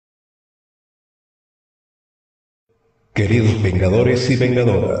Queridos vengadores y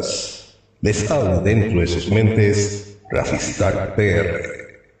vengadoras, les habla dentro de sus mentes Rafy PR.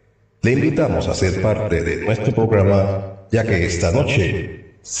 Le invitamos a ser parte de nuestro programa, ya que esta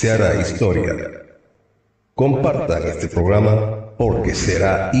noche se hará historia. Compartan este programa porque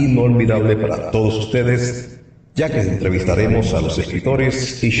será inolvidable para todos ustedes, ya que entrevistaremos a los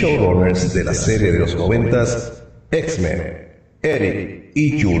escritores y showrunners de la serie de los 90s, X-Men, Eric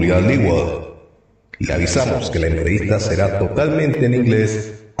y Julia LEWALD. Le avisamos que la entrevista será totalmente en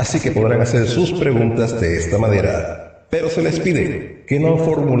inglés, así que podrán hacer sus preguntas de esta manera. Pero se les pide que no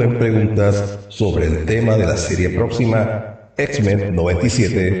formulen preguntas sobre el tema de la serie próxima, X-Men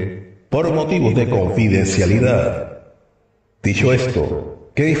 97, por motivos de confidencialidad. Dicho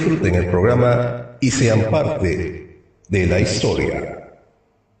esto, que disfruten el programa y sean parte de la historia.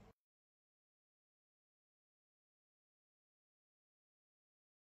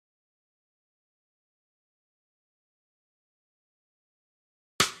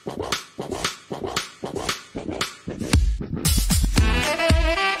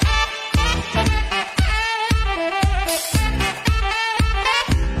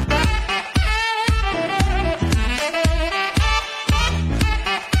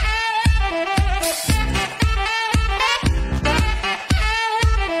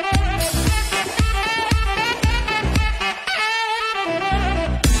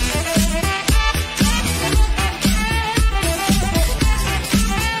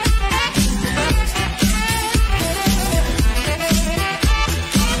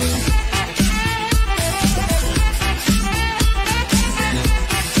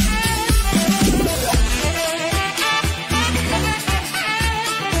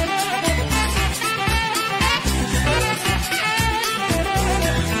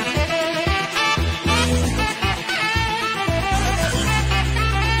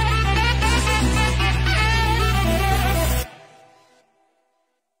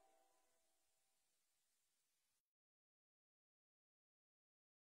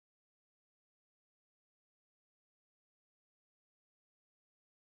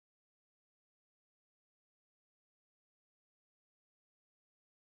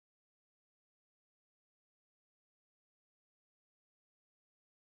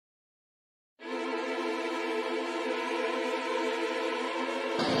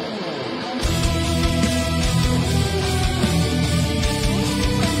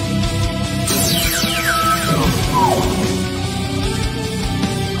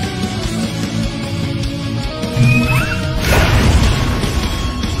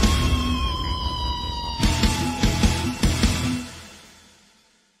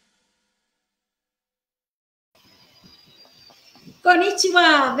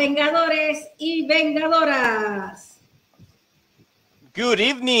 Konnichiwa, vengadores y vengadoras. Good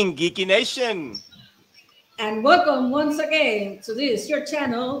evening, Geeky Nation. And welcome once again to this, your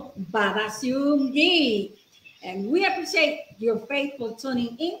channel, Badassium Geek. And we appreciate your faithful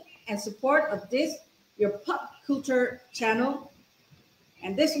tuning in and support of this, your pop culture channel.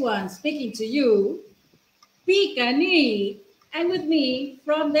 And this one, speaking to you, PikaEnid. And with me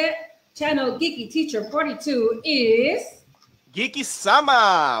from the channel Geeky Teacher 42 is...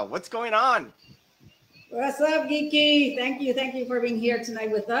 Geeky-sama, what's going on? What's up, Geeky? Thank you for being here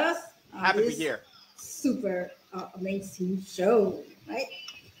tonight with us. Happy to be here. Super amazing show, right?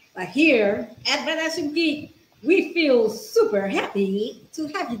 But here at Badassium Geek, we feel super happy to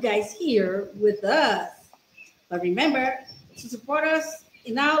have you guys here with us. But remember to support us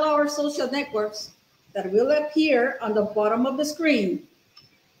in all our social networks that will appear on the bottom of the screen.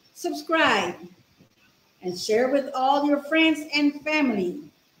 Subscribe and share with all your friends and family.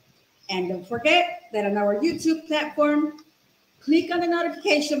 And don't forget that on our YouTube platform, click on the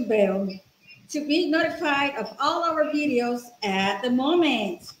notification bell to be notified of all our videos at the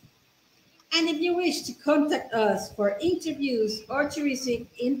moment. And if you wish to contact us for interviews or to receive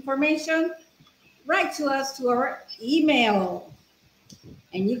information, write to us to our email.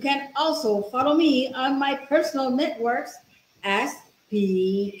 And you can also follow me on my personal networks as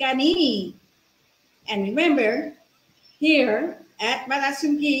PikaEnid. And remember, here at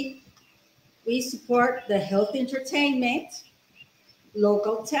Badassium Geek, we support the health entertainment,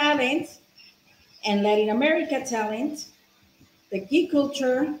 local talent, and Latin America talent, the geek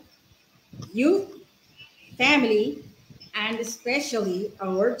culture, youth, family, and especially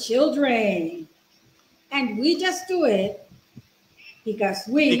our children. And we just do it because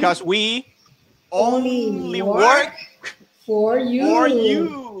we only work for you. For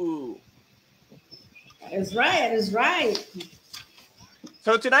you. That is right. That is right.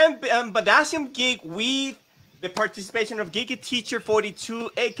 So tonight on Badassium Geek, we the participation of Geeky Teacher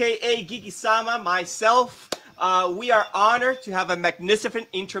 42, aka Geeky Sama, myself, We are honored to have a magnificent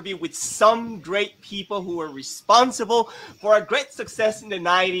interview with some great people who were responsible for a great success in the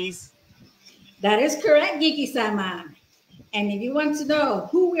 90s. That is correct, Geeky-sama. And if you want to know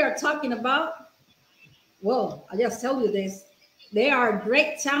who we are talking about, well, I'll just tell you this. They are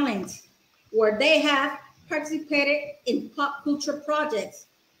great talents where they have participated in pop culture projects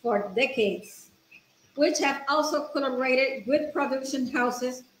for decades, which have also collaborated with production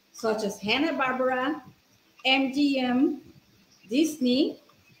houses such as Hanna-Barbera, MGM, Disney,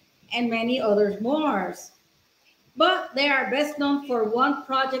 and many others more. But they are best known for one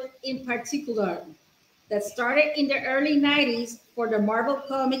project in particular that started in the early 90s for the Marvel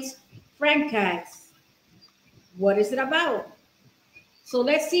Comics franchise. What is it about? So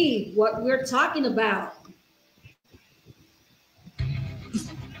let's see what we're talking about.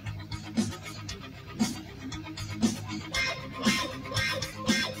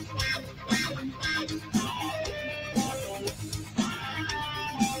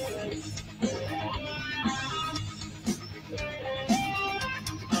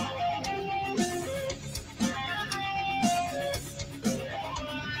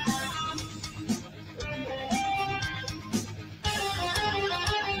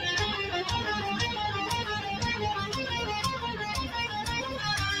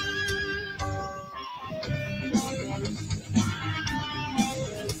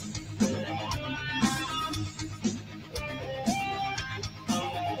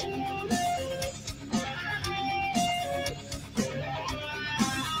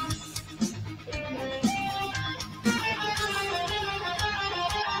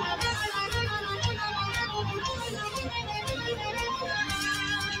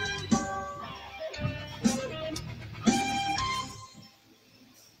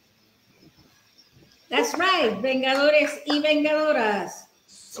 That's right, Vengadores y Vengadoras.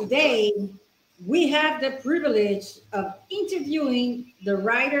 Today, we have the privilege of interviewing the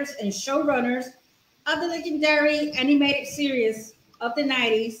writers and showrunners of the legendary animated series of the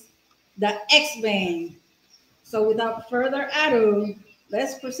 90s, the X-Men. So without further ado,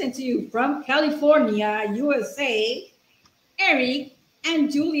 let's present to you from California, USA, Eric and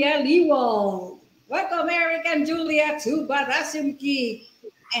Julia LEWALD. Welcome, Eric and Julia, to Badassium Geek.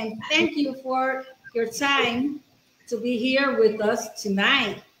 And thank you for your time to be here with us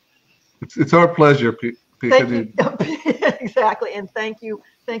tonight. It's our pleasure, PikaEnid. Exactly, and thank you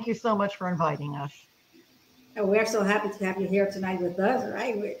so much for inviting us. And we're so happy to have you here tonight with us,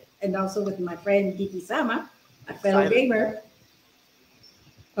 right? And also with my friend Geeky-sama, a fellow gamer.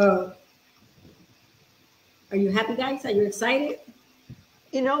 Are you happy, guys? Are you excited?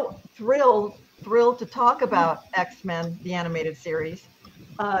 You know, thrilled to talk about X-Men, the animated series.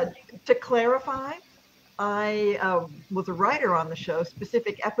 To clarify, I was a writer on the show,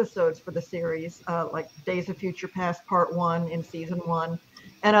 specific episodes for the series, like Days of Future Past Part 1 in Season 1,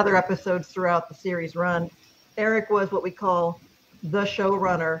 and other episodes throughout the series run. Eric was what we call the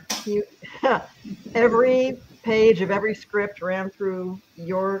showrunner. Every page of every script ran through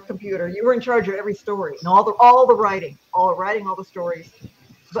your computer. You were in charge of every story and all the writing, all the stories.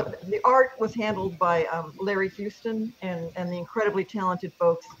 But the art was handled by Larry Houston and the incredibly talented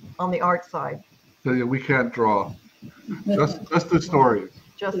folks on the art side. So, yeah, we can't draw. Just the stories.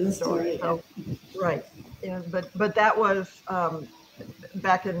 Just the story. So, right. Yeah, but that was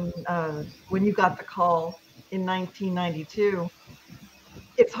back in when you got the call in 1992.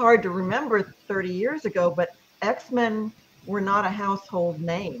 It's hard to remember 30 years ago, but X-Men were not a household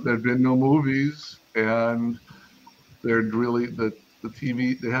name. There'd been no movies, and there'd really the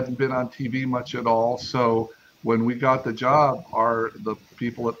TV, they hadn't been on TV much at all. So when we got the job, the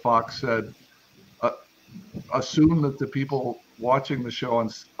people at Fox said, assume that the people watching the show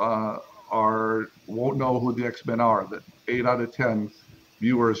won't know who the X-Men are. That 8 out of 10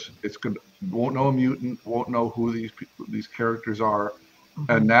 viewers won't know a mutant, won't know who these characters are.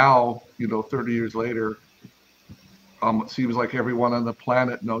 Mm-hmm. And now, 30 years later, it seems like everyone on the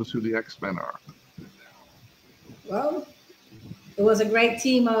planet knows who the X-Men are. Well, it was a great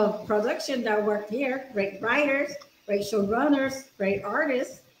team of production that worked here. Great writers, great showrunners, great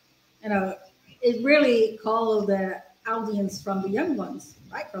artists. It really called the audience from the young ones,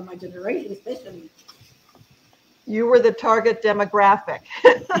 right? From my generation, especially. You were the target demographic.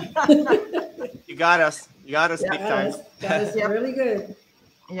 You got us big time. That is really good.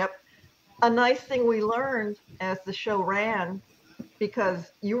 Yep. A nice thing we learned as the show ran,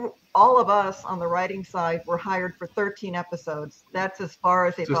 because all of us on the writing side were hired for 13 episodes. That's as far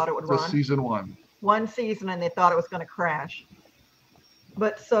as they thought it would run. Season 1. One season, and they thought it was going to crash.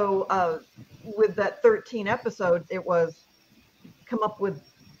 But so with that 13 episodes, it was come up with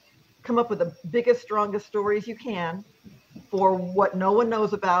come up with the biggest, strongest stories you can for what no one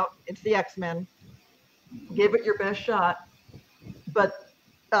knows about. It's the X-Men. Give it your best shot. But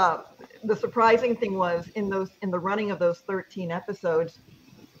the surprising thing was in the running of those 13 episodes,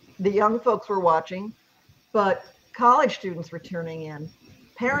 the young folks were watching, but college students were tuning in,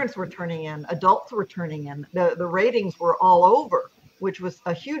 parents were turning in, adults were turning in. The ratings were all over, which was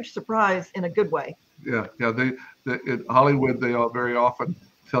a huge surprise in a good way. Yeah. In Hollywood, they all very often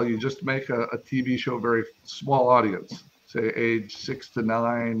tell you just make a TV show very small audience, say age 6 to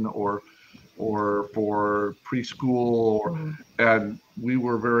 9, or for preschool, and we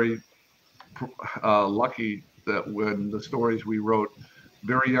were very lucky that when the stories we wrote,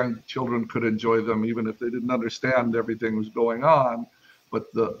 very young children could enjoy them even if they didn't understand everything was going on, but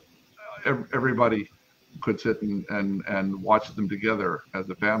everybody could sit and watch them together as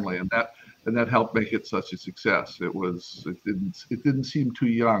a family, and that helped make it such a success. It didn't seem too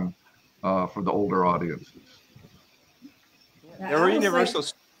young for the older audiences. There were universal.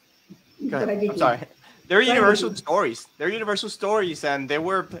 I'm sorry. They're universal stories. They're universal stories, and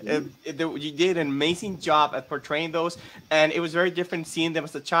you did an amazing job at portraying those. And it was very different seeing them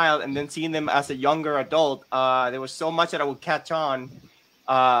as a child and then seeing them as a younger adult. There was so much that I would catch on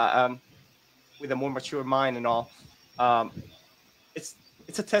with a more mature mind and all.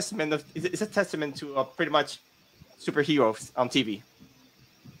 It's a testament to pretty much superheroes on TV.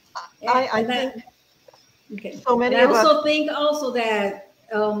 I think okay. So many and of I us. also think that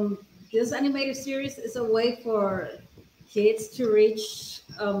this animated series is a way for kids to reach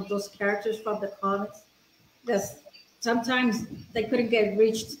those characters from the comics. That's sometimes they couldn't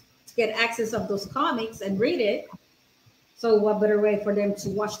get access of those comics and read it. So what better way for them to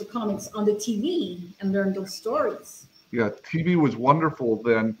watch the comics on the TV and learn those stories? Yeah, TV was wonderful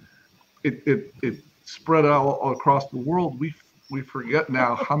then. It spread out all across the world. We forget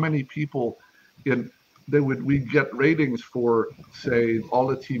now how many people we'd get ratings for, say, all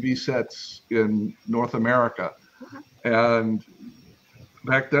the TV sets in North America. And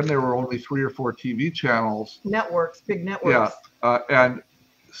back then there were only 3 or 4 TV channels. Big networks. Yeah, and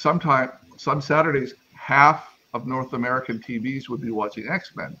some Saturdays, half of North American TVs would be watching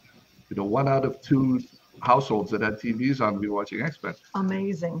X-Men. 1 out of 2 households that had TVs on would be watching X-Men.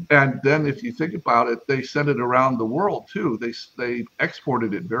 Amazing. And then if you think about it, they sent it around the world too. They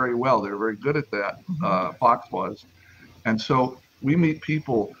exported it very well. They were very good at that. Fox was. And so we meet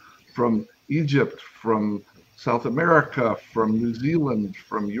people from Egypt, from South America, from New Zealand,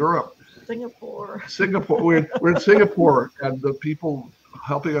 from Europe. Singapore. We're in Singapore, and the people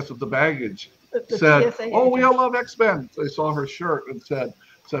helping us with the baggage said, TSA "Oh, we agents. all love X-Men." They saw her shirt and said,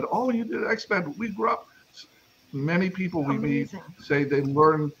 "Oh, you did X-Men. We grew up." Many people we meet say they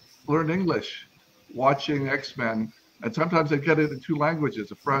learn English watching X-Men, and sometimes they get it in 2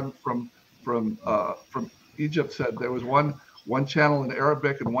 languages. A friend from Egypt said there was one channel in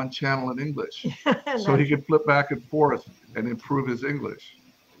Arabic and 1 channel in English, so he could flip back and forth and improve his English.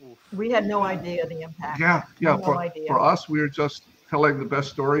 We had no idea the impact. Yeah. No idea. For us, we were just telling the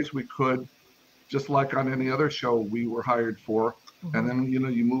best stories we could, just like on any other show we were hired for. And then,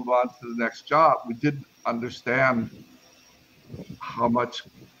 you move on to the next job. We didn't understand how much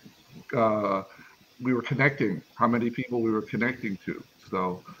we were connecting, how many people we were connecting to.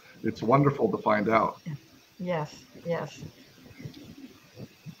 So it's wonderful to find out. Yes.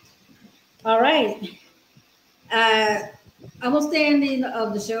 All right. Almost the ending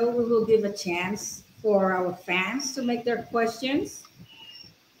of the show, we will give a chance for our fans to make their questions.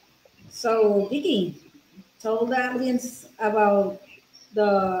 So, Vicky, tell the audience about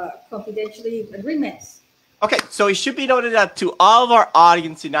the confidentiality agreements. Okay, so it should be noted that to all of our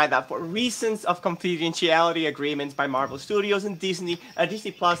audience tonight that for reasons of confidentiality agreements by Marvel Studios and Disney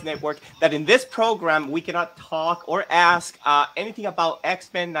Plus Network, that in this program we cannot talk or ask anything about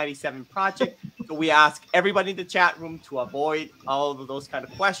X-Men 97 Project. So we ask everybody in the chat room to avoid all of those kind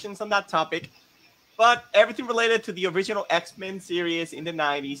of questions on that topic. But everything related to the original X-Men series in the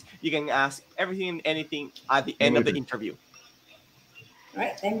 90s, you can ask everything and anything at the end of the interview. All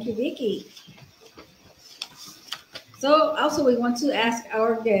right, thank you, Vicky. So also we want to ask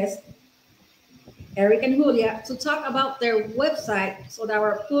our guests, Eric and Julia, to talk about their website so that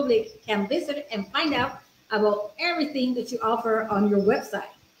our public can visit and find out about everything that you offer on your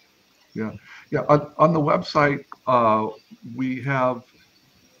website. Yeah. On the website, we have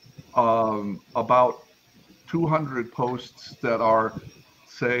about 200 posts that are,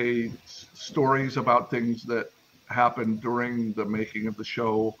 say, stories about things that happened during the making of the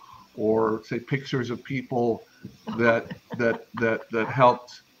show, or say pictures of people that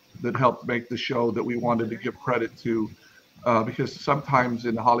helped make the show that we wanted to give credit to. because sometimes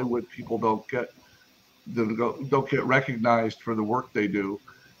in Hollywood people don't get recognized for the work they do.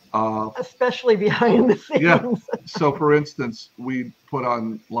 Especially behind the scenes. Yeah. So, for instance, we put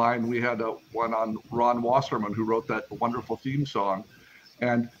online, we had one on Ron Wasserman, who wrote that wonderful theme song.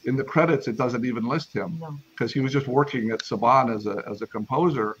 And in the credits, it doesn't even list him because he was just working at Saban as a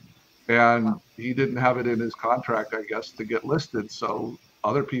composer, and he didn't have it in his contract, I guess, to get listed. So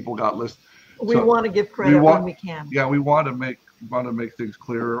other people got listed. We want to give credit when we can. Yeah, we want to make things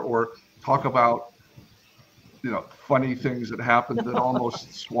clearer, or talk about, funny things that happened that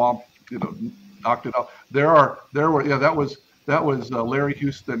almost swamped, knocked it off. That was Larry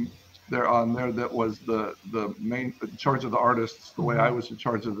Houston there on there. That was the main in charge of the artists, the way I was in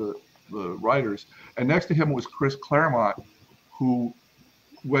charge of the writers. And next to him was Chris Claremont, who,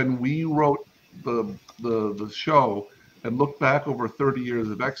 when we wrote the show and looked back over 30 years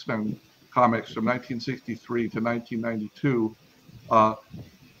of X-Men comics from 1963 to 1992,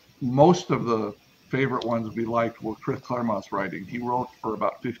 most of the favorite ones we liked were Chris Claremont's writing. He wrote for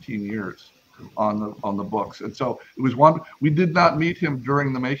about 15 years on the books, and so it was one. We did not meet him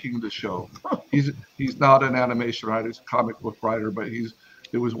during the making of the show. He's not an animation writer, he's a comic book writer, but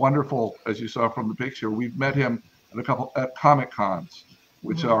it was wonderful, as you saw from the picture. We've met him at a couple at Comic Cons,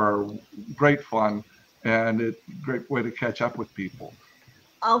 which are great fun and a great way to catch up with people.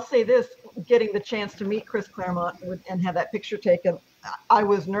 I'll say this, getting the chance to meet Chris Claremont and have that picture taken, I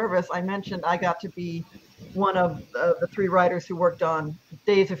was nervous. I mentioned I got to be one of the 3 writers who worked on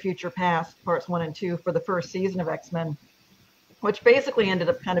Days of Future Past, parts 1 and 2 for the first season of X-Men, which basically ended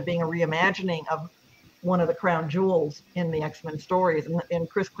up kind of being a reimagining of one of the crown jewels in the X-Men stories. And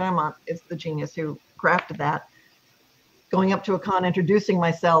Chris Claremont is the genius who crafted that. Going up to a con, introducing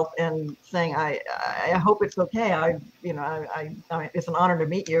myself and saying, I hope it's okay. It's an honor to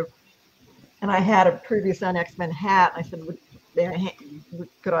meet you. And I had a previous on X-Men hat. I said,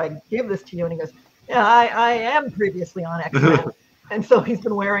 could I give this to you? And he goes, yeah, I am previously on X-Men. And so he's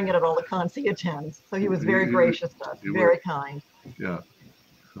been wearing it at all the cons he attends. So he was very gracious to us, very kind. Yeah.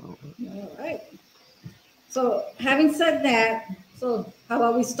 All right. So having said that, so how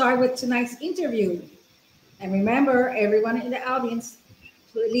about we start with tonight's interview? And remember, everyone in the audience,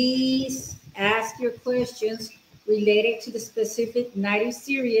 please ask your questions related to the specific 90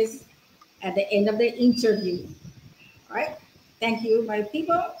 series at the end of the interview. All right. Thank you, my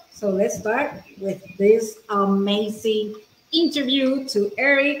people. So let's start with this amazing interview to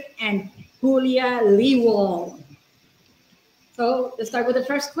Eric and Julia LEWALD. So let's start with the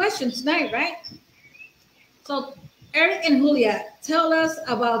first question tonight, right? So Eric and Julia, tell us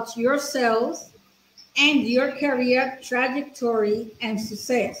about yourselves and your career trajectory and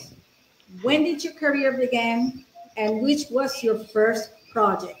success. When did your career begin, and which was your first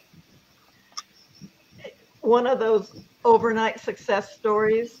project? One of those overnight success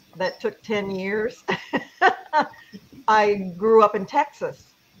stories that took 10 years. I grew up in Texas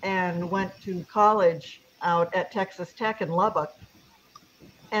and went to college out at Texas Tech in Lubbock,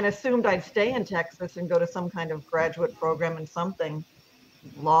 and assumed I'd stay in Texas and go to some kind of graduate program in something,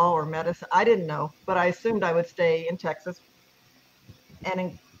 law or medicine. I didn't know, but I assumed I would stay in Texas. And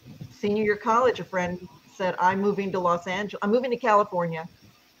in senior year college, a friend said, I'm moving to California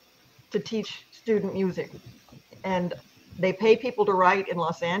to teach student music. And they pay people to write in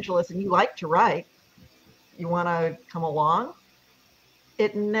Los Angeles, and you like to write. You want to come along?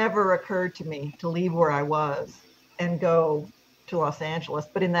 It never occurred to me to leave where I was and go to Los Angeles.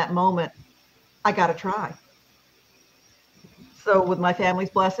 But in that moment, I got to try. So with my family's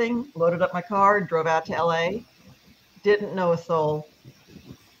blessing, loaded up my car, drove out to LA, didn't know a soul,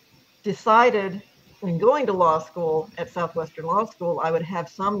 decided when going to law school at Southwestern Law School, I would have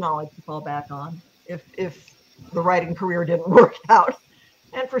some knowledge to fall back on if the writing career didn't work out.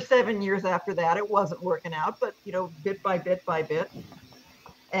 And for 7 years after that, it wasn't working out, but bit by bit,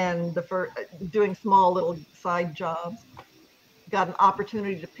 and doing small little side jobs, got an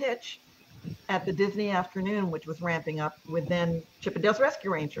opportunity to pitch at the Disney Afternoon, which was ramping up with then Chippendales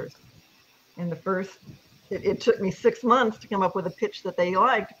Rescue Rangers. And it took me 6 months to come up with a pitch that they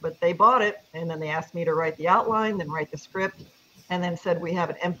liked, but they bought it. And then they asked me to write the outline, then write the script, and then said, we have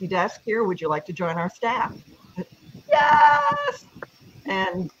an empty desk here. Would you like to join our staff? Yes!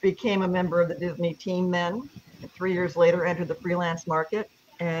 And became a member of the Disney team then. 3 years later, entered the freelance market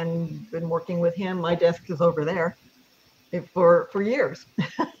and been working with him. My desk is over there for years.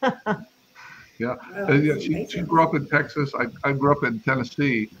 Yeah, she grew up in Texas. I grew up in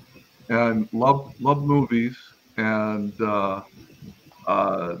Tennessee, and loved movies, and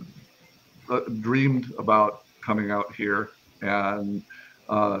dreamed about coming out here, and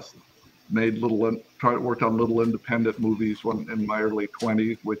worked on little independent movies in my early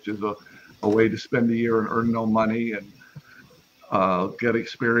 20s, which is a way to spend a year and earn no money and get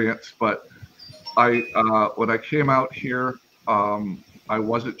experience. But when I came out here, I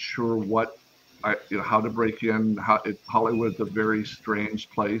wasn't sure how to break in. Hollywood's a very strange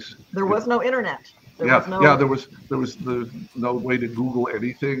place. There was no internet. There was no way to Google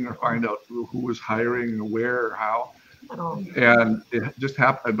anything or find out who was hiring and where or how. And it just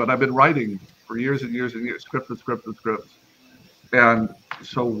happened. But I've been writing for years and years and years, scripts. And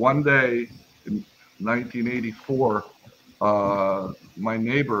so one day in 1984, my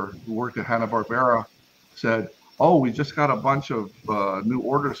neighbor who worked at Hanna-Barbera said, "Oh, we just got a bunch of new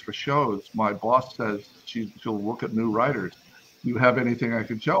orders for shows. My boss says she'll look at new writers. Do you have anything I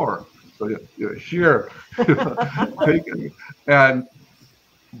can show her?" So here, take it.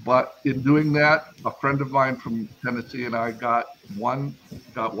 But in doing that, a friend of mine from Tennessee and I got one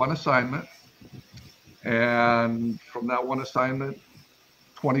assignment, and from that one assignment,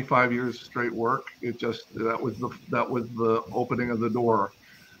 25 years straight work. That was the opening of the door.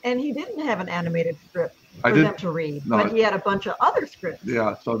 And he didn't have an animated script for them to read, but he had a bunch of other scripts.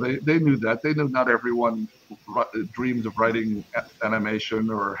 Yeah, so they knew that. They knew not everyone dreams of writing animation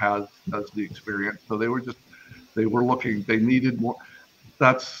or has the experience. So they were looking. They needed more.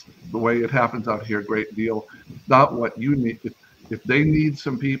 That's the way it happens out here a great deal. Not what you need. If they need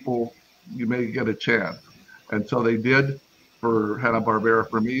some people, you may get a chance. And so they did for Hanna-Barbera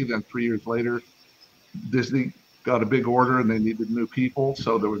for me. Then 3 years later, Disney got a big order and they needed new people.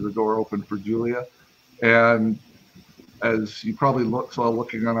 So there was a door open for Julia. And as you probably saw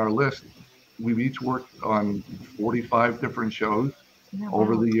looking on our list, we've each worked on 45 different shows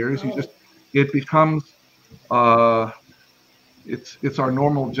over the years. It becomes, it's our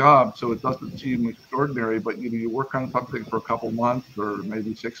normal job, so it doesn't seem extraordinary, but you work on something for a couple months or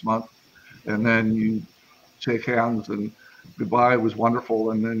maybe 6 months, and then you shake hands and goodbye, it was wonderful,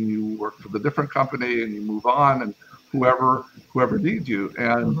 and then you work for the different company and you move on, and whoever needs you.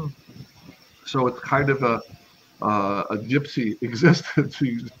 And so it's kind of a gypsy existence.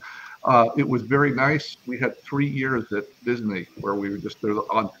 It was very nice. We had 3 years at Disney where we were just there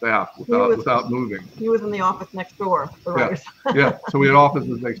on staff without moving. He was in the office next door. Yeah. So we had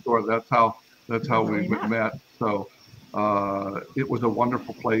offices next door. That's how we met. So it was a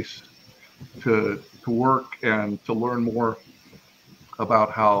wonderful place to work and to learn more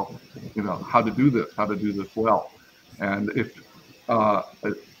about how to do this well. And if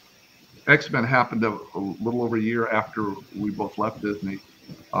X-Men happened a little over a year after we both left Disney.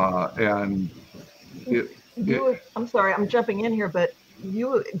 I'm sorry, I'm jumping in here, but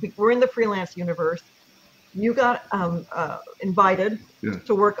you were in the freelance universe. You got invited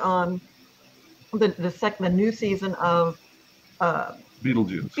to work on the new season of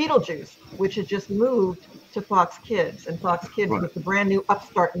Beetlejuice, which had just moved to Fox Kids, and Fox Kids was the brand new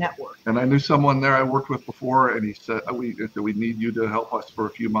upstart network. And I knew someone there I worked with before, and he said, we need you to help us for a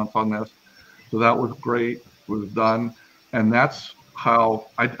few months on this. So that was great. It was done. And that's how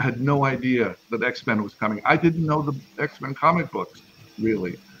I had no idea that X-Men was coming. I didn't know the X-Men comic books,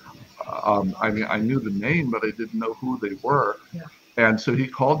 really. I knew the name, but I didn't know who they were. Yeah. And so he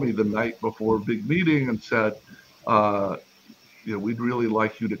called me the night before a big meeting and said, we'd really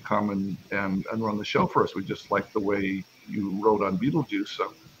like you to come and run the show for us. We just like the way you wrote on Beetlejuice,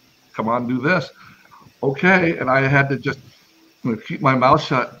 so come on, do this. Okay, and I had to just keep my mouth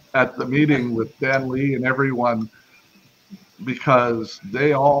shut at the meeting with Dan Lee and everyone, because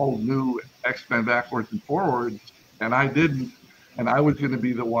they all knew X-Men backwards and forwards, and I didn't, and I was going to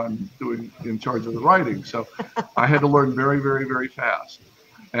be the one in charge of the writing. So I had to learn very, very, very fast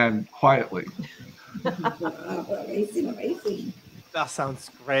and quietly. Amazing. That sounds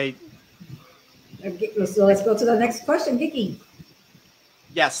great. Okay, so let's go to the next question, Vicky.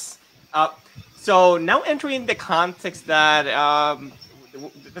 Yes. So now entering the context that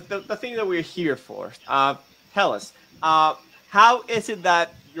the thing that we're here for. Tell us, how is it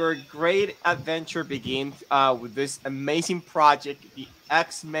that your great adventure begins with this amazing project, the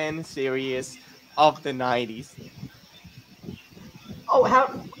X-Men series of the 90s? Oh,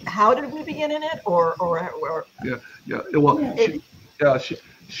 how did we begin in it, or? Yeah. Well,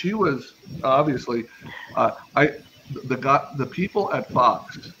 she was obviously the people at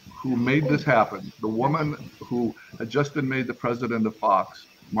Fox who made this happen. The woman who had just been made the president of Fox,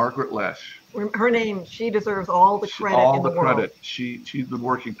 Margaret Lesh. Her name. She deserves all the credit. All the credit. She's been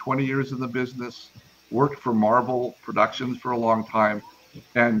working 20 years in the business. Worked for Marvel Productions for a long time,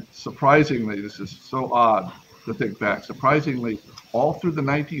 and surprisingly, this is so odd to think back. Surprisingly, all through the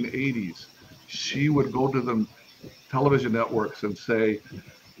 1980s, she would go to the television networks and say,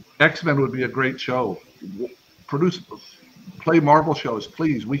 X-Men would be a great show. Play Marvel shows,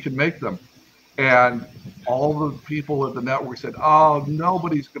 please. We can make them. And all the people at the network said, "Oh,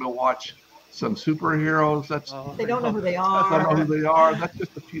 nobody's going to watch some superheroes. They don't know who they I don't know are. who they are. That's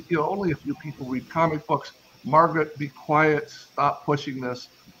just a few. Only a few people read comic books. Margaret, be quiet. Stop pushing this."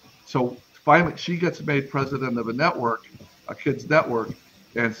 So finally, she gets made president of a network, a kids network,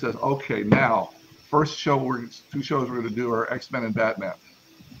 and says, "Okay, now, two shows we're going to do are X-Men and Batman."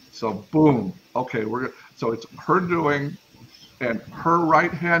 So boom. Okay, so it's her doing, and her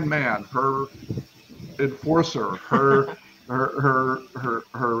right-hand man, her enforcer, her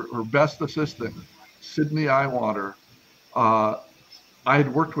best assistant, Sidney Eyewater. I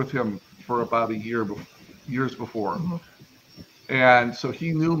had worked with him for about years before, and so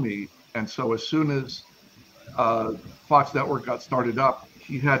he knew me. And so as soon as Fox Network got started up,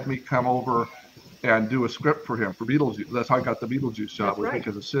 he had me come over and do a script for him for Beetlejuice. That's how I got the Beetlejuice job, was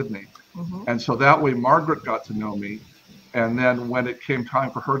because of Sidney. And so that way Margaret got to know me. And then when it came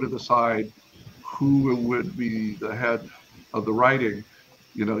time for her to decide who would be the head of the writing,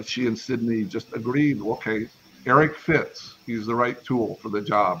 she and Sidney just agreed, okay, Eric fits. He's the right tool for the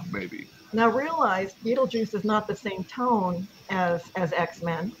job, maybe. Now realize Beetlejuice is not the same tone as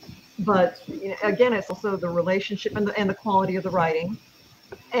X-Men, but again, it's also the relationship and the quality of the writing.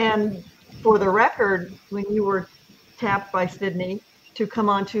 And for the record, when you were tapped by Sidney to come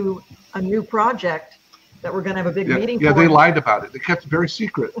on to a new project that we're going to have a big meeting for. Yeah, they lied about it. They kept it very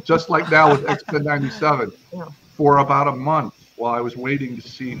secret, just like now with X-Men 97, for about a month while I was waiting to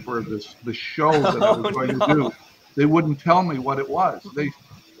see for the show that I was going to do. They wouldn't tell me what it was. They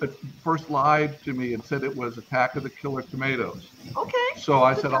first lied to me and said it was Attack of the Killer Tomatoes. Okay. So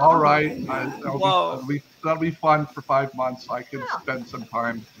I said, all right, that'll be fun for 5 months. I can spend some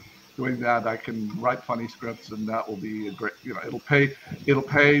time doing that. I can write funny scripts, and that will be a great. It'll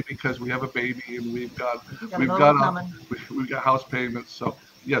pay because we have a baby and we've got house payments. So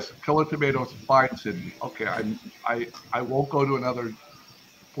yes, Killer Tomatoes, fine, Sidney. Okay, I won't go to another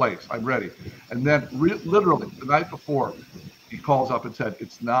place. I'm ready. And then literally the night before, he calls up and said,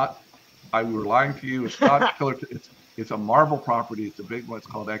 "It's not. We were lying to you. It's not Killer. It's a Marvel property. It's a big one. It's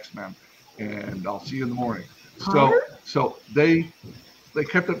called X-Men, and I'll see you in the morning." So they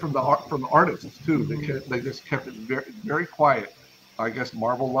kept it from the artists too. They just kept it very, very quiet. I guess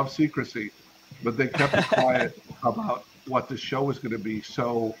Marvel loves secrecy, but they kept it quiet about what the show was going to be.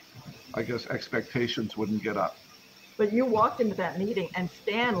 So I guess expectations wouldn't get up. But you walked into that meeting, and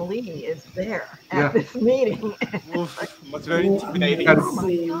Stan Lee is there at this meeting. That's very intimidating.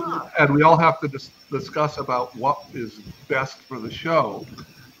 And we all have to discuss about what is best for the show.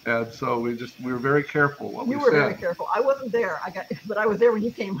 And so we were very careful what we said. You were very careful. I wasn't there. But I was there when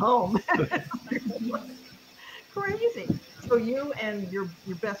you came home. Crazy. So you and your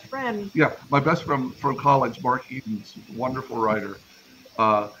best friend. Yeah, my best friend from college, Mark Eden's wonderful writer.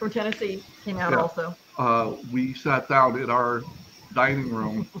 From Tennessee, came out also. We sat down at our dining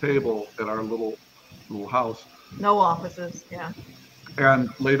room table at our little house. No offices, and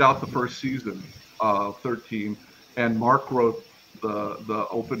laid out the first season of 13. And Mark wrote the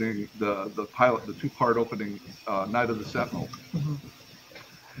opening, the pilot, the 2-part opening, Night of the Sentinel.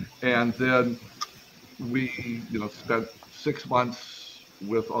 And then we spent 6 months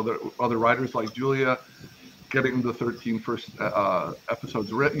with other writers like Julia, getting the 13 first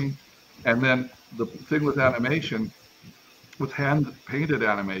episodes written. And then the thing with animation, with hand-painted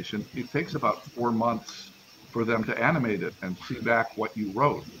animation, it takes about 4 months for them to animate it and see back what you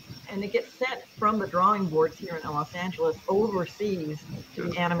wrote. And it gets sent from the drawing boards here in Los Angeles overseas to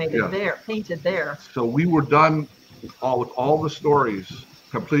be animated there, painted there. So we were done with all the stories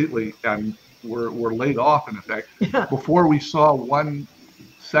completely, and were laid off, in effect, before we saw 1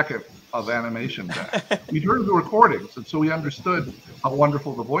 second of animation back. We heard the recordings, and so we understood how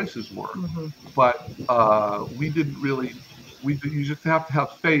wonderful the voices were. But we didn't really. You just have to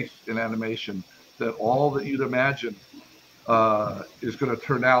have faith in animation that all that you'd imagine is going to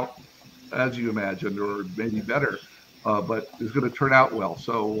turn out as you imagined, or maybe better, but is going to turn out well.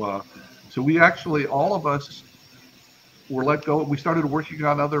 So we actually, all of us, were let go. We started working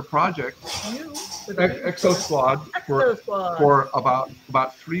on other projects. Exo Squad for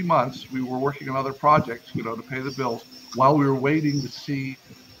about 3 months. We were working on other projects, to pay the bills, while we were waiting to see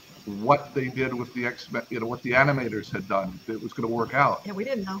what they did with the X-Men, what the animators had done. If it was going to work out. Yeah, we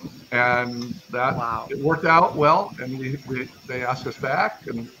didn't know. And it worked out well. And they asked us back,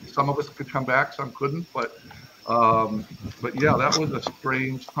 and some of us could come back, some couldn't. But yeah, that was a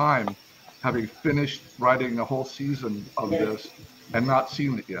strange time, having finished writing a whole season of this and not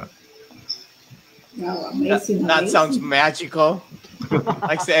seen it yet. No, amazing. That sounds magical.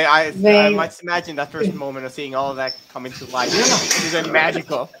 Like say, I might imagine that first moment of seeing all of that coming to life. It's been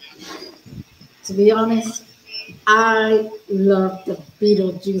magical. To be honest, I love the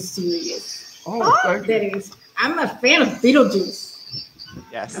Beetlejuice series. Oh, thank you. I'm a fan of Beetlejuice.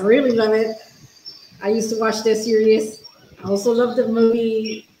 Yes. I really love it. I used to watch that series. I also love the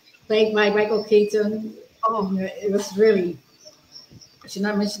movie played by Michael Keaton. Oh, it was really. I should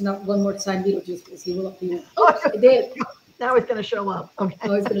not mention that one more time Beetlejuice because he will appear. Oh, it did. Now it's going to show up. Okay.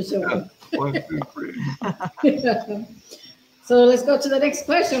 Oh, it's going to show up. 1, 2, 3. So let's go to the next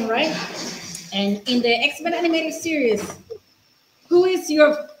question, right? And in the X-Men animated series, who is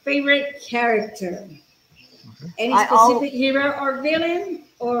your favorite character? Any specific hero or villain?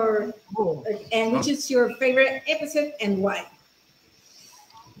 And which is your favorite episode and why?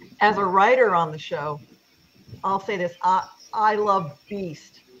 As a writer on the show, I'll say this. I love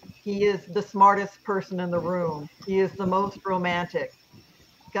Beast. He is the smartest person in the room. He is the most romantic.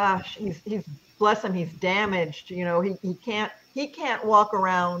 Gosh, he's bless him, he's damaged. You know, he can't walk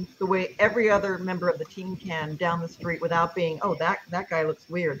around the way every other member of the team can down the street without being, oh, that guy looks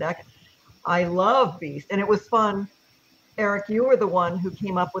weird. I love Beast. And it was fun. Eric, you were the one who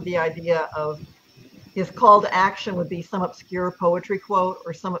came up with the idea of his call to action would be some obscure poetry quote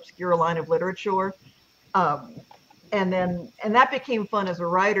or some obscure line of literature. And that became fun as a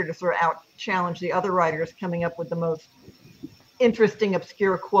writer to sort of challenge the other writers coming up with the most interesting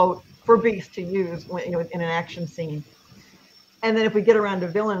obscure quote for Beast to use in an action scene. And then if we get around to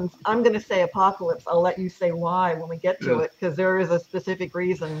villains, I'm going to say Apocalypse. I'll let you say why when we get to it, because there is a specific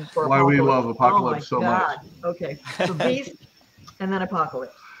reason for why Apocalypse. we love Apocalypse so much. Okay, so Beast and then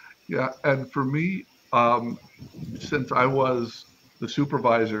Apocalypse. Yeah, and for me, since I was the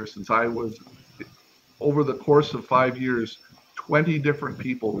supervisor, over the course of 5 years, 20 different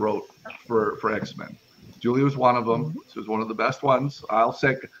people wrote for X-Men. Julie was one of them. She was one of the best ones. I'll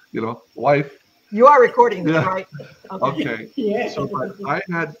say, wife. You are recording this, right? Okay. Yeah. So I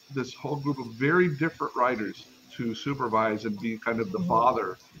had this whole group of very different writers to supervise and be kind of the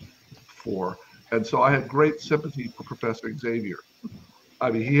father for. And so I had great sympathy for Professor Xavier.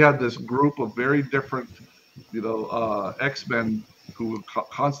 I mean, he had this group of very different, X-Men who were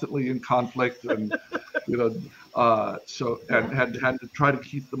constantly in conflict and, and had to try to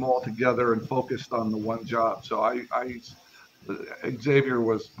keep them all together and focused on the one job. So Xavier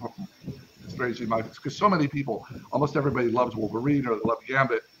was strangely because so many people, almost everybody loves Wolverine or they love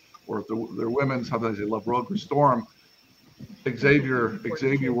Gambit, or if they're women, sometimes they love Rogue or Storm. Xavier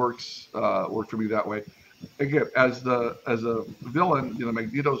worked for me that way. Again, as a villain,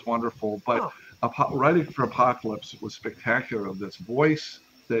 Magneto's wonderful, but writing for Apocalypse was spectacular. This voice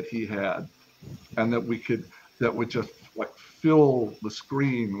that he had, and that would just like fill the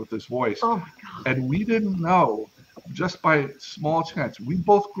screen with his voice. Oh my God. And we didn't know, just by small chance, we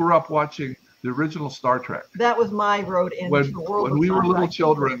both grew up watching the original Star Trek. That was my road into the world. When we were little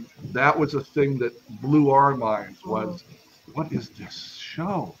children, that was a thing that blew our minds. Was what is this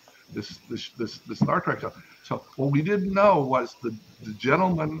show? This Star Trek show. So what we didn't know was the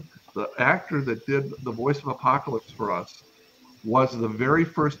gentleman, the actor that did the voice of Apocalypse for us, was the very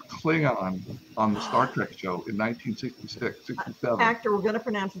first Klingon on the Star Trek show in 1966, 67. Actor, we're going to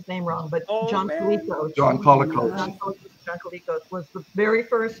pronounce his name wrong, but John Colicos. John Colicos. John Colicos was the very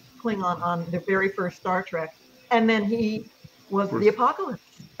first Klingon on the very first Star Trek, and then he was the Apocalypse.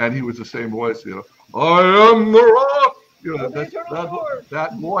 And he was the same voice, I am the Rock.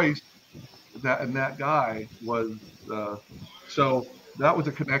 That voice, that guy was. So that was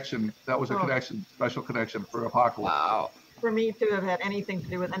a connection. That was a connection, special connection for Apocalypse. Wow. For me to have had anything to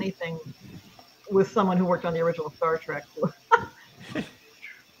do with anything with someone who worked on the original Star Trek.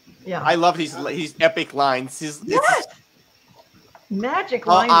 Yeah. I love his epic lines. Yes. Magic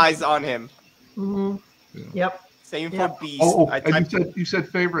all lines. Eyes on him. Mm-hmm. Yeah. Yep. Same for Beast. And you said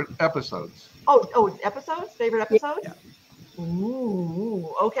favorite episodes. Oh, episodes? Favorite episodes? Yeah.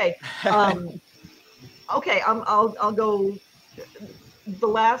 Ooh, okay. Okay, I'll go. The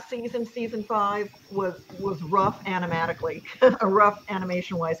last season 5 was rough animatically, rough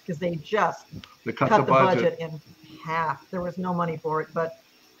animation wise, because they cut the budget in half. There was no money for it, but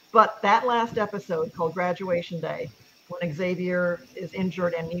that last episode called Graduation Day, when Xavier is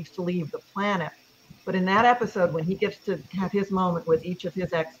injured and needs to leave the planet, but in that episode when he gets to have his moment with each of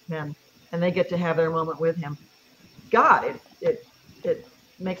his X-Men, and they get to have their moment with him, God, it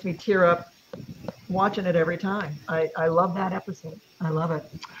makes me tear up watching it every time. I love that episode. I love it.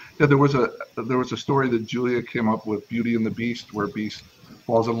 Yeah, there was a story that Julia came up with, Beauty and the Beast, where Beast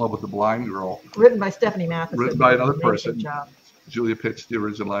falls in love with the blind girl. Written by Stephanie Matheson. Written by another person. Julia pitched the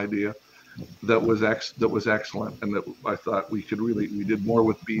original idea. that was excellent, and that I thought we did more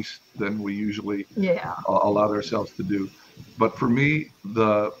with Beast than we usually allowed ourselves to do. But for me,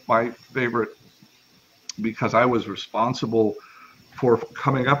 my favorite, because I was responsible for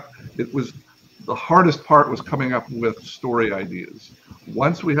coming up, the hardest part was coming up with story ideas.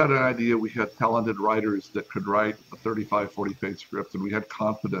 Once we had an idea, we had talented writers that could write a 35, 40-page script, and we had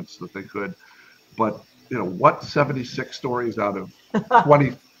confidence that they could. But what 76 stories out of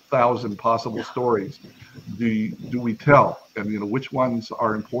 20,000 possible stories do we tell? And which ones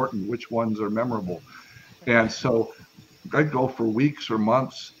are important, which ones are memorable? And so I'd go for weeks or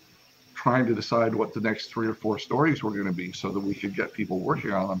months trying to decide what the next 3 or 4 stories were going to be, so that we could get people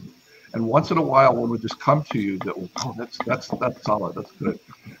working on them. And once in a while, one would just come to you that, that's solid, that's good.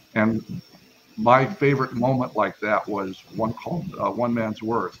 And my favorite moment like that was one called One Man's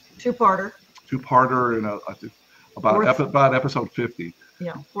Worth. Two-parter In I think about episode 50.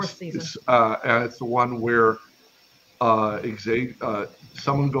 Yeah, 4th season. And it's the one where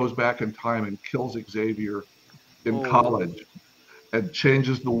someone goes back in time and kills Xavier in college and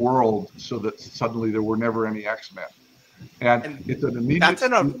changes the world so that suddenly there were never any X-Men. And it's an immediate...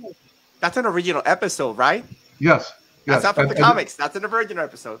 That's an original episode, right? Yes. That's not from the comics. That's an original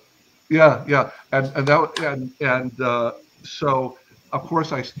episode. Yeah. And so of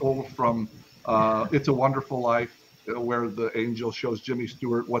course I stole from It's a Wonderful Life, where the angel shows Jimmy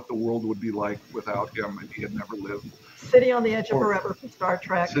Stewart what the world would be like without him, and he had never lived. City on the Edge of Forever from Star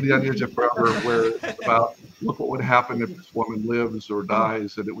Trek. City on the Edge of Forever, where it's about, look what would happen if this woman lives or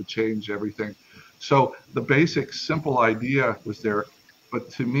dies, and it would change everything. So the basic, simple idea was there, but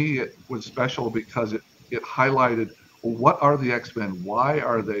to me it was special because it highlighted, well, what are the X-Men? Why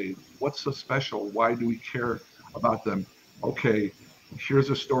are they? What's so special? Why do we care about them? Okay, here's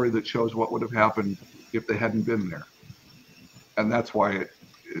a story that shows what would have happened if they hadn't been there. And that's why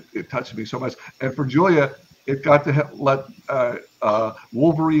it touched me so much. And for Julia, it got to let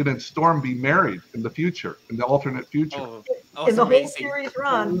Wolverine and Storm be married in the future, in the alternate future. In the whole series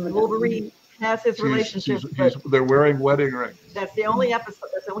run, Wolverine has his relationship. They're wearing wedding rings. That's the only episode.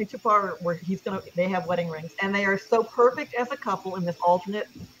 That's the only 2-part where they have wedding rings, and they are so perfect as a couple in this alternate,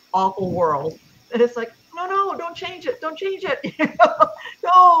 awful world. And it's like, no, don't change it. Don't change it.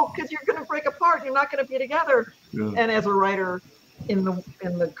 No, because you're going to break apart. You're not going to be together. Yeah. And as a writer in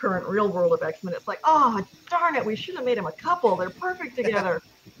the current real world of X-Men, it's like, oh, darn it, we should have made them a couple. They're perfect together.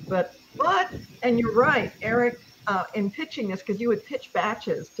 But, and you're right, Eric, in pitching this, because you would pitch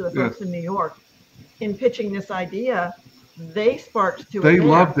batches to the folks in New York, in pitching this idea, they sparked to it. They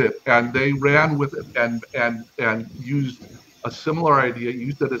loved it, and they ran with it, and used a similar idea,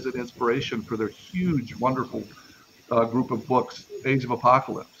 used it as an inspiration for their huge, wonderful group of books, Age of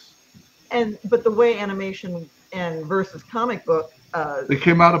Apocalypse. But the way animation and versus comic book, they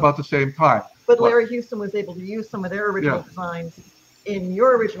came out about the same time. But Larry Houston was able to use some of their original designs in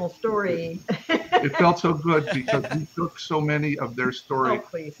your original story. It felt so good because we took so many of their story.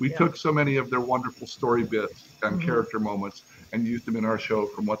 We took so many of their wonderful story bits and character moments and used them in our show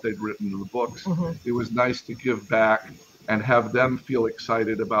from what they'd written in the books. It was nice to give back and have them feel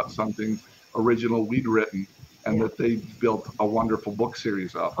excited about something original we'd written, and that they built a wonderful book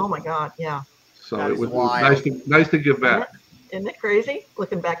series up. Oh my God, yeah. So it was nice to give back. Isn't it crazy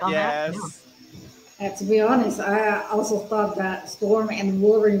looking back on that? Yeah. And to be honest, I also thought that Storm and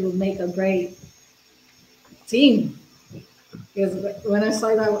Wolverine would make a great team. Because when I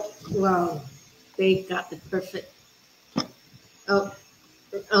saw that, wow, they got the perfect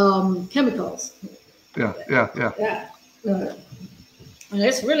chemicals. Yeah. And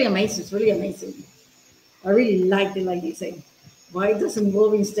it's really amazing. It's really amazing. I really liked it, like you say. Why doesn't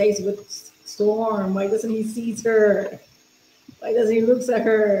Wolverine stay with Storm? Why doesn't he see her? Why doesn't he look at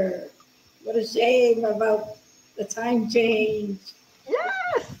her? What a shame about the time change.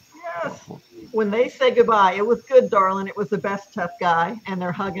 Yes. When they say goodbye, it was good, darling. It was the best tough guy, and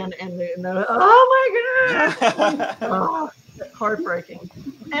they're hugging, and they're oh my God, heartbreaking.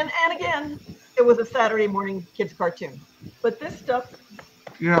 And again, it was a Saturday morning kids cartoon, but this stuff,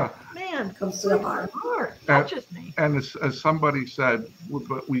 man, comes to the heart, touches me. And as somebody said,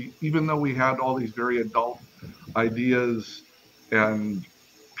 but even though we had all these very adult ideas and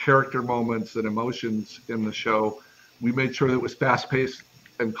character moments and emotions in the show, we made sure that it was fast-paced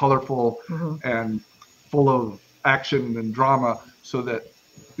and colorful and full of action and drama, so that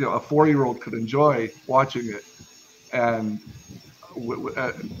a 4-year-old could enjoy watching it, and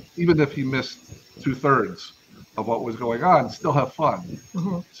even if he missed 2/3 of what was going on, still have fun.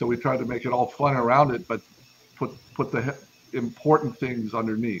 So we tried to make it all fun around it, but put the important things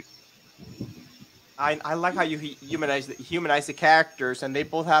underneath. I like how you humanize the characters, and they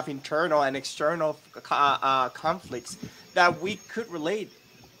both have internal and external conflicts that we could relate.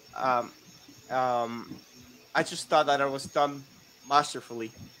 I just thought that it was done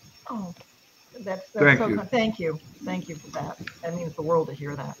masterfully. Oh, that's Thank so you. thank you for that. That means the world to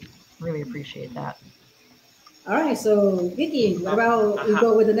hear that. Really appreciate that. All right, so Vicky, what about we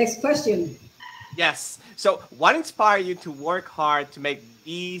go with the next question? Yes. So, what inspired you to work hard to make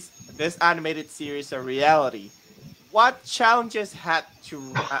this animated series a reality? What challenges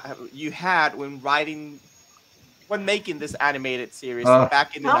you had when making this animated series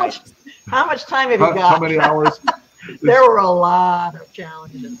back in the 90s? How much time have you got? How many hours? There were a lot of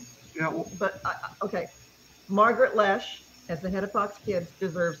challenges. Yeah. Well, But okay, Margaret Lesh, as the head of Fox Kids,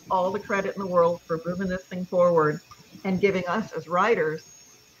 deserves all the credit in the world for moving this thing forward and giving us as writers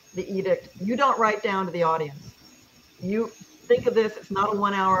the edict. You don't write down to the audience. You think of this, it's not a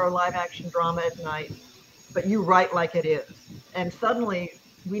 1 hour live action drama at night, but you write like it is. And suddenly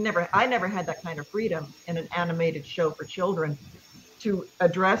I never had that kind of freedom in an animated show for children to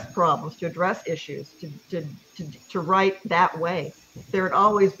address problems, to address issues, to write that way. There had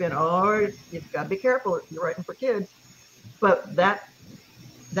always been, you've got to be careful, you're writing for kids. But that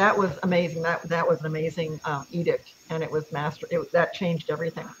was amazing. That was an amazing edict, and it was that changed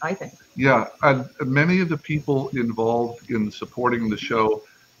everything, I think. yeah, and many of the people involved in supporting the show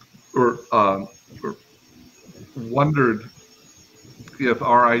or wondered if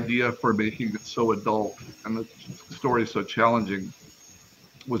our idea for making it so adult and the story so challenging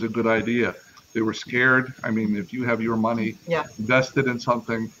was a good idea. They were scared. I mean, if you have your money invested in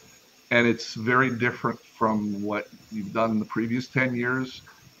something and it's very different from what you've done in the previous 10 years,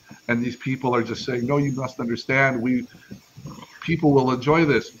 and these people are just saying, no, you must understand, people will enjoy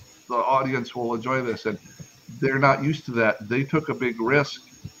this, the audience will enjoy this, and they're not used to that. They took a big risk.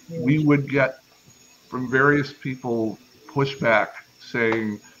 We would get from various people pushback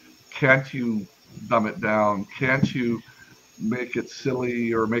saying, can't you dumb it down? Can't you make it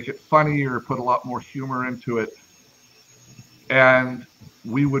silly or make it funny or put a lot more humor into it? And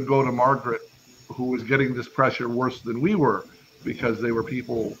we would go to Margaret, who was getting this pressure worse than we were, because they were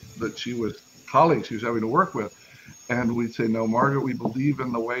people that she was having to work with. And we'd say, no, Margaret, we believe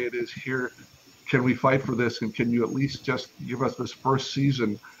in the way it is here. Can we fight for this? And can you at least just give us this first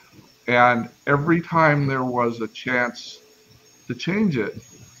season? And every time there was a chance to change it,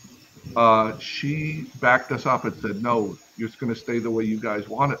 she backed us up and said, no, it's going to stay the way you guys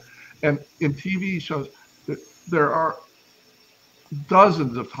want it. And in TV shows, there are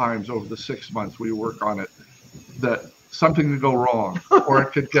dozens of times over the 6 months we work on it that something could go wrong, or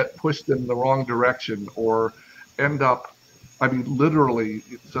it could get pushed in the wrong direction, or end up, I mean, literally,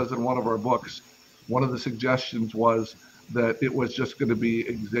 it says in one of our books, one of the suggestions was that it was just going to be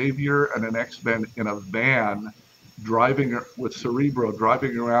Xavier and an X-Men in a van driving with Cerebro,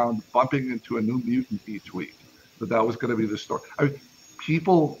 driving around, bumping into a new mutant each week. That was going to be the story. I mean,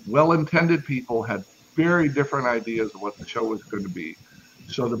 people, well-intended people, had very different ideas of what the show was going to be.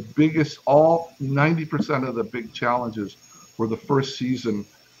 So the biggest, 90% of the big challenges were the first season,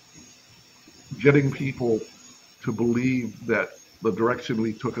 getting people to believe that the direction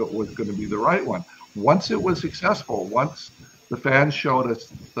we took it was going to be the right one. Once it was successful, once the fans showed us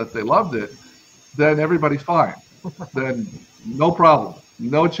that they loved it, then everybody's fine. Then no problem.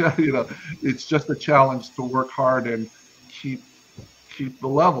 It's just a challenge to work hard and keep the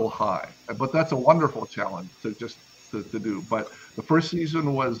level high. But that's a wonderful challenge to do. But the first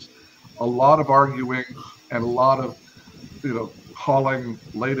season was a lot of arguing and a lot of, calling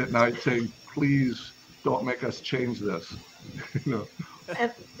late at night saying, please don't make us change this. And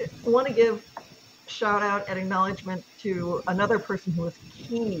I want to give shout out and acknowledgement to another person who was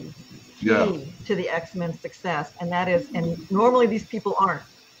key to the X-Men success, and that is, and normally these people aren't,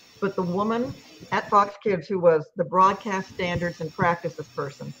 but the woman at Fox Kids who was the broadcast standards and practices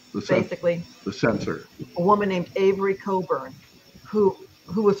person, basically the censor, a woman named Avery Coburn, who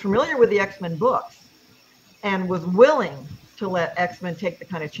was familiar with the X-Men books and was willing to let X-Men take the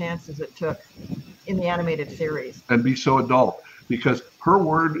kind of chances it took in the animated series and be so adult, because her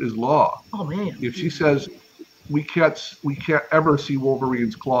word is law. Oh man! If she says we can't ever see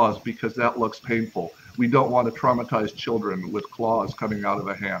Wolverine's claws because that looks painful, we don't want to traumatize children with claws coming out of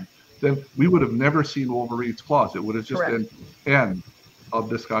a hand, then we would have never seen Wolverine's claws. It would have just been end of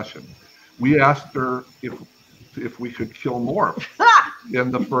discussion. We asked her if we could kill Morph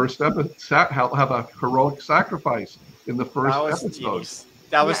in the first episode, have a heroic sacrifice in the first episode. Genius.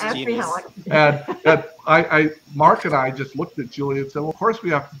 That was genius. And Mark and I just looked at Julie and said, well, of course we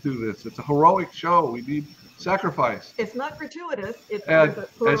have to do this. It's a heroic show. We need sacrifice. It's not gratuitous. And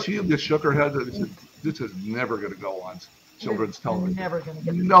she just shook her head and said, this is never going to go on children's television. Never going to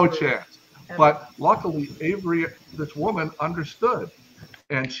get no chance. Ever. But luckily, Avery, this woman, understood,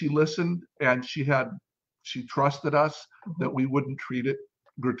 and she listened, and she trusted us that we wouldn't treat it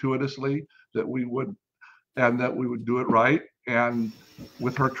gratuitously, that we would do it right. And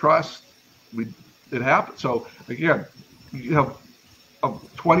with her trust, it happened. So again, you have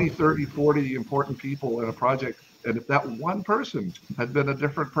 20, 30, 40 important people in a project, and if that one person had been a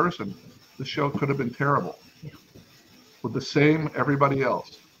different person, the show could have been terrible. With the same everybody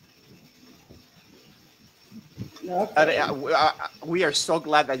else. Okay. We are so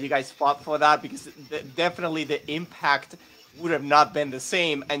glad that you guys fought for that, because definitely the impact would have not been the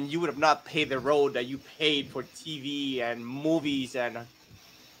same, and you would have not paid the road that you paid for TV and movies and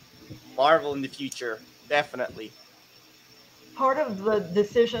Marvel in the future. Definitely. Part of the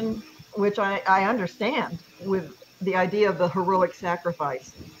decision, which I understand, with the idea of the heroic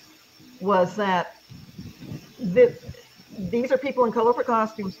sacrifice, was that these are people in colorful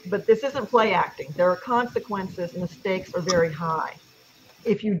costumes, but this isn't play acting. There are consequences, and the stakes are very high.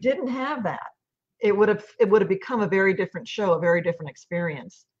 If you didn't have that, it would have become a very different show, a very different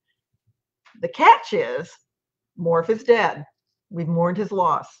experience. The catch is, Morph is dead. We've mourned his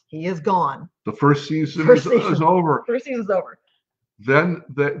loss. He is gone. The first season is over. First season's over.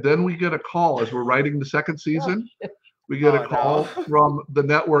 Then we get a call as we're writing the second season. We get a call from the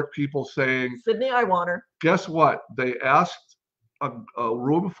network people saying, Sydney, I want her. Guess what? They asked a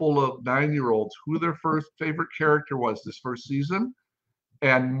room full of 9-year-olds who their favorite character was this first season,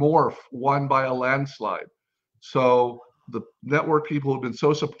 and Morph won by a landslide. So the network people who've been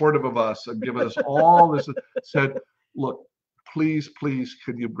so supportive of us and given us all this said, look, please,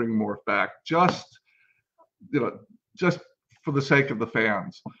 can you bring Morph back? Just for the sake of the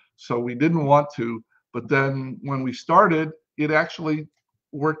fans. So we didn't want to, but then when we started, it actually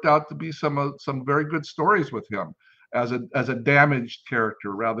worked out to be some very good stories with him as a damaged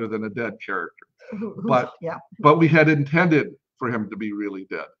character rather than a dead character. But we had intended for him to be really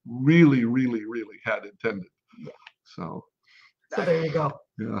dead. Really, really, really had intended. Yeah. So there you go.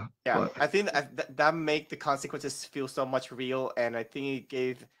 Yeah. But I think that make the consequences feel so much real, and I think it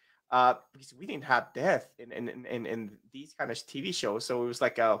gave because we didn't have death in these kind of TV shows, so it was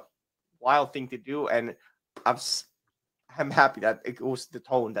like a wild thing to do, and I'm happy that it was the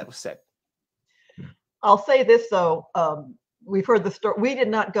tone that was set. I'll say this though, we've heard the story. We did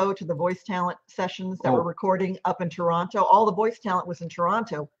not go to the voice talent sessions that were recording up in Toronto. All the voice talent was in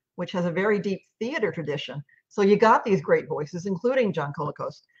Toronto, which has a very deep theater tradition. So you got these great voices, including John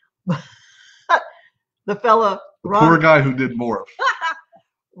Colicos. The fella, poor guy who did Morph.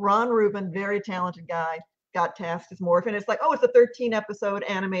 Ron Rubin, very talented guy, got tasked as Morph, and it's like, oh, it's a 13-episode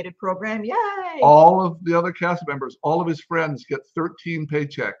animated program, yay! All of the other cast members, all of his friends get 13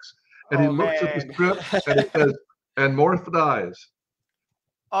 paychecks, and he looks at the script and it says, "And Morph dies."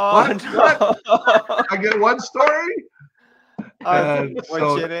 Oh no! What? I get one story. And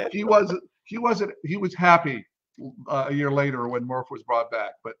so he was happy a year later when Morph was brought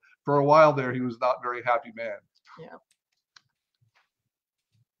back, but for a while there, he was not a very happy man. Yeah.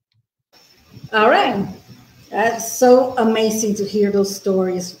 All right. That's so amazing to hear those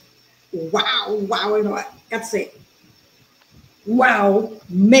stories. Wow. You know what? Gotta say, wow,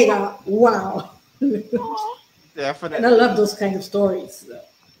 mega wow. Definitely. And I love those kind of stories.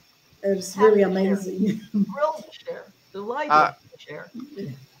 It's really amazing. Thrilled to share. Delighted to share.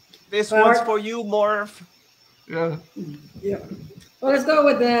 This one's for you, Morph. Yeah. Well, let's go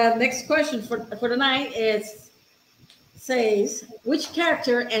with the next question for tonight. It says, which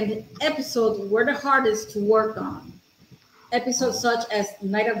character and episode were the hardest to work on? Episodes such as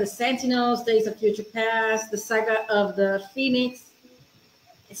Night of the Sentinels, Days of Future Past, the Saga of the Phoenix,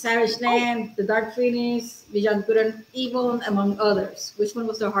 Savage Land, The Dark Phoenix, Beyond Good and Evil, among others. Which one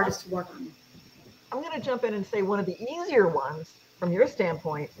was the hardest to work on? I'm going to jump in and say one of the easier ones, from your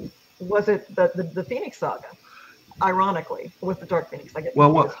standpoint, was it the Phoenix Saga? Ironically, with the Dark Phoenix. I get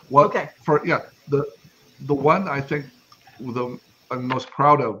what? Okay. The one I think I'm most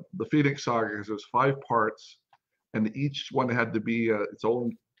proud of, the Phoenix Saga, is there's 5 parts, and each one had to be its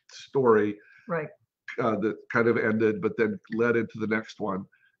own story. Right. That kind of ended, but then led into the next one.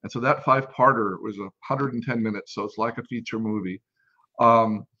 And so that 5-parter was 110 minutes, so it's like a feature movie.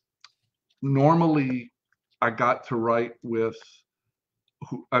 Normally, I got to write with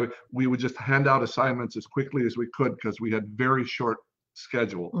we would just hand out assignments as quickly as we could because we had very short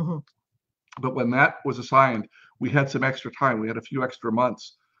schedule. Mm-hmm. But when that was assigned, we had some extra time. We had a few extra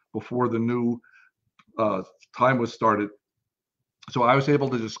months before the new time was started. So I was able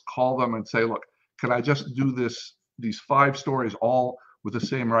to just call them and say, look, can I just do these 5 stories all with the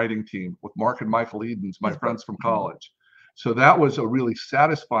same writing team, with Mark and Michael Edens, my friends from college. So that was a really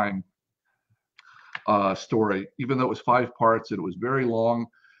satisfying story, even though it was 5 parts and it was very long.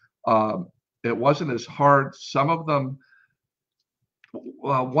 It wasn't as hard. Some of them,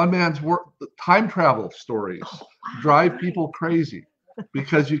 one man's work, time travel stories drive people crazy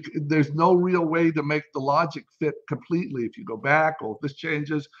because there's no real way to make the logic fit completely. If you go back, oh, this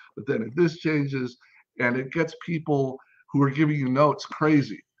changes, but then if this changes, and it gets people who are giving you notes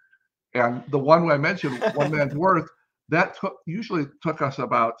crazy. And the one I mentioned, One Man's Worth, that usually took us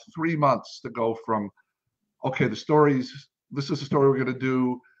about 3 months to go from, okay, this is the story we're going to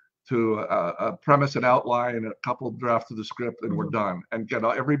do, to a premise and outline, and a couple of drafts of the script, and we're done, and get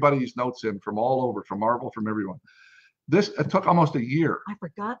everybody's notes in from all over, from Marvel, from everyone. It took almost a year. I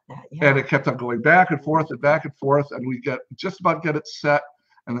forgot that. Yeah. And it kept on going back and forth, and we just about get it set.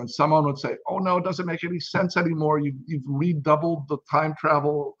 And then someone would say, oh no, it doesn't make any sense anymore. You've redoubled the time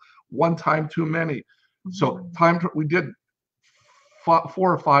travel one time too many. So we did 4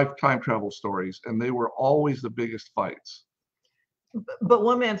 or 5 time travel stories, and they were always the biggest fights. But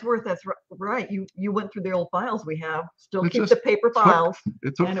One Man's Worth, that's right. You went through the old files we have, still keep the paper files.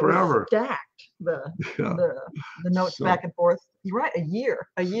 It took and forever. It was stacked, the notes back and forth. You're right, a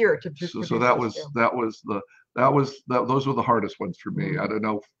year to just. So those were the hardest ones for me. I don't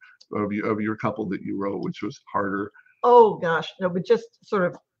know of your couple that you wrote, which was harder. Oh gosh, no, but just sort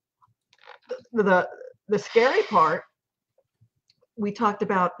of the scary part. We talked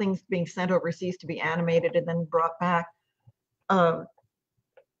about things being sent overseas to be animated and then brought back.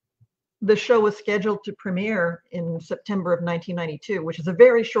 The show was scheduled to premiere in September of 1992, which is a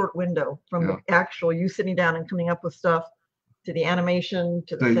very short window from the actual you sitting down and coming up with stuff to the animation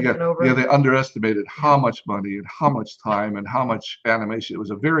to the sending it over. Yeah, they underestimated how much money and how much time and how much animation. It was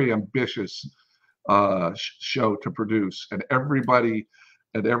a very ambitious show to produce, and everybody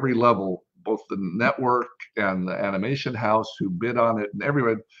at every level, both the network and the animation house who bid on it, and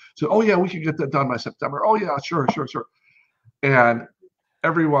everyone said, oh yeah, we can get that done by September. Oh yeah, sure. And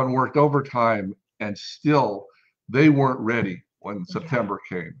everyone worked overtime, and still they weren't ready when September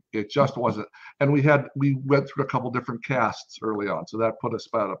came. It just wasn't. And we went through a couple different casts early on, so that put us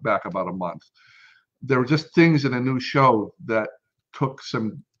back about a month. There were just things in a new show that took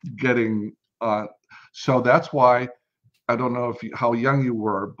some getting on. So that's why, I don't know how young you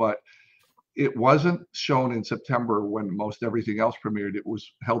were, but it wasn't shown in September when most everything else premiered. It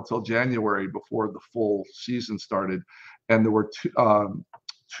was held till January before the full season started. And there were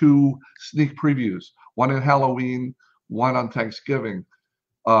 2 sneak previews, one in Halloween, one on Thanksgiving,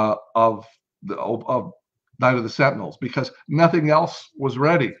 of Night of the Sentinels, because nothing else was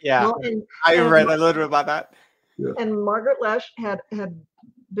ready. Yeah, well, I read a little bit about that. Yeah. And Margaret Loesch had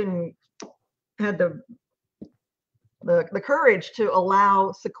the courage to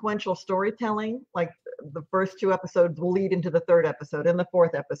allow sequential storytelling, like the first 2 episodes will lead into the 3rd episode and the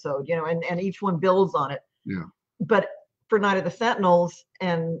 4th episode, and each one builds on it. Yeah. But for Night of the Sentinels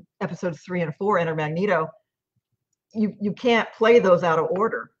and episodes 3 and 4, Enter Magneto, you can't play those out of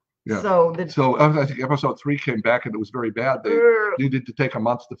order. Yeah. So I think episode 3 came back and it was very bad. They needed to take a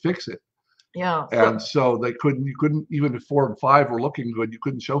month to fix it. Yeah. And so you couldn't, even if 4 and 5 were looking good, you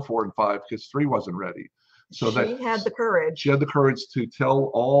couldn't show 4 and 5 because 3 wasn't ready. So she had the courage. She had the courage to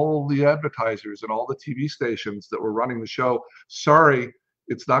tell all the advertisers and all the TV stations that were running the show, sorry,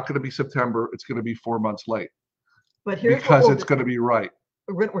 it's not going to be September. It's going to be 4 months late. But here's because it's going to be right.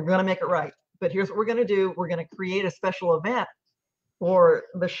 We're going to make it right. But here's what we're going to do. We're going to create a special event for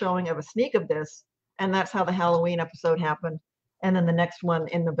the showing of a sneak of this. And that's how the Halloween episode happened. And then the next one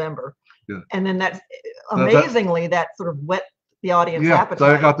in November. Yeah. And then that's amazingly, that sort of whet the audience appetite.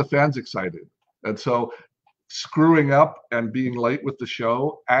 Yeah, that got the fans excited. And so screwing up and being late with the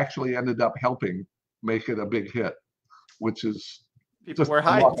show actually ended up helping make it a big hit, which is people just were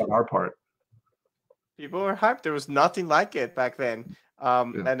hyped on our part. People were hyped. There was nothing like it back then.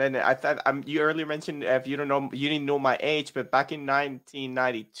 And then I thought you earlier mentioned, if you don't know, you didn't know my age, but back in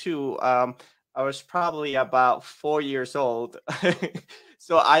 1992, I was probably about 4 years old.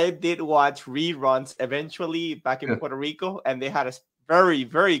 So I did watch reruns eventually back in Puerto Rico, and they had a very,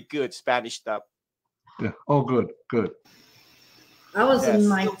 very good Spanish dub. Yeah. Oh, good. I was in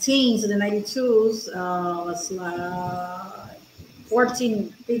my teens in the 92s. I was like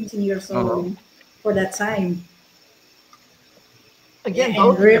 14, 15 years old for that time. Again,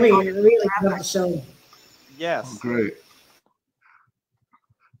 and really love the show. Yes. Oh, great.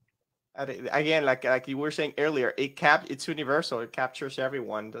 Again, like you were saying earlier, it's universal. It captures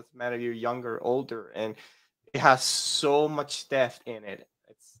everyone. Doesn't matter if you're younger or older, and it has so much depth in it.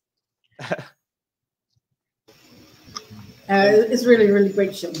 It's It's really, really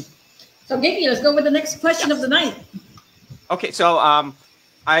great show. So, Gigi, let's go with the next question of the night. Okay, so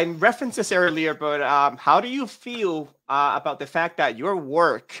I referenced this earlier, but how do you feel about the fact that your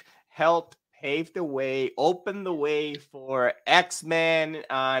work helped pave the way, open the way for X-Men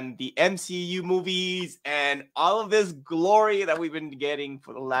and the MCU movies and all of this glory that we've been getting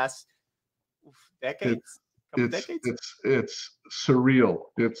for the last decades? It's surreal.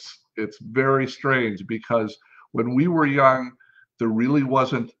 It's very strange because when we were young, there really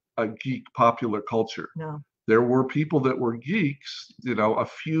wasn't a geek popular culture. No. There were people that were geeks, you know, a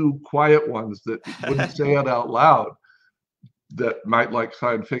few quiet ones that wouldn't say it out loud, that might like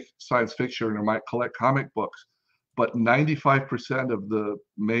science fiction or might collect comic books. But 95% of the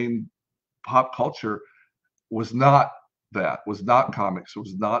main pop culture was not that, was not comics,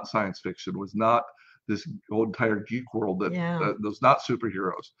 was not science fiction, was not this whole entire geek world that was not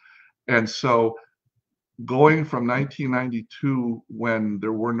superheroes. And so going from 1992, when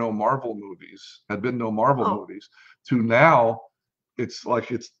there were no Marvel movies, had been no Marvel movies, to now, it's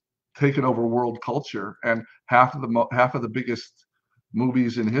like it's taken over world culture, and half of the biggest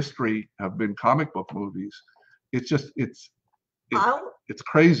movies in history have been comic book movies. It's just it's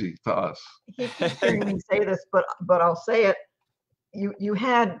crazy to us. He keeps hearing me say this, but I'll say it. You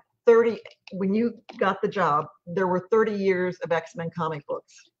had 30 when you got the job. There were 30 years of X-Men comic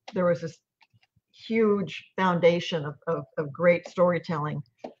books. There was this huge foundation of great storytelling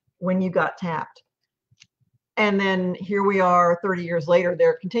when you got tapped. And then here we are 30 years later,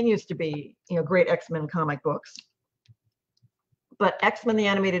 there continues to be, you know, great X-Men comic books. But X-Men the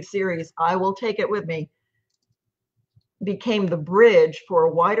animated series, I will take it with me, became the bridge for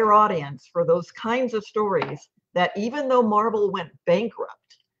a wider audience for those kinds of stories that even though Marvel went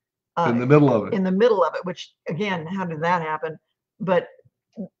bankrupt in the middle of it, which again, how did that happen? But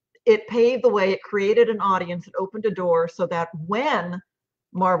it paved the way, it created an audience, it opened a door so that when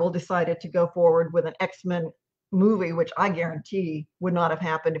Marvel decided to go forward with an X-Men movie, which I guarantee would not have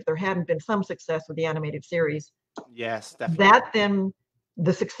happened if there hadn't been some success with the animated series. Yes, definitely. That then,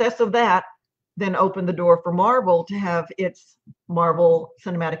 the success of that then opened the door for Marvel to have its Marvel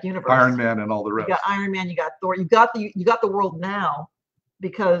Cinematic Universe. Iron Man and all the rest. You got Iron Man, you got Thor, you got the world now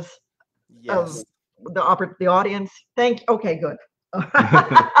because of the audience. Okay, good.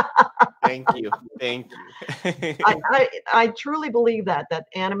 Thank you. I truly believe that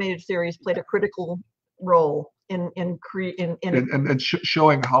animated series played a critical role in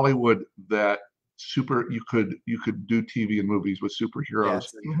showing Hollywood that you could do TV and movies with superheroes,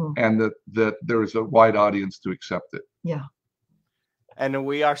 and that there is a wide audience to accept it. Yeah. And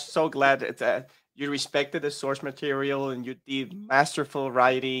we are so glad that you respected the source material and you did masterful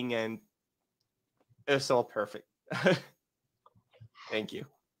writing, and it's all perfect. Thank you.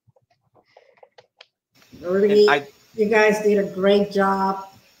 Really, you guys did a great job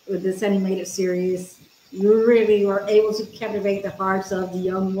with this animated series. You really were able to captivate the hearts of the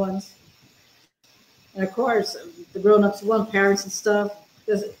young ones. And of course, the grown-ups, parents and stuff.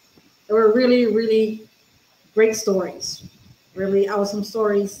 Because they were really, really great stories. Really awesome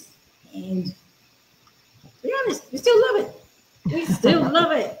stories. And to be honest, we still love it. We still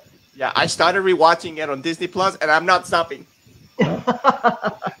love it. Yeah, I started rewatching it on Disney Plus, and I'm not stopping.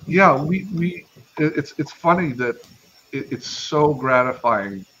 Yeah, it's funny that it's so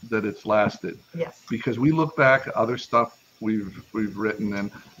gratifying that it's lasted. Yes. Because we look back at other stuff we've written,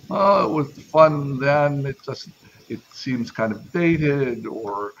 and it was fun then. It seems kind of dated,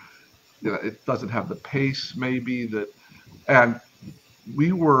 or you know, it doesn't have the pace maybe that. And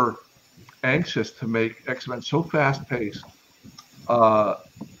we were anxious to make X-Men so fast paced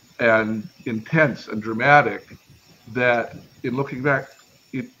and intense and dramatic that in looking back,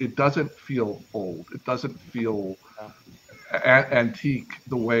 it doesn't feel old. It doesn't feel antique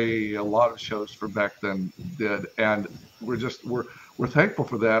the way a lot of shows from back then did. And we're thankful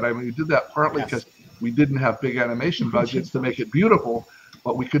for that. I mean, we did that partly because we didn't have big animation budgets to make it beautiful,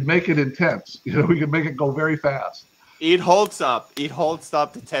 but we could make it intense. You know, we could make it go very fast. It holds up. It holds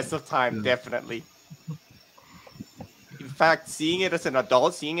up the test of time, definitely. In fact, seeing it as an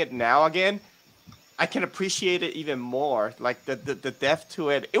adult, seeing it now again, I can appreciate it even more. Like the depth to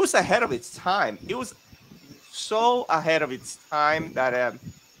it. It was ahead of its time. It was so ahead of its time that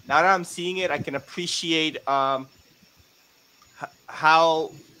now that I'm seeing it, I can appreciate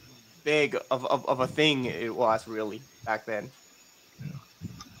how big of a thing it was really back then.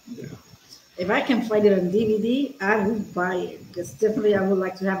 Yeah. If I can find it on DVD, I would buy it, because definitely I would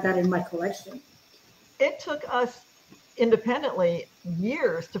like to have that in my collection. It took us independently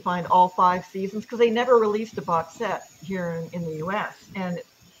years to find all 5 seasons because they never released a box set here in the US. And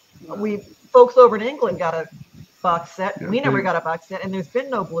folks over in England got a box set. Yeah, We never got a box set, and there's been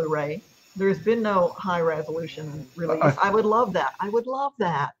no Blu-ray. There's been no high resolution release. I would love that. I would love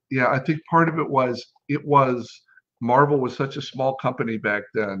that. Yeah, I think part of it was Marvel was such a small company back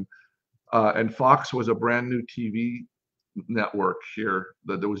then, and Fox was a brand new TV network here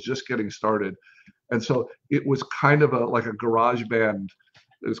that was just getting started, and so it was kind of like a garage band.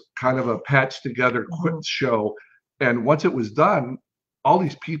 It was kind of a patched together quick show, and once it was done, all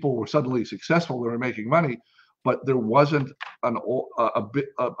these people were suddenly successful. They were making money, but there wasn't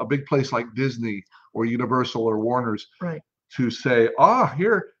a big place like Disney or Universal or Warner's to say,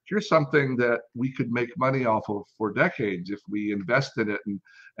 here's something that we could make money off of for decades if we invest in it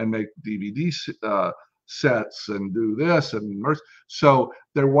and make DVD sets and do this and so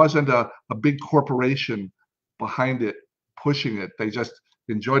there wasn't a big corporation behind it pushing it. They just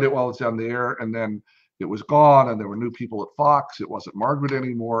enjoyed it while it's on the air, and then it was gone, and there were new people at Fox. It wasn't Margaret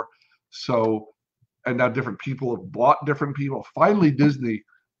anymore. So, and now different people have bought different people. Finally, Disney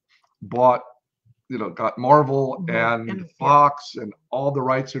bought, got Marvel and Fox, and all the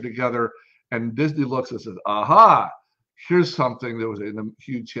rights are together. And Disney looks and says, aha, here's something that was a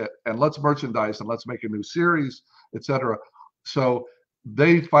huge hit, and let's merchandise and let's make a new series, etc. So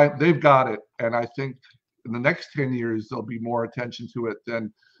they've got it. And I think in the next 10 years, there'll be more attention to it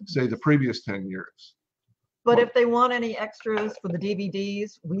than, say, the previous 10 years. But if they want any extras for the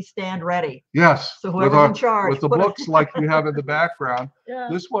DVDs, we stand ready. Yes. So whoever's in charge. With the books like you have in the background. Yeah.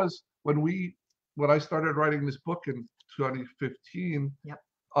 This was when I started writing this book in 2015,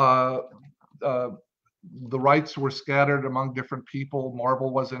 the rights were scattered among different people.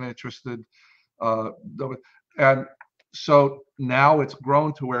 Marvel wasn't interested. And so now it's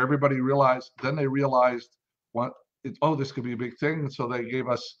grown to where everybody realized, this could be a big thing. And so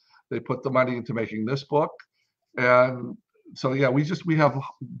they put the money into making this book. And so, yeah, we have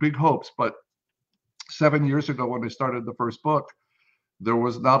big hopes. But 7 years ago, when they started the first book, there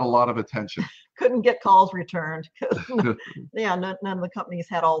was not a lot of attention. Couldn't get calls returned because none of the companies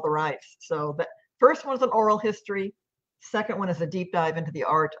had all the rights. So the first one's an oral history. Second one is a deep dive into the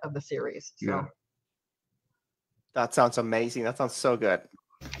art of the series. So. Yeah. That sounds amazing. That sounds so good.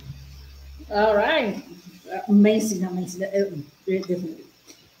 All right. Amazing. Definitely.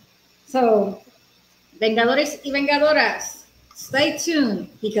 So, Vengadores y Vengadoras, stay tuned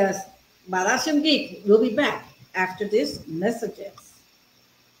because Badassium Geek will be back after these messages.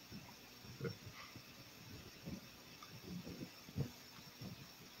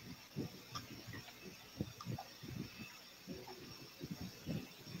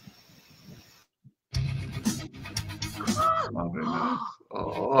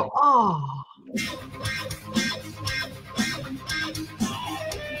 Oh.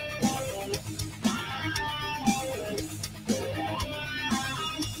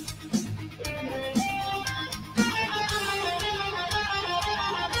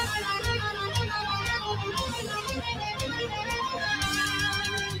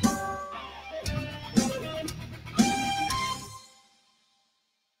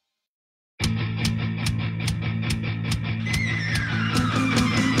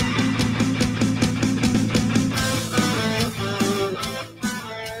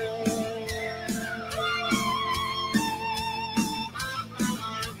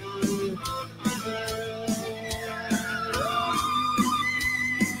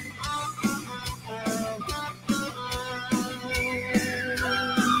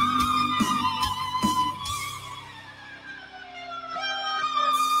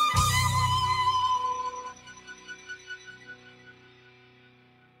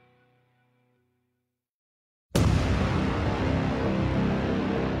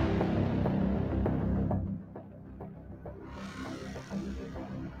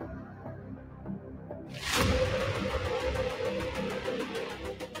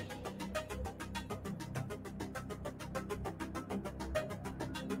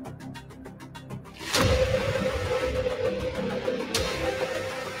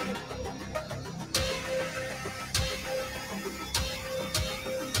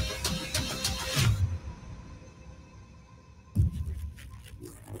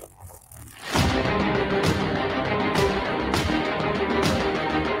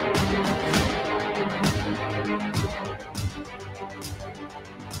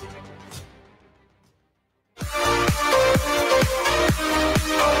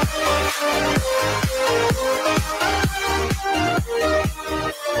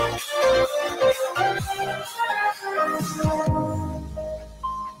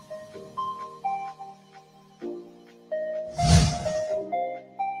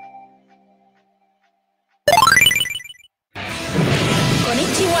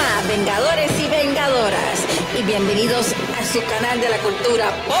 y bienvenidos a su canal de la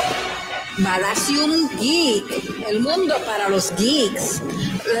cultura pop, Badassium Geek, el mundo para los geeks.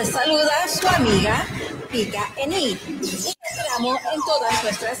 Les saluda su amiga PikaEnid y les esperamos en todas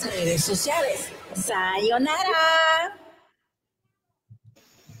nuestras redes sociales. Sayonara.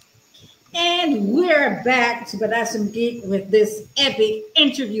 And we're back to Badassium Geek with this epic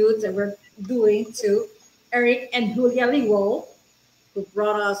interview that we're doing to Eric and Julia LEWALD, who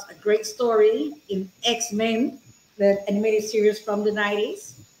brought us a great story in X-Men, the animated series from the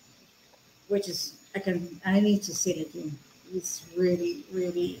 90s, which is, I need to say it again. It's really,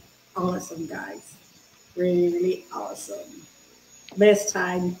 really awesome, guys. Really, really awesome. Best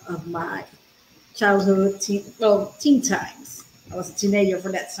time of my childhood, teen times. I was a teenager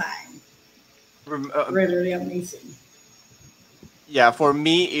for that time. Really, really amazing. Yeah, for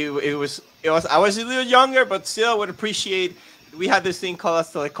me, it was. I was a little younger, but still would appreciate. We had this thing called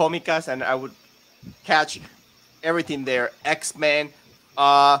as Telecomicas, and I would catch everything there. X-Men,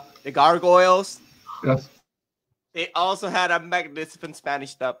 the Gargoyles. Yes. They also had a magnificent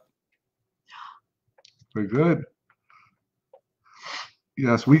Spanish dub. Very good.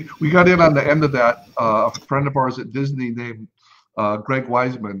 Yes, we got in on the end of that. A friend of ours at Disney named Greg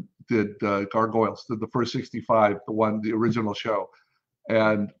Wiseman did Gargoyles, did the first 65, the original show.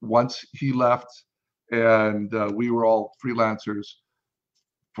 And once he left and we were all freelancers,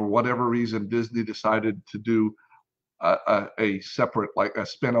 for whatever reason, Disney decided to do a separate, like a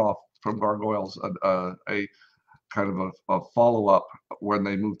spin-off from Gargoyles, a kind of a follow-up when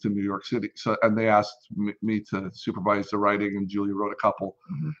they moved to New York City. So, and they asked me to supervise the writing, and Julia wrote a couple.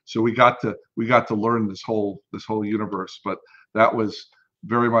 Mm-hmm. So we got to learn this whole universe. But that was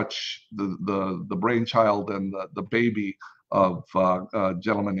very much the brainchild and the baby of a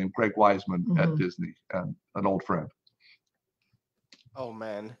gentleman named Greg Wiseman at Disney, and an old friend. Oh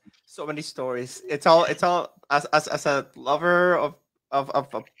man, so many stories. It's all as a lover of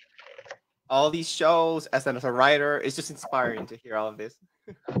all these shows, as a writer, it's just inspiring to hear all of this.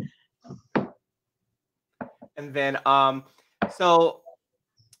 And then so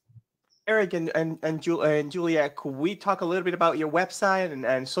Eric and Julia, could we talk a little bit about your website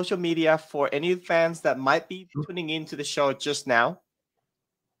and social media for any fans that might be tuning into the show just now?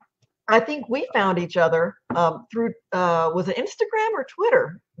 I think we found each other through was it Instagram or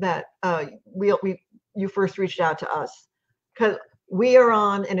Twitter that you first reached out to us, because we are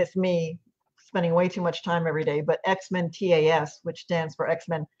on, and it's me spending way too much time every day, but X-Men TAS, which stands for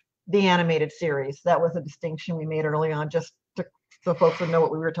X-Men the Animated Series. That was a distinction we made early on, just so folks would know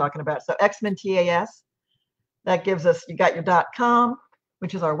what we were talking about. So X-Men TAS, that gives us, you got your .com,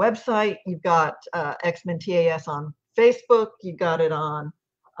 which is our website. You've got X-Men TAS on Facebook. You got it on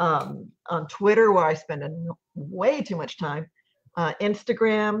Twitter, where I spend way too much time,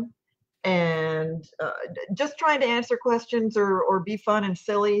 Instagram, and just trying to answer questions or be fun and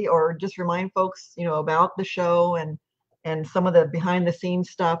silly, or just remind folks, about the show and some of the behind the scenes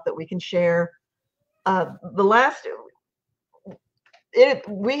stuff that we can share. Our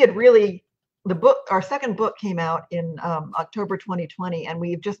second book came out in October 2020, and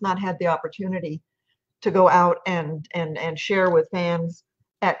we've just not had the opportunity to go out and share with fans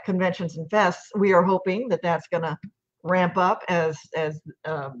at conventions and fests. We are hoping that that's going to ramp up as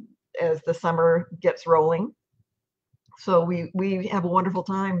the summer gets rolling. So we have a wonderful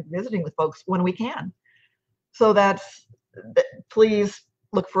time visiting with folks when we can. So please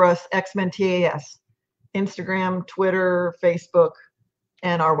look for us, X-Men TAS, Instagram, Twitter, Facebook,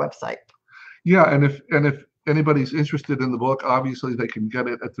 and our website. Yeah, and if anybody's interested in the book, obviously they can get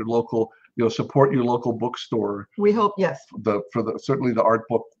it at their local, support your local bookstore. We hope, yes. Certainly the art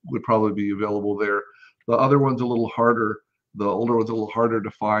book would probably be available there. The other one's a little harder. The older one's a little harder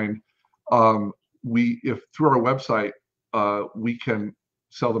to find. If through our website, we can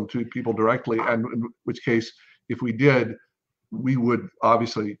sell them to people directly, and in which case, if we did, we would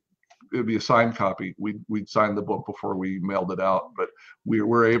obviously, it would be a signed copy. We'd sign the book before we mailed it out, but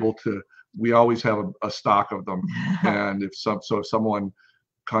we're able to. We always have a stock of them, and if someone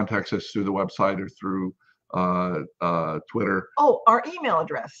contacts us through the website or through Twitter. Oh, our email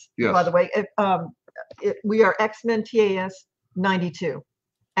address, yes. By the way, we are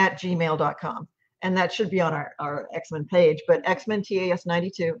xmentas92@gmail.com, and that should be on our X-Men page, but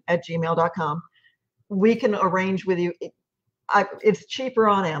xmentas92@gmail.com. We can arrange with you. It's cheaper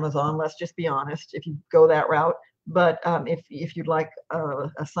on Amazon, let's just be honest, if you go that route. But if you'd like a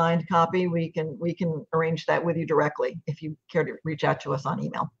signed copy, we can arrange that with you directly if you care to reach out to us on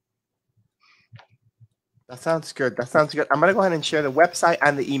email. That sounds good. I'm going to go ahead and share the website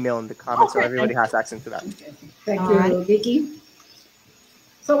and the email in the comments, so everybody has access to that. Okay. Thank you, Vicky.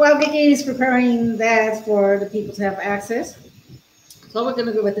 So while Vicky is preparing that for the people to have access, so we're going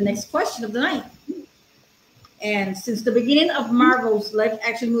to go with the next question of the night. And since the beginning of Marvel's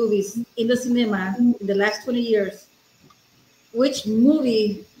live-action movies in the cinema in the last 20 years, which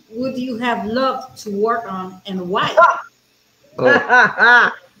movie would you have loved to work on and why?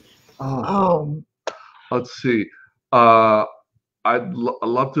 Let's see. I'd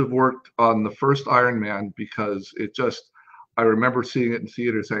love to have worked on the first Iron Man because I remember seeing it in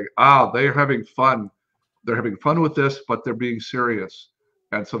theater saying, they're having fun. They're having fun with this, but they're being serious.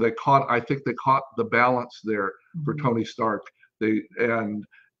 And so I think they caught the balance there for Tony Stark. And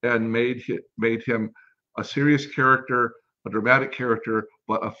made him a serious character, a dramatic character,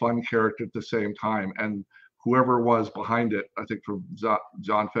 but a fun character at the same time. And whoever was behind it, I think from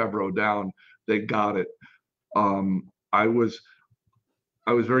Jon Favreau down, they got it. I was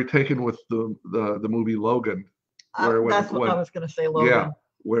very taken with the movie Logan. That's what I was going to say, Logan. Yeah,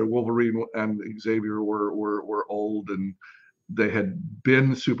 where Wolverine and Xavier were old and they had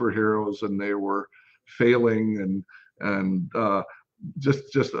been superheroes and they were failing and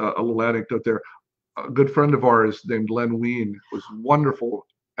just a little anecdote there. A good friend of ours named Len Wein was wonderful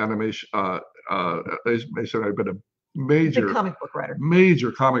animation. I've been a major comic book writer.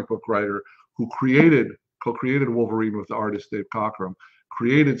 Major comic book writer who co-created Wolverine with the artist Dave Cockrum,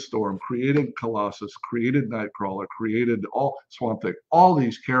 created Storm, created Colossus, created Nightcrawler, created Swamp Thing, all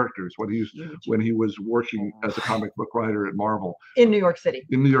these characters when he was working as a comic book writer at Marvel in New York City.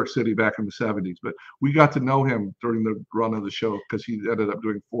 In New York City back in the 70s. But we got to know him during the run of the show because he ended up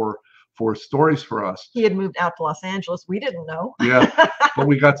doing four stories for us. He had moved out to Los Angeles. We didn't know. Yeah, but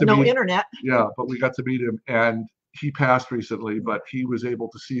we got to no internet. Yeah, but we got to meet him, and he passed recently. But he was able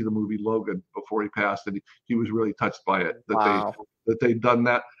to see the movie Logan before he passed, and he was really touched by it that they'd done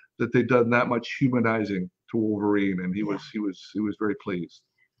that much humanizing to Wolverine, and he was very pleased.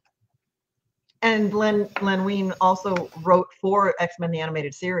 And Len Wein also wrote for X-Men the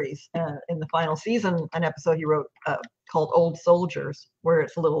Animated Series. In the final season, an episode he wrote called Old Soldiers, where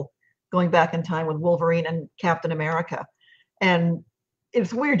it's a little going back in time with Wolverine and Captain America. And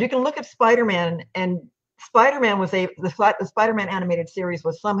it's weird. You can look at Spider-Man, and Spider-Man the Spider-Man animated series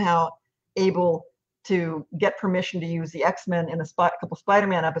was somehow able to get permission to use the X-Men in a couple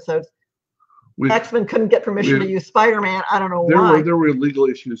Spider-Man episodes. X-Men couldn't get permission to use Spider-Man. I don't know why. There were legal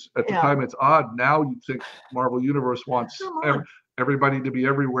issues at the time. It's odd. Now you'd think Marvel Universe wants everybody to be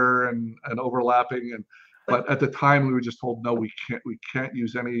everywhere and overlapping. But at the time we were just told, no, we can't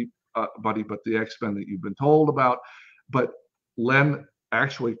use anybody but the X-Men that you've been told about. But Len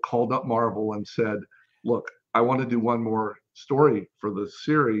actually called up Marvel and said, look, I want to do one more story for the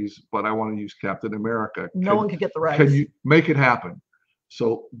series, but I want to use Captain America. No one could get the rights. Can you make it happen?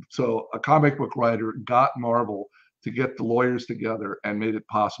 So a comic book writer got Marvel to get the lawyers together and made it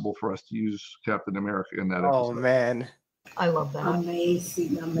possible for us to use Captain America in that episode. Oh man, I love that.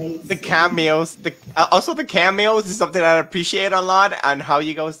 Amazing. The cameos, also the cameos is something I appreciate a lot, and how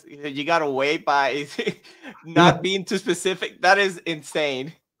you got away by not being too specific. That is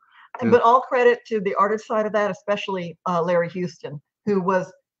insane. But all credit to the artist side of that, especially Larry Houston, he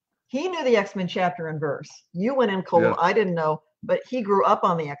knew the X-Men chapter and verse. You went in cold. I didn't know. But he grew up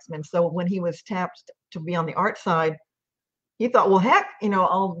on the X-Men, so when he was tapped to be on the art side, he thought, well, heck,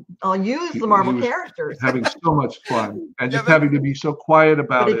 I'll use the Marvel characters. Having so much fun and just having to be so quiet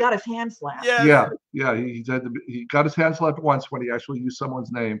about it. But he got his hand slapped. Yeah. He got his hand slapped once when he actually used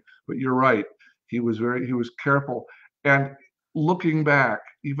someone's name. But you're right, he was careful. And looking back,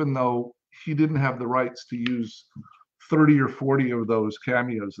 even though he didn't have the rights to use 30 or 40 of those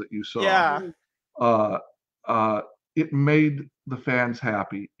cameos that you saw, it made the fans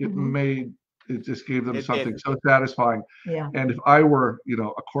happy. It just gave them something so satisfying. Yeah. And if I were,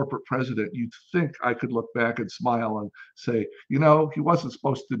 a corporate president, you'd think I could look back and smile and say, he wasn't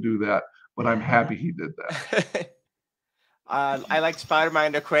supposed to do that, but I'm happy he did that. I like Spider-Man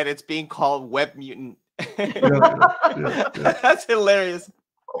in the credits being called Web Mutant. That's hilarious.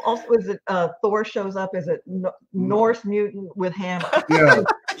 Also, is it Thor shows up as a Norse mutant with hammer? Yeah.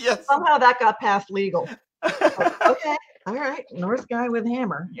 Yes. Somehow that got past legal. Okay, all right, Norse guy with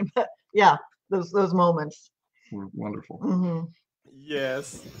hammer. Yeah, those moments were wonderful. Mm-hmm.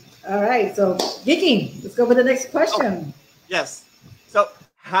 Yes. All right, so Vicky, let's go with the next question. Yes. So,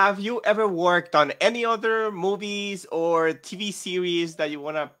 have you ever worked on any other movies or TV series that you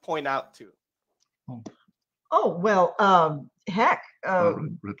want to point out to? Oh well, heck.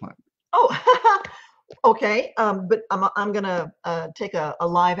 Red Line. Oh, okay. But I'm gonna take a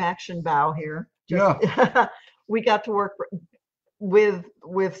live action bow here. We got to work with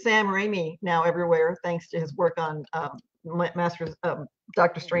Sam Raimi now everywhere, thanks to his work on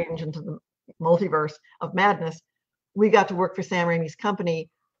Doctor Strange into the Multiverse of Madness, we got to work for Sam Raimi's company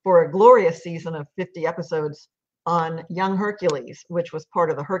for a glorious season of 50 episodes on Young Hercules, which was part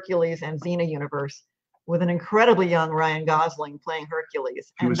of the Hercules and Xena universe, with an incredibly young Ryan Gosling playing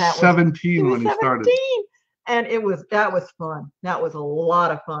Hercules. He was 17 when he started. And that was fun. That was a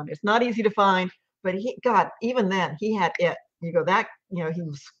lot of fun. It's not easy to find, but even then he had it. You go that, he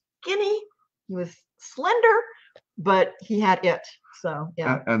was skinny, he was slender, but he had it. So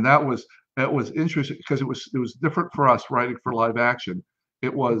yeah. And that was interesting because it was different for us writing for live action.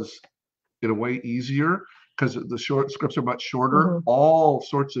 It was in a way easier because the short scripts are much shorter. All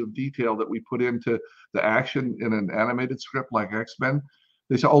sorts of detail that we put into the action in an animated script like X-Men,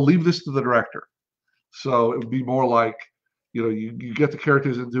 they say, oh, leave this to the director. So it would be more like, you get the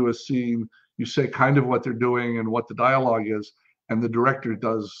characters into a scene, you say kind of what they're doing and what the dialogue is, and the director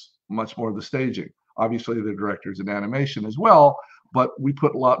does much more of the staging. Obviously, the director's in animation as well, but we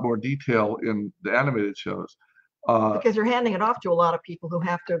put a lot more detail in the animated shows. Because you're handing it off to a lot of people who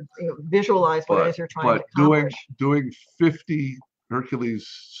have to visualize what it is you're trying to accomplish. Doing 50 Hercules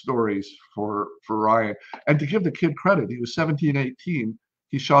stories for Ryan, and to give the kid credit, he was 17, 18.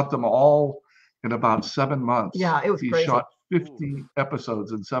 He shot them all in about 7 months. Yeah, it was crazy. He shot 50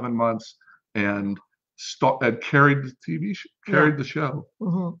 episodes in 7 months and carried the the show.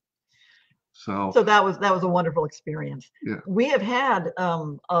 So that was a wonderful experience. Yeah. We have had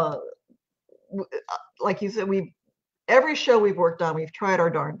like you said, every show we've worked on, we've tried our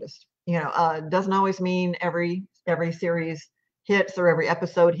darndest. Doesn't always mean every series hits or every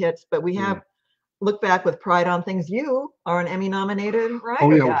episode hits, but we have looked back with pride on things. You are an Emmy nominated writer.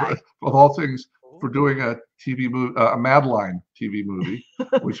 Oh yeah, of all things, for doing a TV movie, a Madeline TV movie,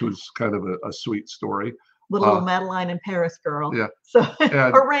 which was kind of a sweet story. Little Madeline in Paris girl. Yeah. So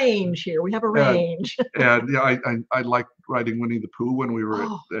a range here. We have a range. And yeah, I liked writing Winnie the Pooh when we were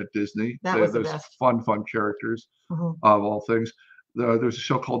at Disney. There's fun characters of all things. There's a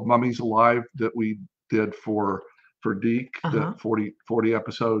show called Mummies Alive that we did for Deke, the 40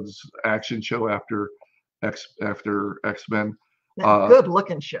 episodes action show after X-Men. Good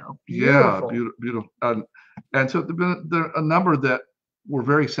looking show. Beautiful. Yeah, beautiful. And so there are a number that were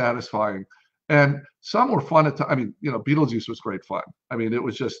very satisfying. And some were fun at times. I mean, Beetlejuice was great fun. I mean, it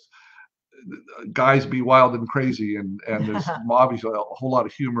was just guys be wild and crazy, and there's obviously a whole lot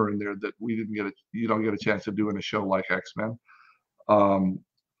of humor in there that you don't get a chance to do in a show like X-Men.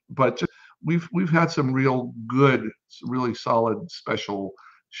 But we've had some real good, really solid special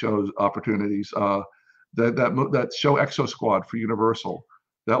shows opportunities. That show Exo Squad for Universal.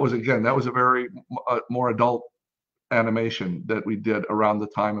 That was a very more adult animation that we did around the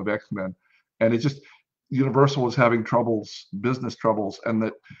time of X-Men. And Universal was having business troubles, and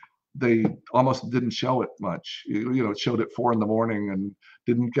that they almost didn't show it much. It showed at 4 a.m. and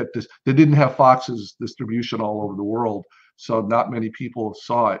didn't get this. They didn't have Fox's distribution all over the world, so not many people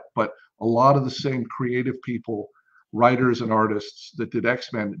saw it. But a lot of the same creative people, writers and artists that did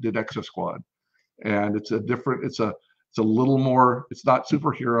X-Men, did Exo Squad, and it's a little more. It's not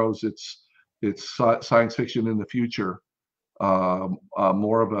superheroes. It's science fiction in the future.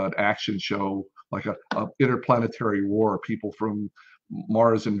 More of an action show, like a interplanetary war, people from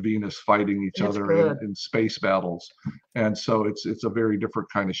Mars and Venus fighting each other in space battles. And so it's a very different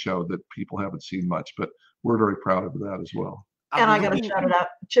kind of show that people haven't seen much, but we're very proud of that as well. And I got to shout it out,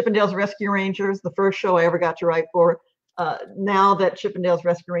 Chippendales Rescue Rangers, the first show I ever got to write for. Now that Chippendales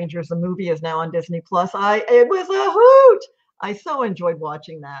Rescue Rangers, the movie, is now on Disney Plus, it was a hoot. I so enjoyed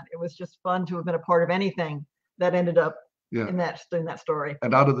watching that. It was just fun to have been a part of anything that ended up in that story.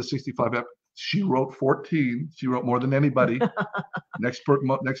 And out of the 65 episodes, she wrote 14. She wrote more than anybody. Next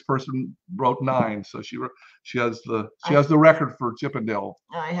person wrote 9. So she has the record for Chippendale.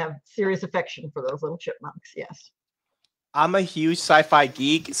 I have serious affection for those little chipmunks. Yes. I'm a huge sci-fi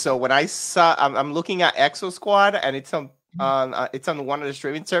geek, so when I'm looking at Exo Squad, and it's on one of the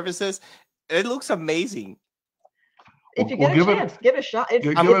streaming services. It looks amazing. If you get a chance, give it a shot. Give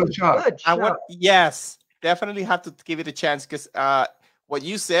it a shot. Good show. Yes, definitely have to give it a chance, because what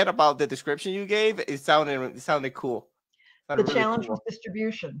you said about the description you gave, it sounded cool. The challenge was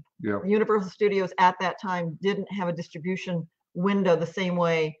distribution. Yeah. Universal Studios at that time didn't have a distribution window the same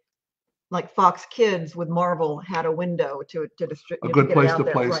way like Fox Kids with Marvel had a window to distribute. A good place to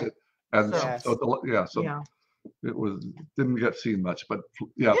place it. And so it didn't get seen much, but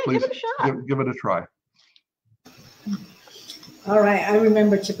please give it a shot. Give it a try. All right, I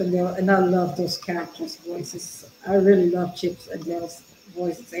remember Chip and Dale, and I love those characters' voices. I really love Chip's and Dale's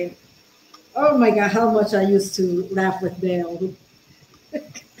voices. And oh my God, how much I used to laugh with Dale.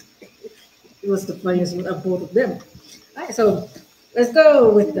 It was the funniest of both of them. All right, so let's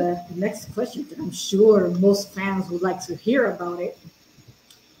go with the next question that I'm sure most fans would like to hear about it.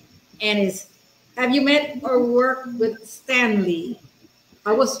 And is, have you met or worked with Stan Lee?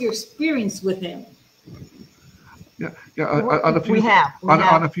 How was your experience with him? Yeah. On a few, we have.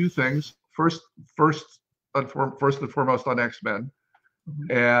 On a few things. First and foremost on X-Men,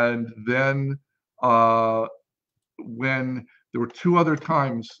 and then when there were two other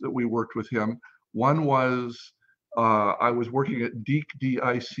times that we worked with him. One was I was working at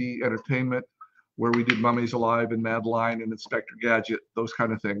DIC Entertainment, where we did Mummies Alive and Madeline and Inspector Gadget, those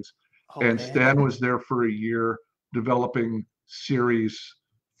kind of things. And Stan was there for a year developing series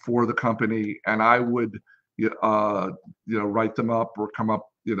for the company, and I would write them up or come up,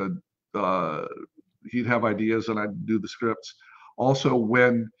 he'd have ideas and I'd do the scripts. Also,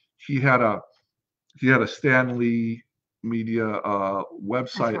 when he had a Stan Lee Media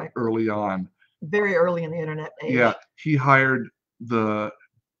website early on, very early in the internet age. Yeah, he hired the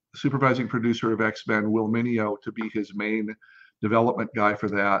supervising producer of X-Men, Will Mineo, to be his main development guy for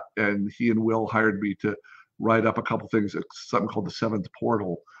that, and he and Will hired me to write up a couple things, something called the Seventh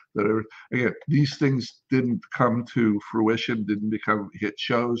Portal. That are, again, these things didn't come to fruition, didn't become hit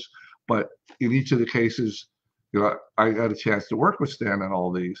shows, but in each of the cases, I got a chance to work with Stan on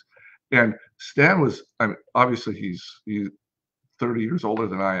all these. And Stan was, I mean, obviously he's 30 years older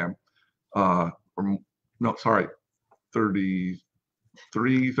than I am.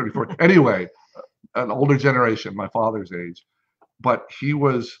 33, 34. Anyway, an older generation, my father's age. But he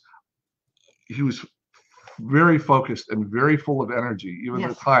was very focused and very full of energy, even at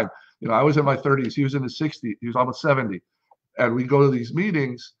the time. I was in my 30s, he was in his 60s, he was almost 70. And we go to these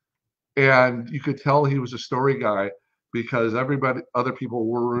meetings, and you could tell he was a story guy, because other people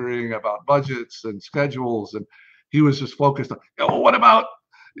were worrying about budgets and schedules, and he was just focused on, what about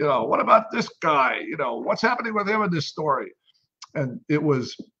this guy? What's happening with him in this story? And it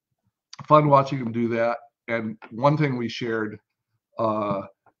was fun watching him do that. And one thing we shared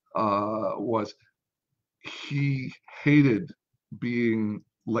was he hated being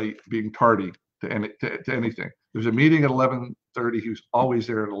late, being tardy to anything. There's a meeting at 11:30. He was always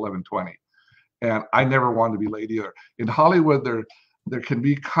there at 11:20. And I never wanted to be late either. In Hollywood, there can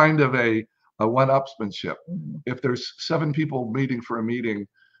be kind of a one-upsmanship. If there's 7 people meeting for a meeting,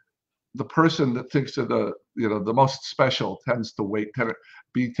 the person that thinks of the most special tends to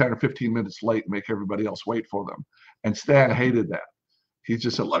be 10 or 15 minutes late and make everybody else wait for them. And Stan hated that. He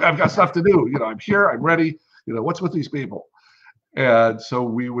just said, look, I've got stuff to do. I'm here, I'm ready. What's with these people? And so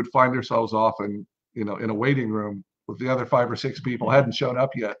we would find ourselves often, in a waiting room with the other 5 or 6 people hadn't shown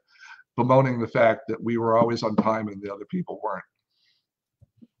up yet, bemoaning the fact that we were always on time and the other people weren't.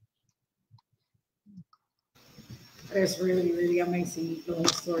 That's really, really amazing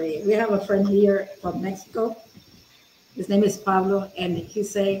story. We have a friend here from Mexico. His name is Pablo, and he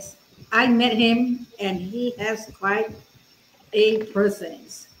says, I met him, and he has quite a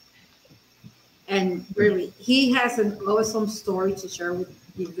presence. And really, he has an awesome story to share with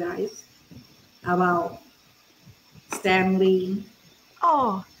you guys about Stan Lee.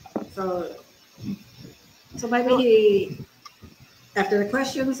 Oh. So maybe after the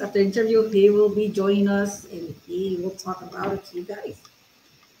questions, after the interview, he will be joining us and he will talk about it to you guys.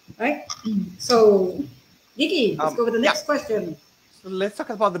 All right? So, Geeky, let's go with the next question. So let's talk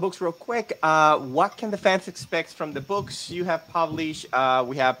about the books real quick. What can the fans expect from the books you have published?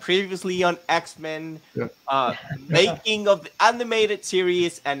 We have previously on X-Men, making of the animated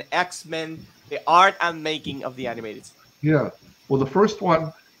series, and X-Men, the art and making of the animated series. Yeah. Well, the first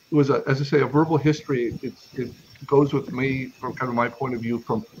one was, as I say, a verbal history. It goes with me from kind of my point of view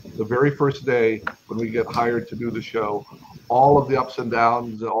from the very first day when we get hired to do the show, all of the ups and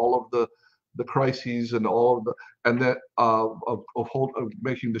downs, all of the crises, and all of the, and then of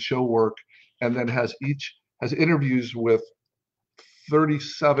making the show work, and then has interviews with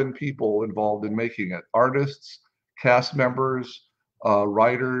 37 people involved in making it: artists, cast members,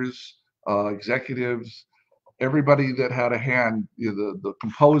 writers, executives, everybody that had a hand, the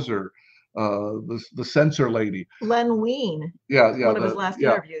composer, the censor lady, Len Wein. One of his last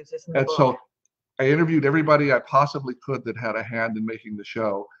interviews is in the book. So I interviewed everybody I possibly could that had a hand in making the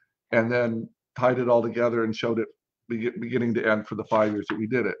show, and then tied it all together and showed it beginning to end for the 5 years that we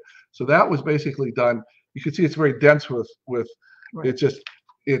did it. So that was basically done. You can see it's very dense with right.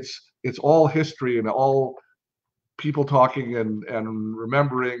 It's all history and all people talking and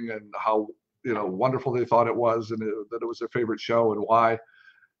remembering, and how wonderful they thought it was, and that it was their favorite show and why.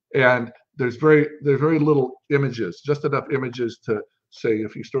 And there's very little images, just enough images to say a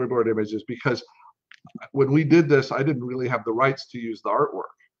few storyboard images, because when we did this, I didn't really have the rights to use the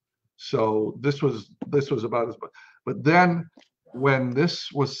artwork. So this was about as much. But then when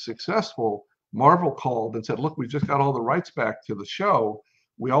this was successful, Marvel called and said, look, we've just got all the rights back to the show.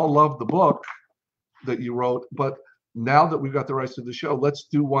 We all love the book that you wrote, but now that we've got the rights to the show, let's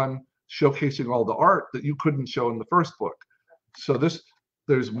do one showcasing all the art that you couldn't show in the first book. So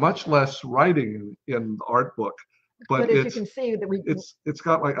there's much less writing in the art book, but as you can see that it's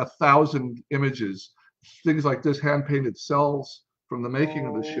got like 1,000 images, things like this, hand-painted cells from the making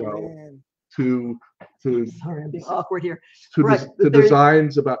of the show, man. to sorry, I'm being awkward here. the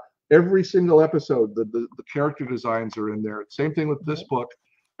designs about every single episode. The character designs are in there. Same thing with this book.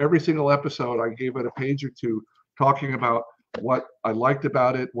 Every single episode, I gave it a page or two talking about what I liked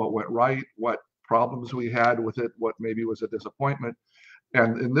about it, what went right, what problems we had with it, what maybe was a disappointment.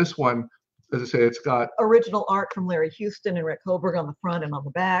 And in this one, as I say, it's got original art from Larry Houston and Rick Hoberg on the front and on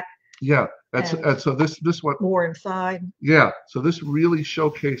the back. Yeah, and so this one more inside. Yeah, so this really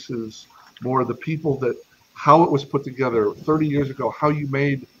showcases more the people how it was put together 30 years ago, how you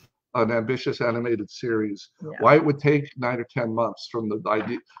made an ambitious animated series, why it would take 9 or 10 months from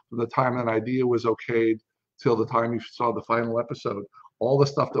the time an idea was okayed till the time you saw the final episode, all the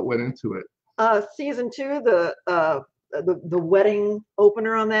stuff that went into it. Season 2, the wedding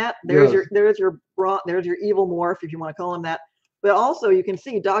opener on that. There's your evil morph, if you want to call him that. But also you can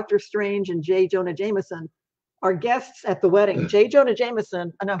see Doctor Strange and J. Jonah Jameson are guests at the wedding. Doctor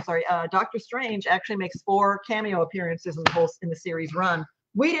Strange actually makes 4 cameo appearances in the series run.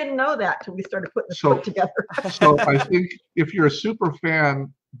 We didn't know that till we started putting this book together. So I think if you're a super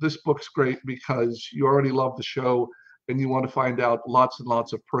fan, this book's great because you already love the show and you want to find out lots and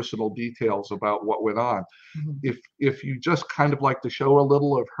lots of personal details about what went on. Mm-hmm. If you just kind of like the show a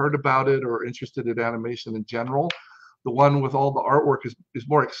little, or have heard about it, or interested in animation in general, the one with all the artwork is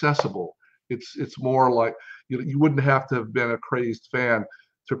more accessible. It's more like, you wouldn't have to have been a crazed fan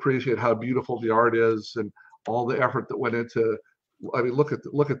to appreciate how beautiful the art is and all the effort that went into. I mean, look at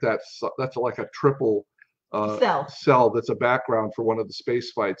that. That's like a triple cell that's a background for one of the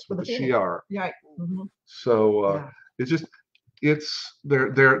space fights with the Shi'ar. Right. Mm-hmm. So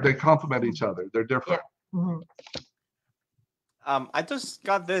they complement each other. They're different. Yeah. Mm-hmm. I just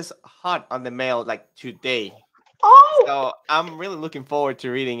got this hot on the mail like today. Oh! So I'm really looking forward to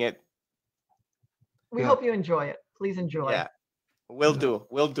reading it. We hope you enjoy it. Please enjoy. Yeah, we'll do.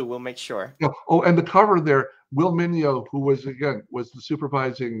 We'll make sure. Yeah. Oh, and the cover there, Will Mineo, who was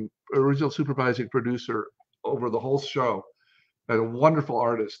the original supervising producer over the whole show, and a wonderful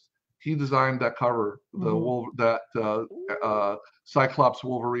artist. He designed that cover, Cyclops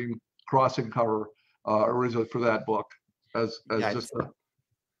Wolverine crossing cover, originally for that book.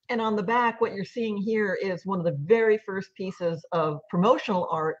 And on the back, what you're seeing here is one of the very first pieces of promotional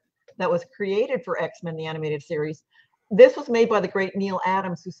art that was created for X-Men, the animated series. This was made by the great Neil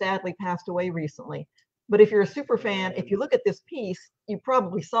Adams, who sadly passed away recently. But if you're a super fan, if you look at this piece, you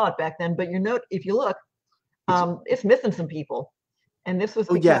probably saw it back then, but if you look, it's missing some people. And this was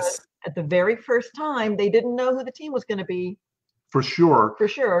because at the very first time, they didn't know who the team was going to be. For sure. For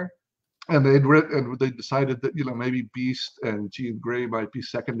sure. And they decided that, maybe Beast and Jean Grey might be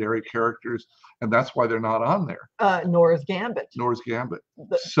secondary characters, and that's why they're not on there. Nora's Gambit.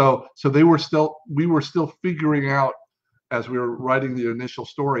 So we were still figuring out, as we were writing the initial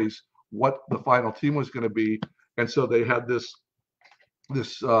stories, what the final team was going to be, and so they had this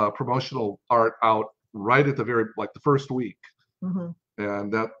promotional art out right at the first week,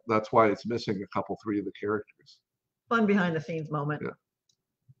 and that's why it's missing a couple, 3 of the characters. Fun behind the scenes moment. Yeah.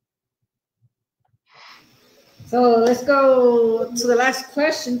 So let's go to the last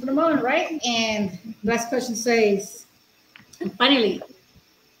question for the moment, right? And the last question says, and finally,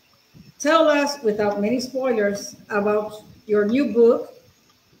 tell us, without many spoilers, about your new book,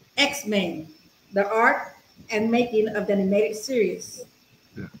 X-Men, the art and making of the animated series.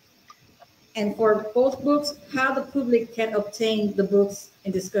 Yeah. And for both books, how the public can obtain the books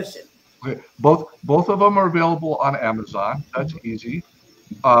in discussion. Okay. Both of them are available on Amazon. That's easy.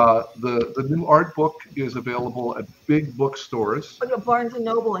 The new art book is available at big bookstores. Barnes and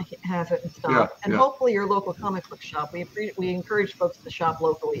Noble has it in stock, and hopefully your local comic book shop. We encourage folks to shop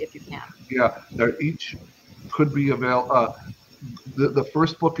locally if you can. Yeah, they're each could be available. The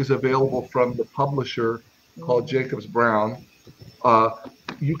first book is available from the publisher called Jacobs Brown.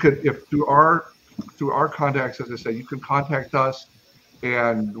 You could, if through our contacts, as I say, you can contact us,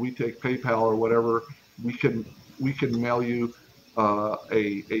 and we take PayPal or whatever. We can mail you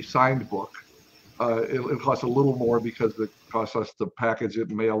a signed book. It'll cost a little more because it costs us to package it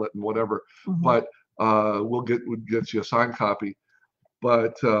and mail it and whatever. But we'll get you a signed copy.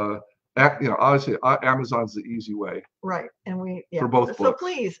 But obviously Amazon's the easy way. Right, and for both books. So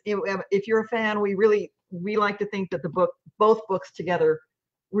please, if you're a fan, we really we like to think that both books together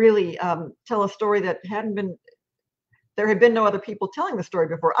really tell a story that there had been no other people telling the story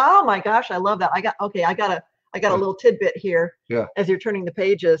before. Oh my gosh, I love that. I got a little tidbit here. Yeah. As you're turning the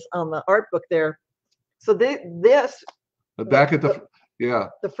pages on the art book there. So the back at the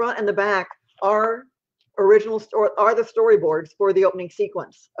front and the back are the storyboards for the opening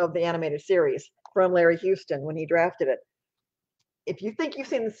sequence of the animated series from Larry Houston when he drafted it. If you think you've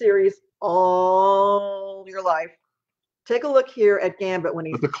seen the series all your life, take a look here at Gambit when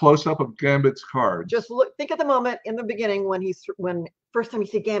he's with the close up of Gambit's cards. Just look. Think of the moment in the beginning when first time you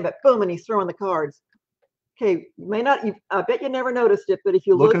see Gambit, boom, and he's throwing the cards. Okay, I bet you never noticed it, but if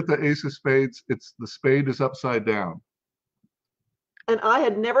you look at the ace of spades, the spade is upside down. And I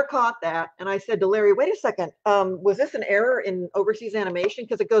had never caught that, and I said to Larry, "Wait a second, was this an error in overseas animation?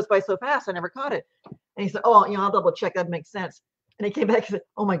 Because it goes by so fast, I never caught it." And he said, "Oh, I'll double check. That makes sense." And he came back and said,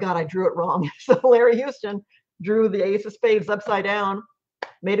 "Oh my God, I drew it wrong." So Larry Houston drew the ace of spades upside down,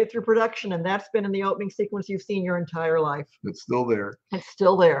 made it through production, and that's been in the opening sequence you've seen your entire life. It's still there. It's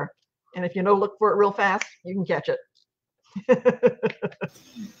still there. And if you look for it real fast, you can catch it.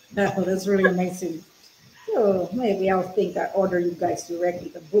 Oh, that's really amazing. So maybe I'll think I order you guys directly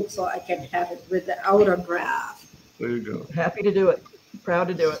the book so I can have it with the autograph. There you go. Happy to do it. Proud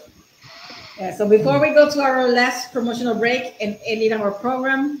to do it. Yeah, so before we go to our last promotional break and ending our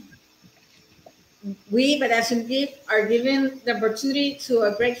program, we, Badassium Geek, are giving the opportunity to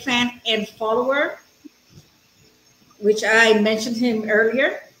a great fan and follower, which I mentioned him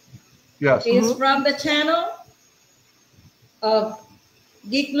earlier. Yes. He's from the channel of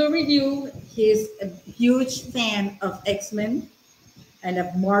Geek Blue Review. He's a huge fan of X-Men and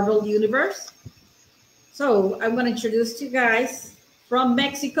of Marvel Universe. So I'm going to introduce to you guys from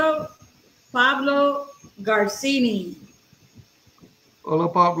Mexico, Pablo Garcini. Hola,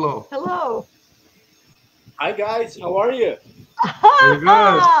 Pablo. Hello. Hi guys, how are you? Very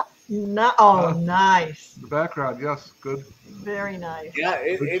good. Nice. The background, yes, good. Very nice. Yeah,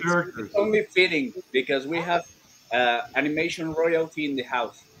 it's only fitting because we have animation royalty in the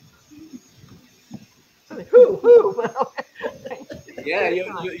house. Who? Yeah,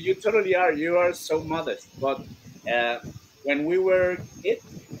 you totally are. You are so modest. But when we were kids,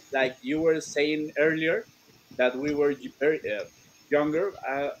 like you were saying earlier, that we were very younger.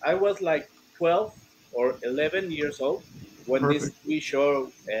 I was like 12 or 11 years old when this TV show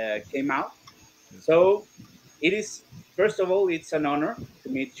came out. So it is, first of all, it's an honor to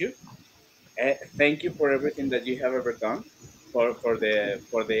meet you. Thank you for everything that you have ever done for the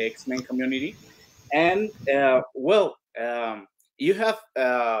X-Men community. And you have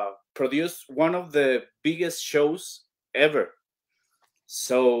produced one of the biggest shows ever.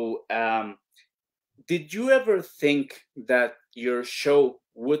 So did you ever think that your show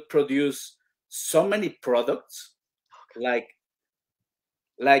would produce so many products? Like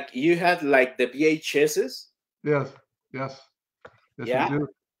you had like the VHSs? Yes. Yeah. We do.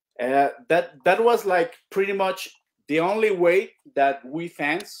 That was like pretty much the only way that we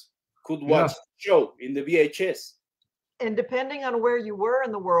fans could watch the show in the VHS. And depending on where you were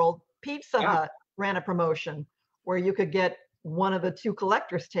in the world, Pizza Hut ran a promotion where you could get one of the two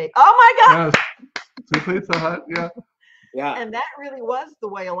collector's tapes. Oh my God! Yes, to Pizza Hut, yeah. And that really was the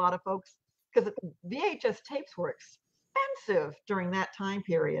way a lot of folks, because VHS tapes were expensive during that time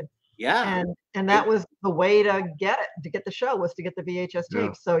period. Yeah. And that was the way to get the show, was to get the VHS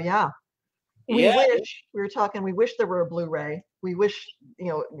tapes. So we wish there were a Blu-ray. We wish,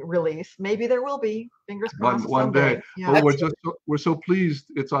 release. Maybe there will be. Fingers crossed. One day. Yeah. But we're so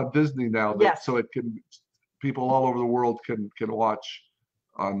pleased it's on Disney now, so it can, people all over the world can watch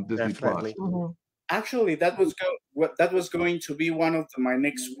on Disney Plus. Mm-hmm. Actually, that was going to be one of my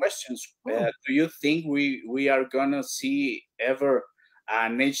next questions. Do you think we are gonna see ever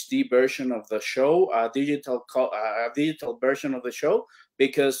an HD version of the show, a digital version of the show?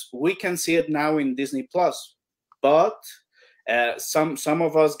 Because we can see it now in Disney Plus, but some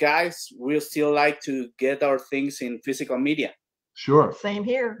of us guys will still like to get our things in physical media. Sure. Same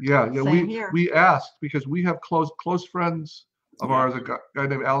here. Yeah. We asked because we have close friends of ours. A guy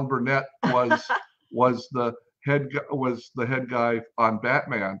named Alan Burnett was the head guy on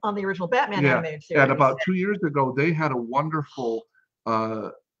Batman, on the original Batman animated series. And about 2 years ago, they had a wonderful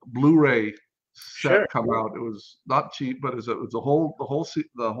Blu-ray set come out. It was not cheap, but it was the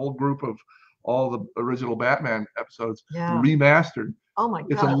whole group of all the original Batman episodes remastered. Oh my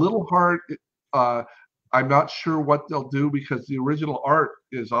God! It's a little hard. I'm not sure what they'll do because the original art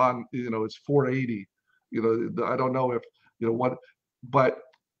is on. It's 480. I don't know if what, but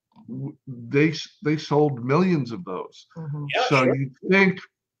they sold millions of those. Mm-hmm. So you think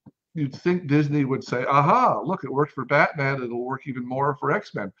you'd think Disney would say, aha, look, it worked for Batman, it'll work even more for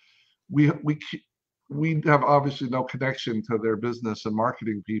X-Men. We have obviously no connection to their business and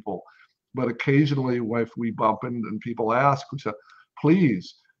marketing people, but occasionally if we bump into and people ask, we say,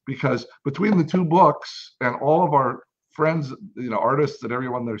 please, because between the two books and all of our friends, artists and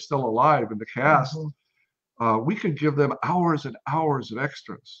everyone that are still alive in the cast, we could give them hours and hours of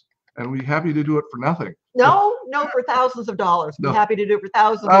extras, and we're happy to do it for nothing. No, for thousands of dollars. We're happy to do it for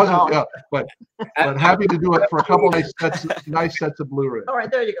thousands of dollars. Yeah, but happy to do it for a couple nice sets of Blu-ray. All right,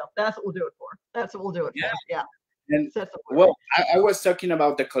 there you go. That's what we'll do it for. That's what we'll do it for. Yeah. And well, I was talking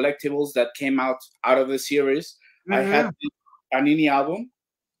about the collectibles that came out of the series. I had the Panini album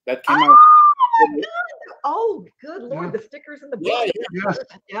that came out. Oh, good Lord, the stickers in the book.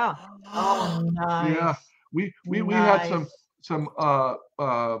 Yeah. Oh, nice. Yeah. We had some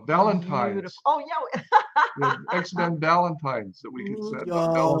Valentines. Beautiful. Oh yeah. X-Men Valentines that we could send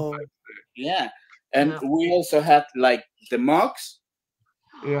on Valentine's Day. Yeah. And we also had like the mugs.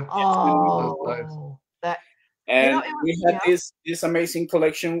 Yeah. Oh, that. And we had this amazing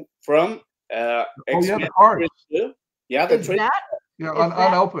collection from X-Men. The cards. Yeah, the trade.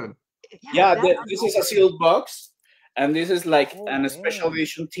 Unopened. Yeah, this is a sealed box, and this is like a special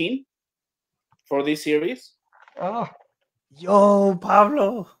edition tin for this series. Oh, yo,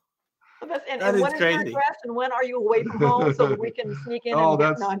 Pablo. And when is your address, and when are you away from home so we can sneak in?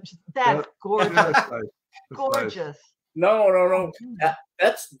 That's gorgeous. That's gorgeous. Nice. No.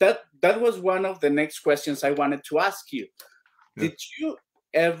 That was one of the next questions I wanted to ask you. Yeah. Did you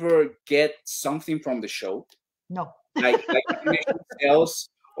ever get something from the show? No. Like animation sales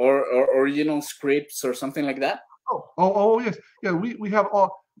or original scripts or something like that? Oh yes. Yeah, we have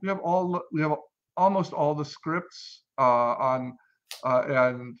almost all the scripts on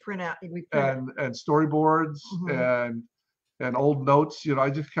and print out and storyboards and old notes. I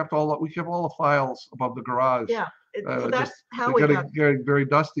just we kept all the files above the garage. Yeah. So that's how we getting very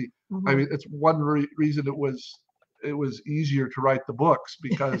dusty. I mean, it's one reason it was easier to write the books,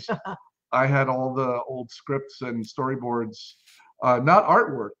 because I had all the old scripts and storyboards, not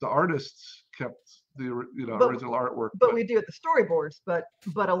artwork. The artists kept the original artwork. But we do at the storyboards. But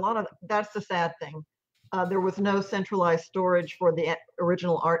a lot of that's the sad thing. There was no centralized storage for the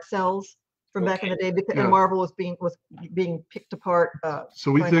original art cells from back in the day, because Marvel was being picked apart.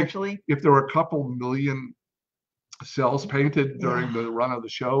 So we think if there were a couple million cells painted during the run of the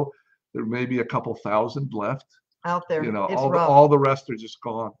show, there may be a couple thousand left out there. All the rest are just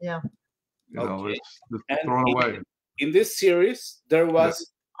gone. Yeah. It's just thrown away. In this series, there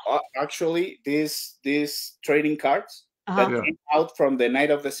was actually these trading cards that came out from the Night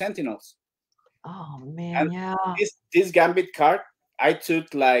of the Sentinels. Oh man, and this Gambit card, I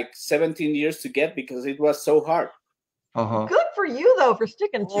took like 17 years to get because it was so hard. Good for you though, for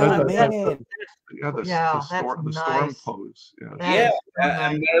sticking to it. The storm pose.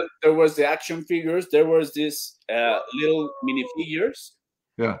 And there was the action figures. There was this little minifigures.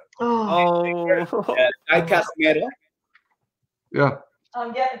 Yeah. Die-cast metal. Yeah.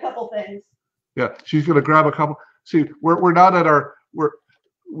 I'm getting a couple things. Yeah, she's gonna grab a couple. See, we're not at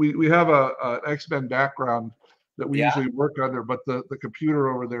we have a X-Men background that we usually work under, but the computer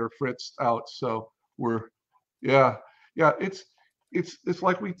over there fritzed out, so we're it's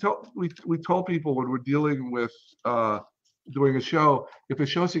like we told people when we're dealing with doing a show, if a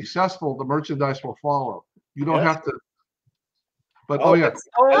show's successful, the merchandise will follow. You don't have to. But you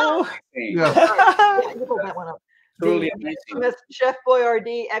pulled that one up. Truly amazing. Chef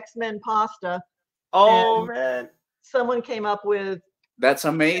Boyardee X-Men pasta. Oh man! Someone came up with that's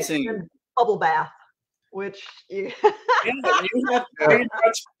amazing. Bubble bath, which you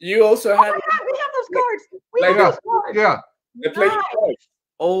you also have. We have those cards. We have those cards. Yeah. Nice.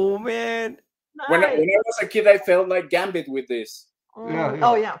 Oh man! Nice. When I was a kid, I felt like Gambit with this.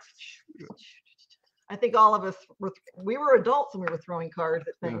 Oh yeah. I think all of us we were adults when we were throwing cards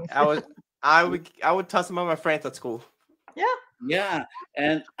at things. I would toss them on my friends at school. Yeah,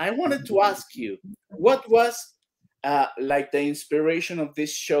 and I wanted to ask you, what was like the inspiration of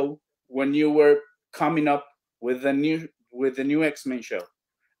this show when you were coming up with the new X-Men show?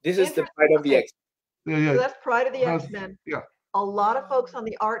 This is the Pride of the X-Men. So that's Pride of the X-Men. Yeah. A lot of folks on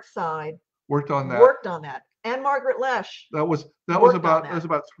the art side worked on that. And Margaret Lesh. That was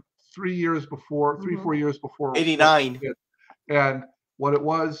about 3 years before, 4 years before 89. And what it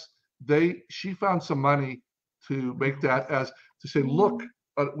was, she found some money to make that to say, look,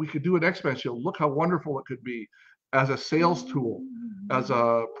 we could do an X-Men show. Look how wonderful it could be as a sales tool, as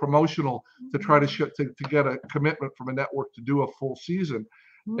a promotional, to try to get a commitment from a network to do a full season.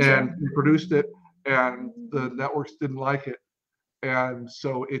 And we produced it, and the networks didn't like it. and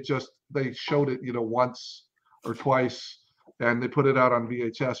so they showed it, once or twice, and they put it out on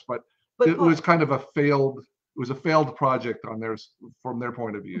VHS, but it was kind of a failed project from their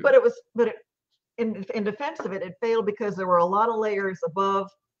point of view. In defense of it, it failed because there were a lot of layers above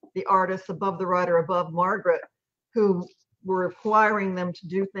the artist, above the writer, above Margaret, who were requiring them to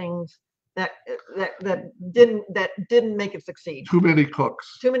do things that didn't make it succeed. Too many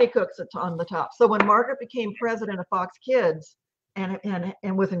cooks on the top. So when Margaret became president of Fox Kids and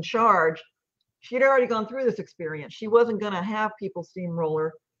was in charge, she'd already gone through this experience. She wasn't going to have people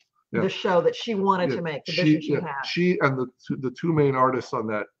steamroller the show that she wanted to make, the vision she had. She and the two main artists on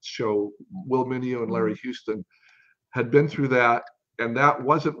that show, Will Mineo and Larry Houston, had been through that, and that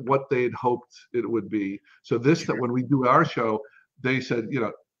wasn't what they'd hoped it would be. So that when we do our show, they said,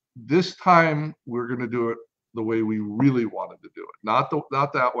 this time we're going to do it the way we really wanted to do it, not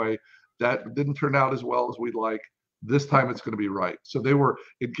that way. That didn't turn out as well as we'd like. This time it's going to be right. So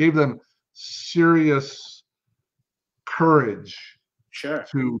it gave them serious courage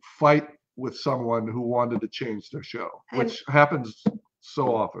to fight with someone who wanted to change their show, which happens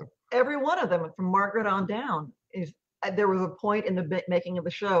so often. Every one of them, from Margaret on down, there was a point in the making of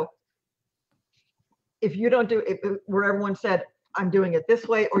the show, if you don't do it, where everyone said, I'm doing it this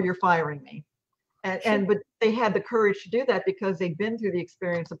way or you're firing me. But they had the courage to do that because they'd been through the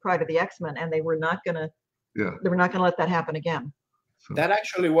experience of Pride of the X-Men, and they were not going to let that happen again. So that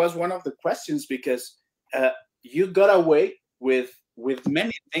actually was one of the questions, because you got away with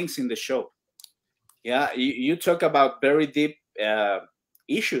many things in the show. Yeah, you talk about very deep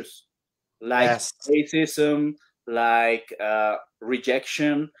issues like racism, like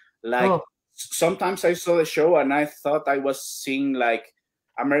rejection, like sometimes I saw the show and I thought I was seeing like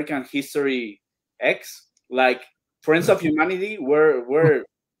American History X, like Friends of Humanity were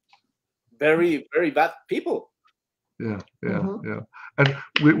very, very bad people. Yeah. And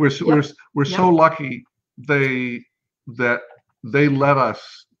we're so lucky that they let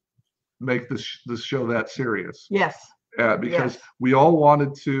us make this show that serious. Yes. Because we all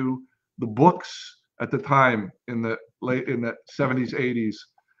wanted to. The books at the time in the 70s, 80s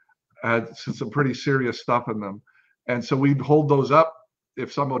had some pretty serious stuff in them, and so we'd hold those up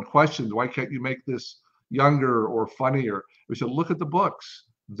if someone questioned, why can't you make this younger or funnier? We said, look at the books.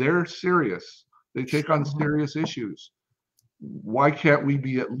 They're serious. They take on serious issues. Why can't we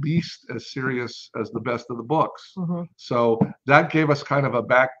be at least as serious as the best of the books? So that gave us kind of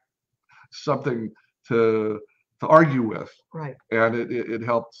something to argue with, right? And it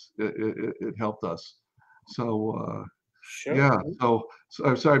helped. It helped us. So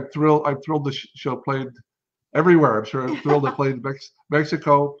So I'm thrilled. The show played everywhere. I'm sure I'm thrilled it played in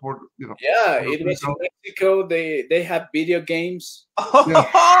Mexico. Yeah, it was in Mexico. They have video games.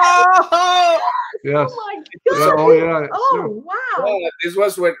 Yes. Oh my God. Oh yeah. Oh wow. Yeah, this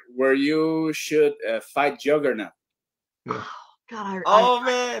was where you should fight Juggernaut. Yeah. God.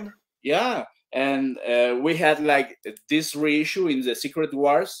 Man. Yeah, and we had like this reissue in the Secret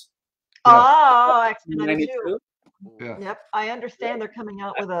Wars. Oh, X-Men 92. Yeah. Yep, I understand they're coming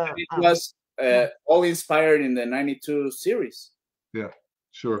out with a. It was all inspired in the 92 series. Yeah,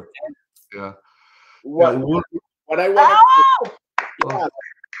 sure. Yeah. What I wanted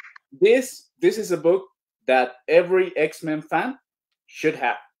this is a book that every X-Men fan should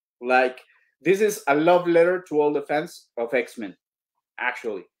have. Like, this is a love letter to all the fans of X-Men,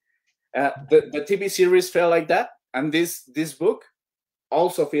 actually. The TV series felt like that, and this book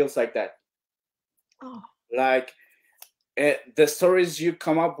also feels like that. Like the stories you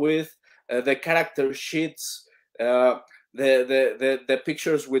come up with, the character sheets, the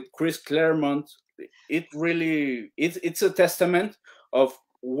pictures with Chris Claremont. It's a testament of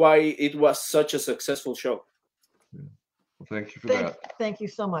why it was such a successful show. Yeah. Well, thank you for that. Thank you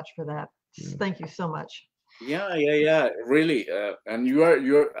so much for that. Yeah. Thank you so much. Yeah, really. And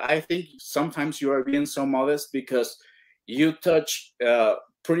you're. I think sometimes you are being so modest because you touch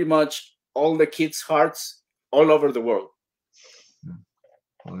pretty much all the kids' hearts all over the world.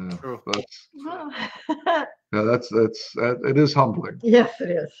 Well, yeah. True. That's it is humbling. Yes, it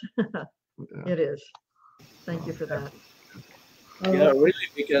is. It is. Thank you for that. Yeah, really,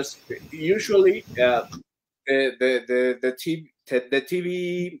 because usually the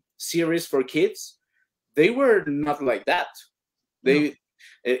TV series for kids, they were not like that. You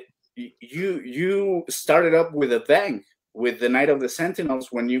started up with a bang with the Night of the Sentinels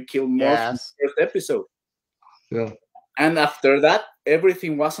when you killed Morph in the first episode. Yeah. And after that,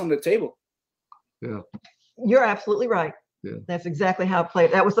 everything was on the table. Yeah. You're absolutely right. Yeah. That's exactly how it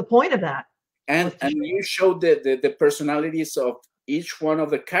played. That was the point of that. And you showed the personalities of each one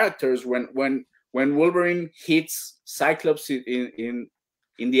of the characters when when Wolverine hits Cyclops in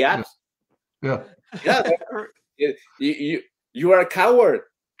the abs. Yeah. Yeah, you are a coward.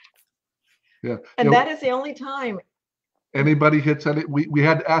 Yeah. And that is the only time. Anybody hits any, we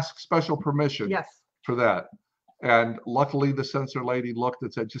had to ask special permission Yes. for that. And luckily the censor lady looked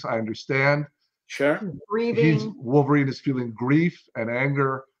and said, just, I understand. Sure. Grieving. Wolverine is feeling grief and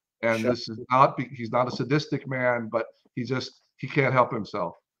anger, and Sure. this is not, he's not a sadistic man, but he can't help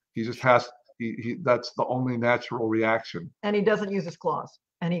himself. He just has, that's the only natural reaction. And he doesn't use his claws.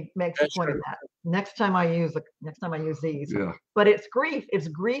 And he makes a That's point of true. that. Next time I use these. Yeah. But it's grief. It's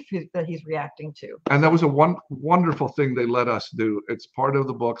grief that he's reacting to. And that was a wonderful thing they let us do. It's part of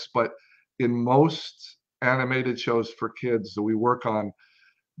the books, but in most animated shows for kids that we work on,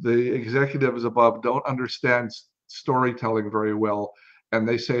 the executives above don't understand storytelling very well. And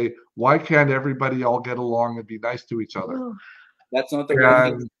they say, why can't everybody all get along and be nice to each other? Oh, That's not the way.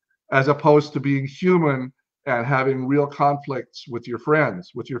 And as opposed to being human and having real conflicts with your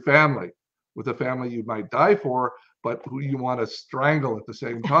friends, with your family, with a family you might die for, but who you want to strangle at the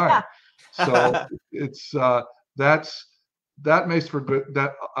same time. So it's that makes for good,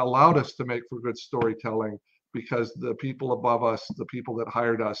 that allowed us to make for good storytelling, because the people above us, the people that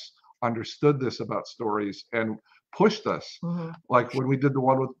hired us, understood this about stories and pushed us. mhm. Like when we did the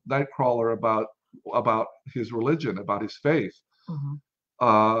one with Nightcrawler about his religion, about his faith. Mhm.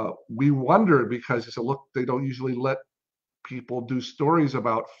 We wondered, because he said, look, they don't usually let people do stories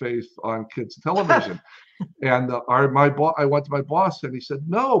about faith on kids television. And I went to my boss and he said,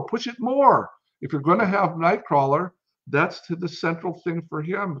 no, push it more. If you're going to have Nightcrawler, that's the central thing for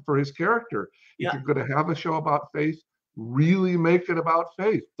him, for his character. Yeah. If you're going to have a show about faith, really make it about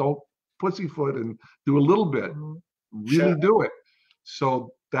faith. Don't pussyfoot and do a little bit. Mhm. Really Sure. do it.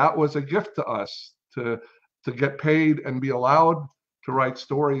 So that was a gift to us to get paid and be allowed to write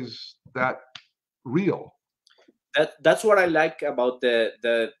stories that real. That's what I like about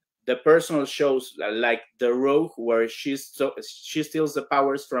the personal shows, like the Rogue, where she steals the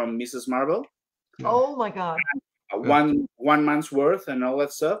powers from Mrs. Marvel, Oh my God. one man's worth and all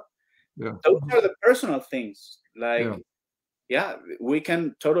that stuff. Yeah. Those are the personal things. Like, Yeah. yeah, we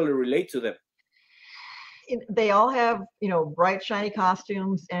can totally relate to them. They all have, bright, shiny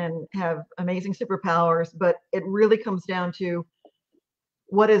costumes and have amazing superpowers, but it really comes down to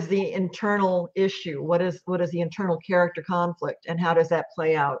what is the internal issue? What is the internal character conflict, and how does that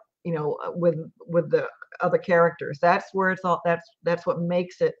play out, with the other characters? That's where it's all. That's what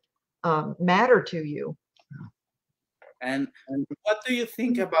makes it matter to you. And what do you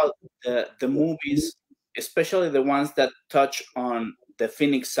think about the movies, especially the ones that touch on the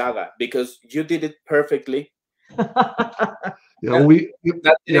Phoenix Saga? Because you did it perfectly. Yeah,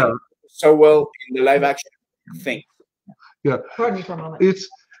 That did so well in the live action thing. Yeah. Pardon me for a moment. It's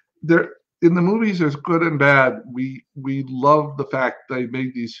there in the movies. There's good and bad. We love the fact they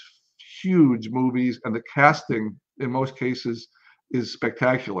made these huge movies, and the casting in most cases is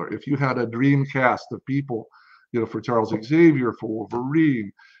spectacular. If you had a dream cast of people, for Charles Xavier, for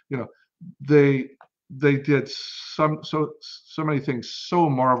Wolverine, they did so many things so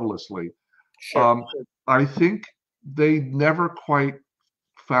marvelously. Sure. I think they never quite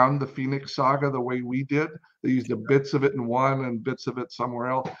found the Phoenix Saga the way we did. They used the bits of it in one and bits of it somewhere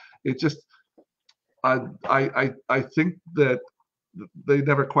else. It just, I think that they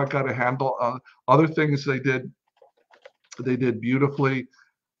never quite got a handle on other things they did beautifully.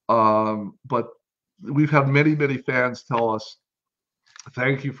 But we've had many fans tell us,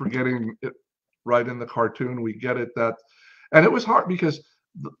 thank you for getting it right in the cartoon. We get it. And it was hard because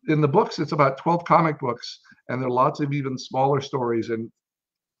in the books, it's about 12 comic books, and there are lots of even smaller stories, and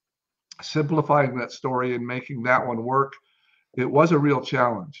simplifying that story and making that one work, it was a real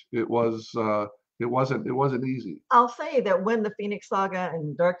challenge. It wasn't easy. I'll say that when the Phoenix Saga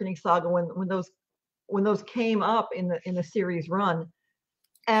and Darkening Saga, when those came up in the series run,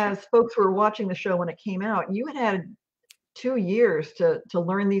 as folks were watching the show when it came out, you had 2 years to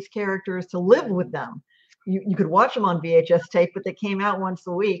learn these characters, to live with them. You could watch them on VHS tape, but they came out once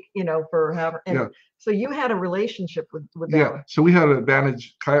a week, for however. And so you had a relationship with them. Yeah. So we had an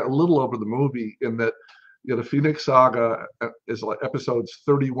advantage, a little over the movie, in that the Phoenix Saga is like episodes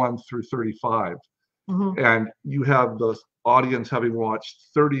 31 through 35, and you have the audience having watched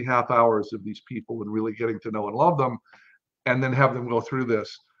 30 half hours of these people and really getting to know and love them, and then have them go through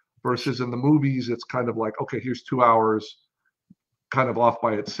this. Versus in the movies, it's kind of like, okay, here's 2 hours, kind of off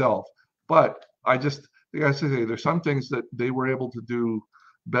by itself. But I just think I say there's some things that they were able to do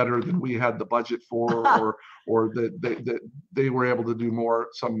better than we had the budget for, or that they were able to do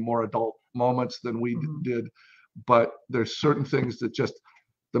some more adult moments than we did. But there's certain things that just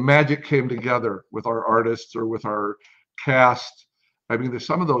the magic came together with our artists or with our cast. I mean, there's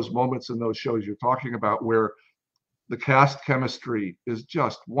some of those moments in those shows you're talking about where the cast chemistry is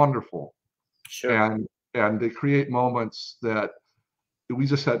just wonderful. Sure. And they create moments that we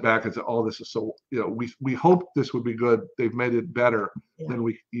just sat back and said, oh, this is so, you know, we hoped this would be good. They've made it better than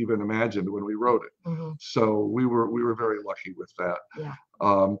we even imagined when we wrote it. So we were very lucky with that. Yeah.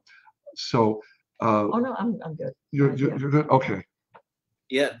 Oh no, I'm good. You're good? Okay.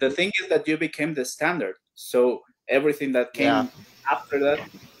 Yeah, the thing is that you became the standard. So everything that came after that,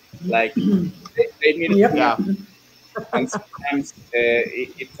 like they needed and sometimes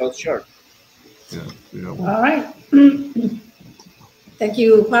it fell short. Yeah. All right. Thank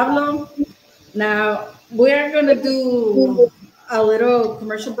you, Pablo. Now we're going to do a little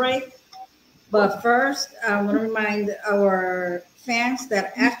commercial break. But first, I want to remind our fans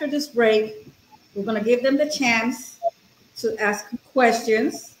that after this break, we're going to give them the chance to ask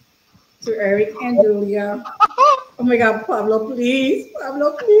questions to Eric and Julia. Oh my God, Pablo, please.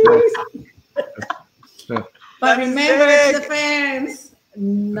 Pablo, please. But remember to the fans,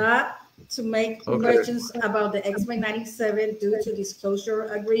 not to make questions about the X-Men 97 due to disclosure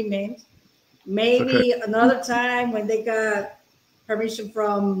agreement. Maybe another time when they got permission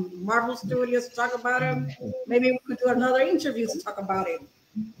from Marvel Studios to talk about them, maybe we could do another interview to talk about it.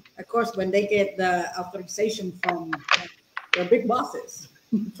 Of course, when they get the authorization from their big bosses,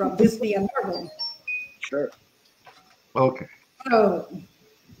 from Disney and Marvel. Sure. Okay. Oh.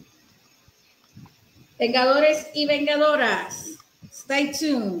 Vengadores y Vengadoras, stay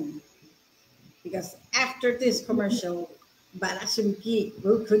tuned. Because after this commercial, Badassium Geek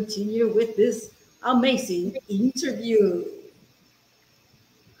will continue with this amazing interview.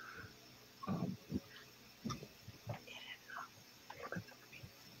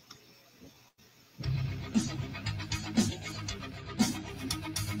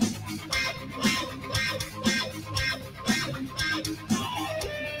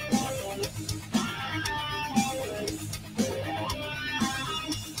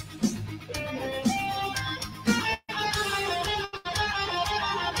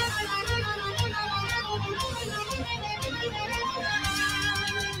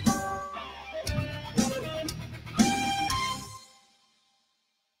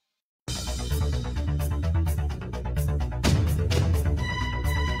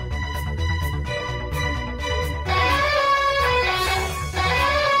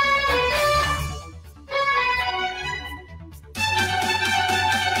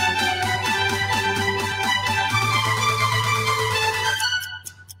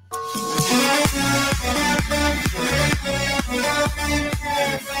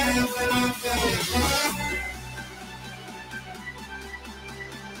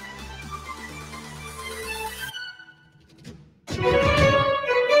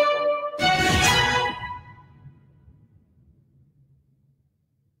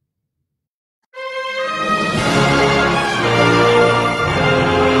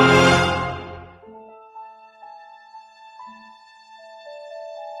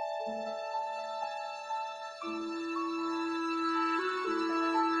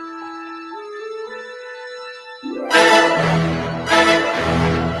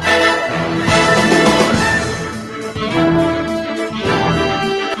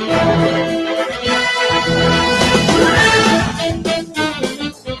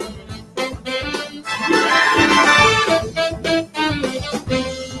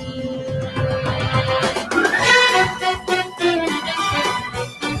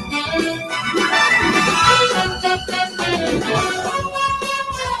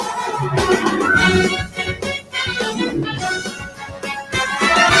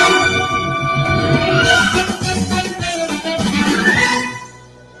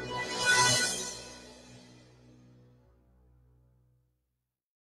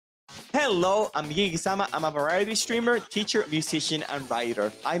 Hello, I'm Gigi-sama. I'm a variety streamer, teacher, musician, and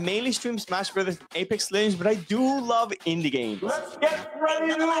writer. I mainly stream Smash Brothers and Apex Legends, but I do love indie games. Let's get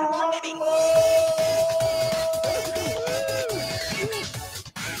ready to rumble!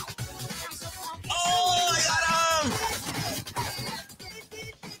 Oh, I got him!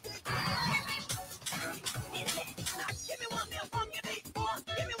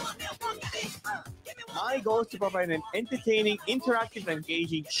 My goal is to provide an entertaining, interactive, and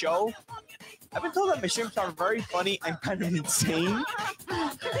engaging show. I've been told that my streams are very funny and kind of insane.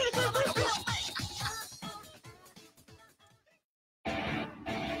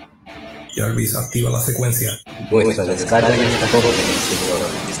 Jarvis, activa la secuencia. Nuestra descarga ya está todo bien, señor.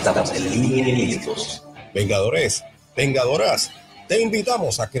 Estamos en línea y listos. Vengadores, vengadoras, Te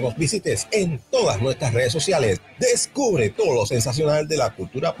invitamos a que nos visites en todas nuestras redes sociales. Descubre todo lo sensacional de la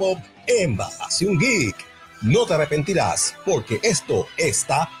cultura pop en Badassium Geek. No te arrepentirás porque esto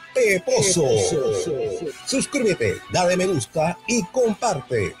está peposo. Suscríbete, dale me gusta y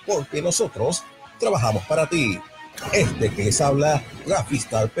comparte porque nosotros trabajamos para ti. Este que les habla, Rafy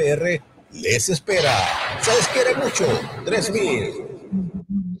PR, les espera. Se les quiere mucho. 3000.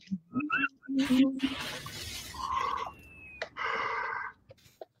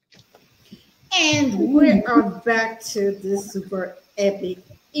 And we are back to this super epic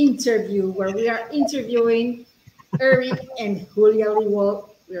interview where we are interviewing Eric and Julia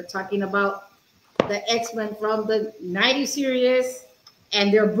LEWALD. We are talking about the X-Men from the 90s series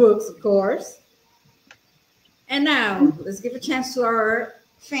and their books, of course. And now let's give a chance to our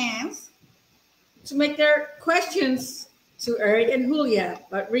fans to make their questions to Eric and Julia.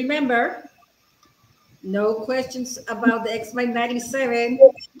 But remember, no questions about the X-Men 97.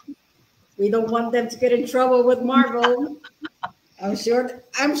 We don't want them to get in trouble with Marvel. I'm sure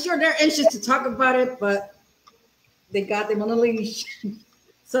they're anxious to talk about it, but they got them on a leash.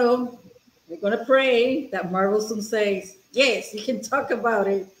 So we're gonna pray that Marvel soon says, yes, you can talk about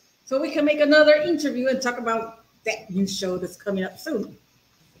it. So we can make another interview and talk about that new show that's coming up soon.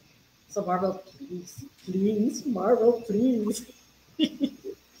 So Marvel, please, Marvel, please.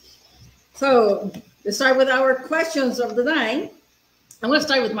 So let's start with our questions of the night. I'm going to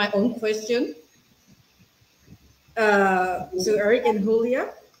start with my own question. So Eric and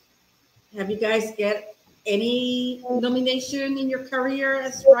Julia, have you guys get any nomination in your career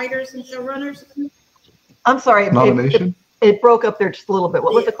as writers and showrunners? I'm sorry. Nomination? It broke up there just a little bit.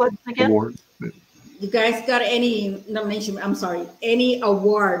 What was the question again? Award. You guys got any nomination? I'm sorry, any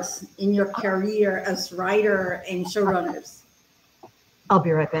awards in your career as writer and showrunners? I'll be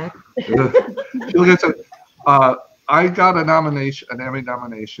right back. You'll get to, I got a nomination, an Emmy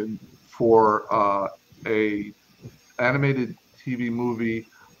nomination for a animated TV movie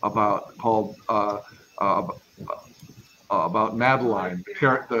about Madeline,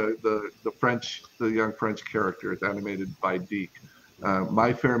 the young French character. It's animated by Deke.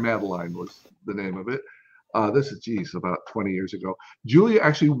 My Fair Madeline was the name of it. This is, about 20 years ago. Julia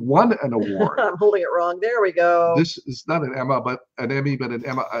actually won an award. I'm holding it wrong. There we go. This is not an Emmy, but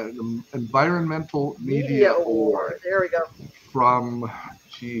an Environmental Media Award. There we go. From,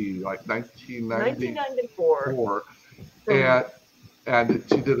 like 1994. And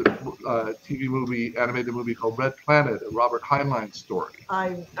she did a animated movie called Red Planet, a Robert Heinlein story.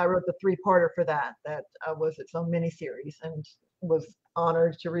 I wrote the 3-parter for that. That was its own miniseries and was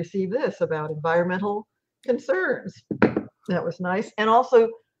honored to receive this about environmental concerns. That was nice. And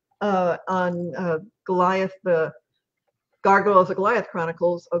also on Goliath, the Gargoyles of Goliath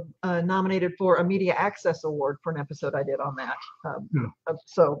Chronicles, nominated for a Media Access Award for an episode I did on that.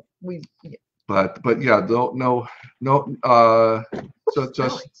 So we. Yeah. But yeah, no. So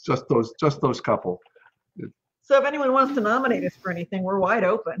just those couple. So if anyone wants to nominate us for anything, we're wide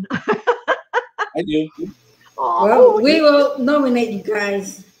open. I do. Well, we will nominate you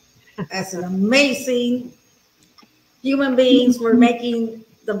guys as an amazing human beings for making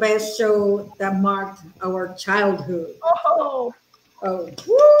the best show that marked our childhood. Oh, woo!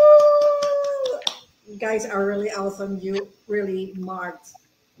 You guys are really awesome. You really marked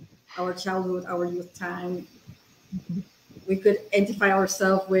our childhood, our youth time. We could identify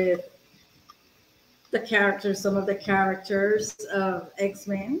ourselves with the characters, some of the characters of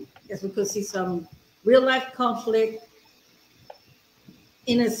X-Men, because we could see some real life conflict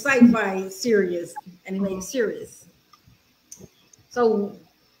in a sci-fi series, animated series. So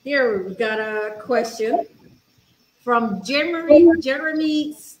here we got a question from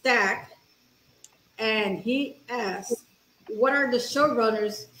Jeremy Stack, and he asked, what are the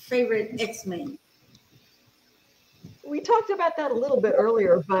showrunners' favorite X-Men? we talked about that a little bit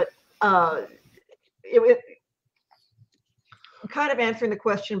earlier, but kind of answering the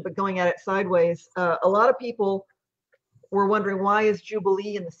question, but going at it sideways. A lot of people were wondering, why is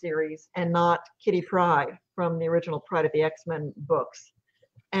Jubilee in the series and not Kitty Pryde from the original Pride of the X-Men books?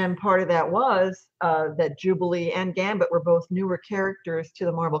 And part of that was that Jubilee and Gambit were both newer characters to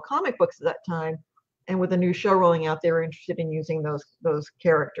the Marvel comic books at that time. And with a new show rolling out, they were interested in using those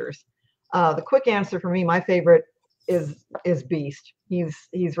characters. The quick answer for me, my favorite is Beast.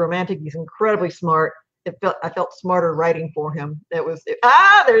 He's romantic. He's incredibly smart. I felt smarter writing for him. There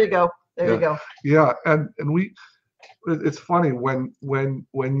you go. There you go. Yeah, and it's funny when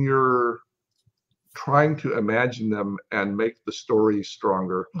you're trying to imagine them and make the story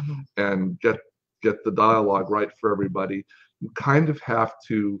stronger and get the dialogue right for everybody, you kind of have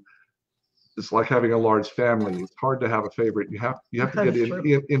to it's like having a large family. It's hard to have a favorite. You have to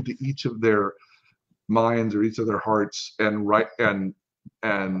get into each of their minds or each of their hearts and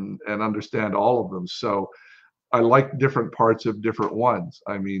understand all of them. So I like different parts of different ones.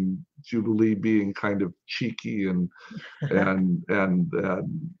 I mean, Jubilee being kind of cheeky and a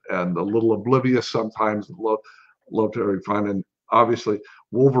little oblivious sometimes. Love to have fun, and obviously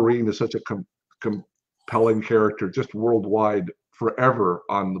Wolverine is such a compelling character, just worldwide, forever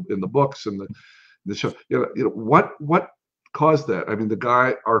in the books and the show. What caused that? I mean, the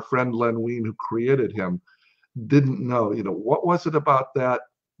guy, our friend Len Wein, who created him, didn't know. What was it about that?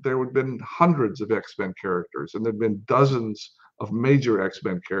 There would have been hundreds of X-Men characters, and there'd been dozens of major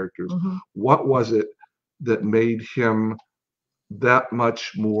X-Men characters. What was it that made him that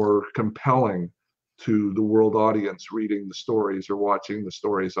much more compelling to the world audience reading the stories or watching the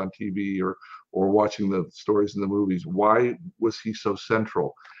stories on TV or watching the stories in the movies? Why was he so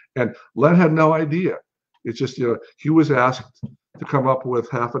central? And Len had no idea. It's just, he was asked to come up with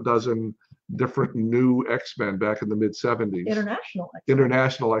half a dozen different new X-Men back in the mid-70s.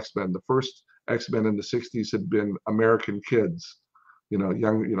 International X-Men. The first X-Men in the 60s had been American kids,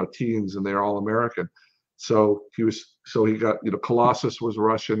 young, teens, and they're all American. So he got, Colossus was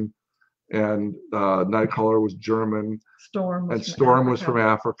Russian, and Nightcrawler was German, Storm was from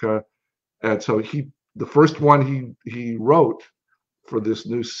Africa. And so the first one he wrote for this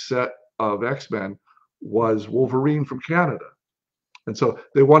new set of X-Men was Wolverine from Canada. And so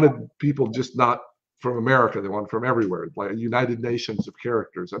they wanted people just not from America, they wanted from everywhere, like a United Nations of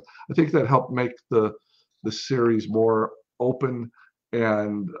characters. And I think that helped make the series more open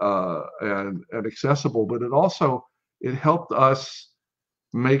and accessible, but it helped us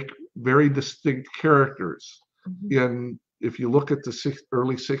make very distinct characters. If you look at the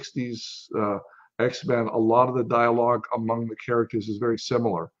early 60s X-Men, a lot of the dialogue among the characters is very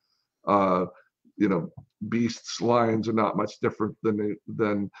similar. Beast's lines are not much different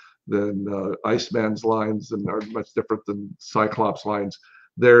than Iceman's lines, and are much different than Cyclops' lines.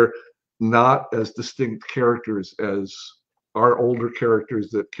 They're not as distinct characters as our older characters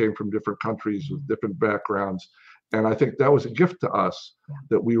that came from different countries with different backgrounds. And I think that was a gift to us,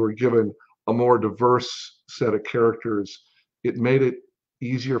 that we were given a more diverse set of characters. It made it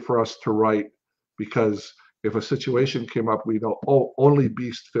easier for us to write, because if a situation came up, we know, only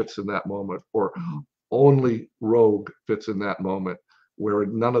Beast fits in that moment, or only Rogue fits in that moment, where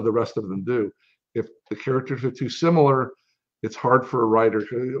none of the rest of them do. If the characters are too similar, it's hard for a writer.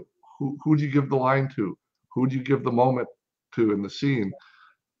 Who do you give the line to? Who do you give the moment to in the scene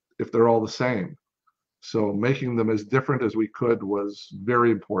if they're all the same? So making them as different as we could was very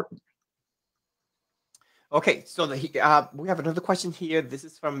important. Okay, so we have another question here. This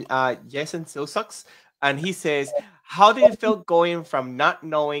is from Jason Silsucks, and he says, how did it feel going from not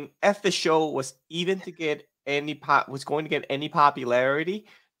knowing if the show was even to get going to get any popularity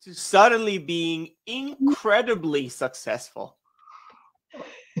to suddenly being incredibly successful?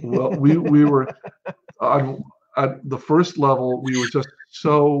 Well, we were at the first level, we were just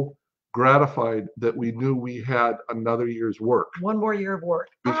so gratified that we knew we had another year's work. One more year of work.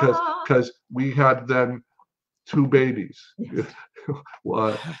 Because we had then 2 babies,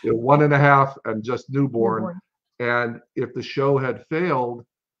 1.5 and just newborn. And if the show had failed,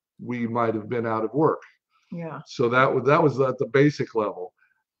 we might have been out of work. Yeah. So that was at the basic level.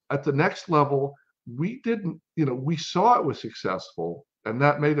 At the next level, we didn't, we saw it was successful, and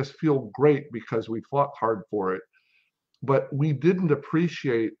that made us feel great because we fought hard for it. But we didn't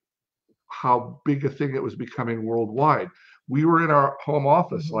appreciate how big a thing it was becoming worldwide. We were in our home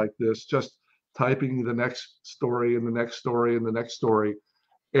office like this, just typing the next story and the next story and the next story.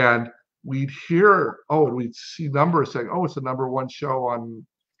 And we'd hear, and we'd see numbers saying, it's the #1 show on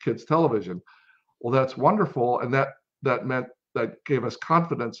kids television. Well, that's wonderful. And that gave us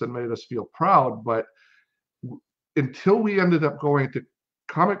confidence and made us feel proud. But until we ended up going to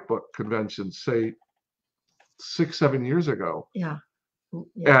comic book conventions, say 6-7 years ago,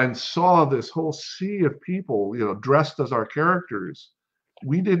 and saw this whole sea of people, dressed as our characters,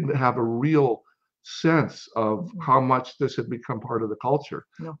 we didn't have a real sense of how much this had become part of the culture.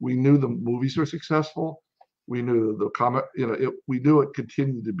 No. We knew the movies were successful. We knew the comic, we knew it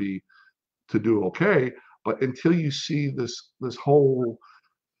continued to do okay. But until you see this whole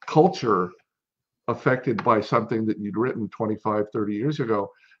culture affected by something that you'd written 25, 30 years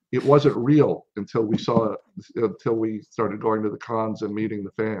ago, it wasn't real until we saw it, until we started going to the cons and meeting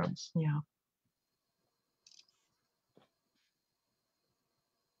the fans. Yeah.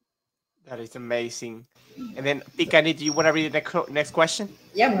 That is amazing. And then, PikaEnid, do you want to read the next question?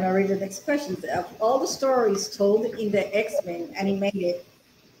 Yeah, I'm going to read the next question. Of all the stories told in the X-Men animated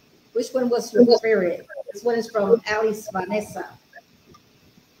Which one was your favorite? This one is from Alice Vanessa.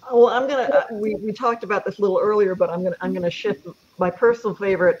 Well, I'm gonna. We talked about this a little earlier, but I'm gonna shift. My personal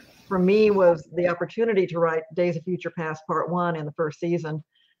favorite for me was the opportunity to write Days of Future Past Part 1 in the first season,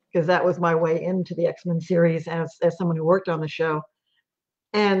 because that was my way into the X-Men series as someone who worked on the show.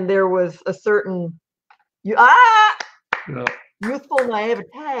 And there was a certain youthful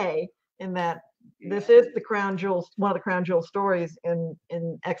naivete in that this is the crown jewels, one of the crown jewel stories in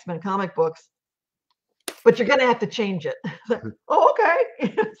X-Men comic books. But you're going to have to change it. Oh,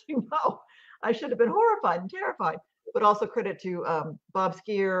 okay. No, I should have been horrified and terrified. But also credit to Bob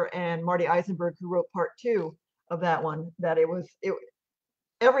Skier and Marty Eisenberg, who wrote Part 2 of that one. That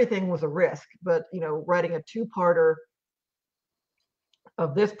everything was a risk. But writing a two-parter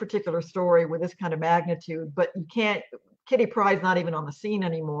of this particular story with this kind of magnitude, but you can't. Kitty Pryde's not even on the scene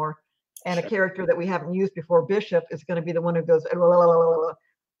anymore, and a character that we haven't used before, Bishop, is going to be the one who goes. There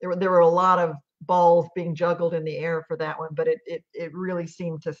were a lot of balls being juggled in the air for that one, but it really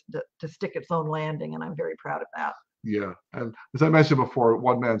seemed to stick its own landing, and I'm very proud of that. Yeah, and as I mentioned before,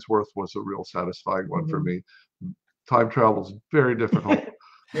 One Man's Worth was a real satisfying one for me. Time travel is very difficult,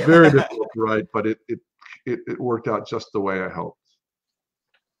 very difficult to write, but it worked out just the way I hoped.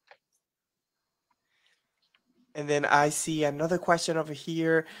 And then I see another question over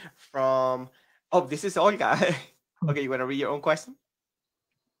here from, oh, this is Olga. Okay, you want to read your own question?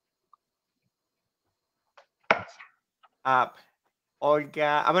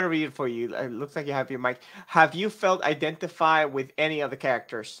 Olga, I'm going to read it for you. It looks like you have your mic. Have you felt identified with any of the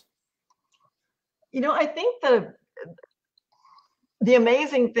characters? I think the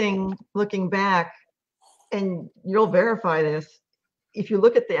amazing thing looking back, and you'll verify this, if you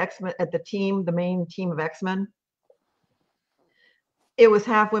look at the X-Men, at the team, the main team of X-Men, it was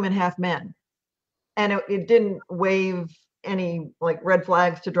half women, half men. And it didn't wave any red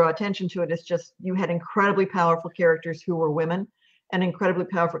flags to draw attention to it. It's just you had incredibly powerful characters who were women and incredibly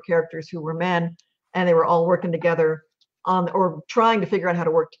powerful characters who were men, and they were all working together or trying to figure out how to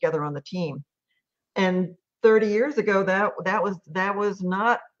work together on the team. And 30 years ago, that was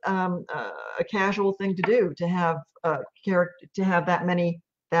not a casual thing to do, to have that many,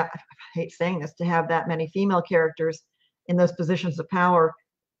 I hate saying this, to have that many female characters in those positions of power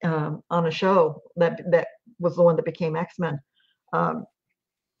on a show that was the one that became X-Men. And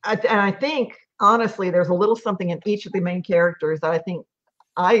I think honestly, there's a little something in each of the main characters that I think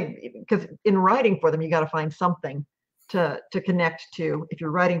because in writing for them, you got to find something to connect to if you're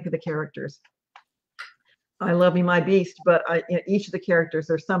writing for the characters. I love me my beast, but each of the characters,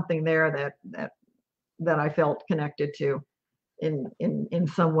 there's something there that I felt connected to in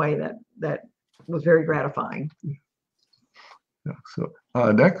some way that was very gratifying. Yeah. So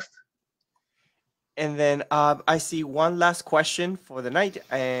next. And then I see one last question for the night,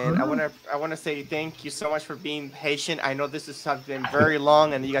 and I want to say thank you so much for being patient. I know this has been very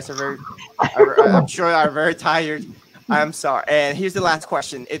long, and you guys are I'm sure are very tired. I'm sorry. And here's the last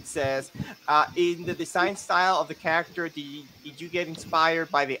question. It says, in the design style of the character, did you get inspired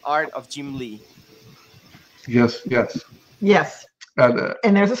by the art of Jim Lee? Yes.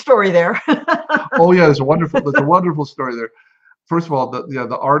 And there's a story there. Oh yeah, there's a wonderful story there. First of all,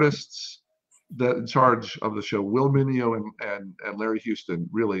 the artists that in charge of the show, Will Mineo and Larry Houston,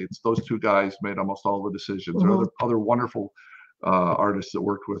 really, it's those two guys made almost all the decisions. There are other wonderful artists that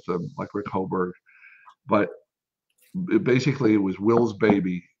worked with them, like Rick Hoberg, but it was Will's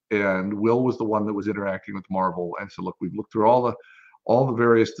baby, and Will was the one that was interacting with Marvel, and so look, we've looked through all the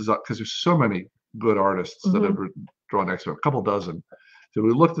various design, because there's so many good artists that have drawn X-Men, a couple dozen. So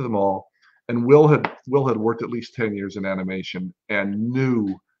we looked at them all, and Will had worked at least 10 years in animation and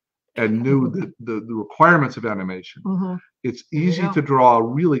knew the requirements of animation. It's easy to draw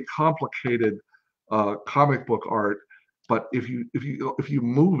really complicated comic book art, but if you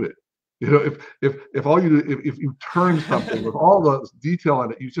move it, if you turn something with all the detail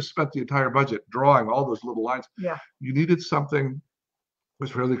in it, you just spent the entire budget drawing all those little lines. Yeah. You needed something that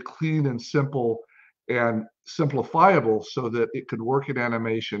was really clean and simple and simplifiable so that it could work in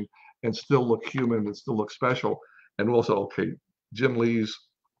animation and still look human and still look special. And also, okay, Jim Lee's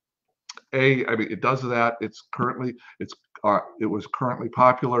it does that. It was currently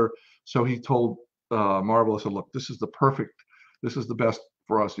popular. So he told Marvel, said, look, this is the best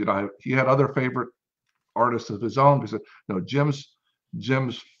for us. He had other favorite artists of his own. He said, no, Jim's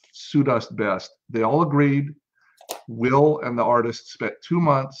suit us best. They all agreed. Will and the artists spent 2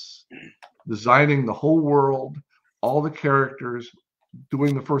 months designing the whole world, all the characters,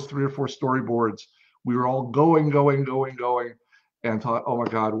 doing the first 3 or 4 storyboards. We were all going, and thought, oh my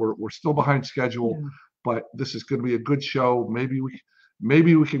God, we're still behind schedule, but this is going to be a good show. Maybe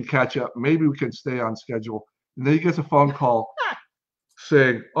Maybe we can catch up. Maybe we can stay on schedule. And then he gets a phone call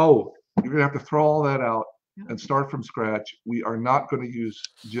saying, oh, you're going to have to throw all that out and start from scratch. We are not going to use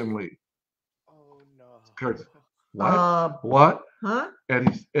Jim Lee. Oh, no. Kurt, what? Huh?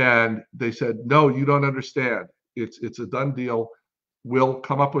 And they said, no, you don't understand. It's a done deal. We'll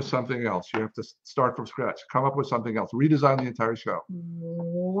come up with something else. You have to start from scratch. Come up with something else. Redesign the entire show.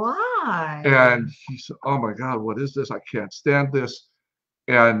 Why? And he said, oh my God, what is this? I can't stand this.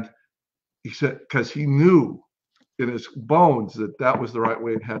 And he said, because he knew in his bones that that was the right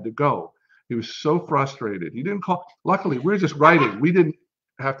way it had to go. He was so frustrated. He didn't call. Luckily, we were just writing. We didn't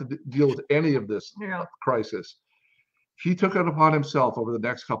have to deal with any of this crisis. He took it upon himself over the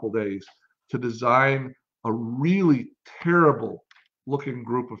next couple of days to design a really terrible looking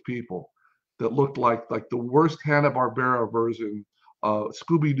group of people that looked like the worst Hanna-Barbera version,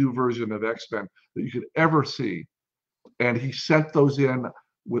 Scooby-Doo version of X-Men that you could ever see. And he sent those in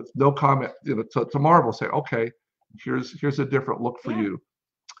with no comment, to Marvel, say, okay, here's a different look for you.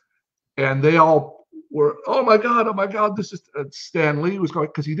 And they all were, oh my God, this is Stan Lee was going,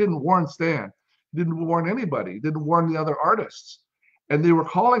 because he didn't warn Stan, he didn't warn anybody, he didn't warn the other artists. And they were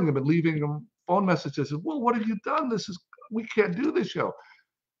calling him and leaving him phone messages. Well, what have you done? We can't do this show.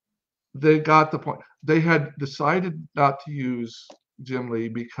 They got the point. They had decided not to use Jim Lee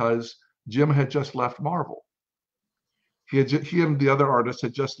because Jim had just left Marvel. He and the other artists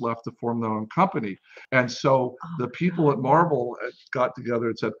had just left to form their own company. And so the people at Marvel got together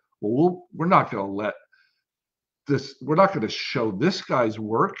and said, well, we're not going to let this, we're not going to show this guy's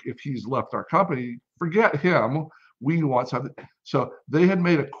work if he's left our company. Forget him. We want something. So they had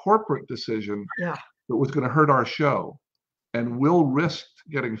made a corporate decision that was going to hurt our show. And Will risked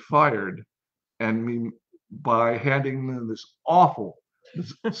getting fired by handing them this awful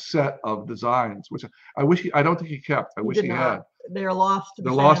set of designs, which I don't think he kept. I wish he had. They're lost.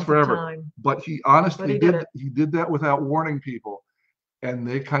 They're lost forever. But he honestly he did that without warning people, and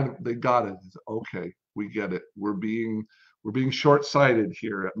they got it. Okay, we get it. We're being short-sighted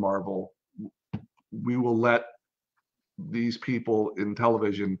here at Marvel. We will let these people in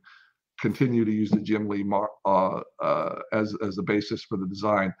television continue to use the Jim Lee as the basis for the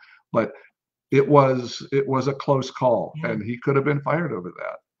design, but it was a close call, and he could have been fired over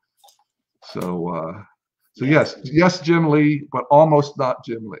that. So yes, Jim Lee, but almost not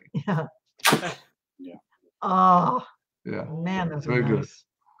Jim Lee. Oh, yeah, man, that's very good. Nice.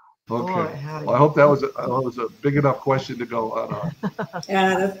 Okay, Boy, well, I hope that was a big enough question to go on.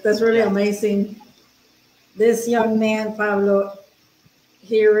 Yeah, that's really amazing. This young man, Pablo,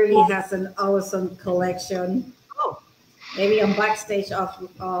 he really has an awesome collection. Maybe on backstage out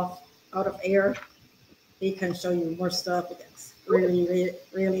of air, he can show you more stuff. It's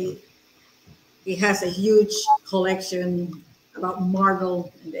really, he has a huge collection about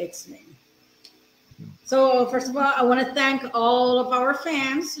Marvel and X-Men. So first of all, I want to thank all of our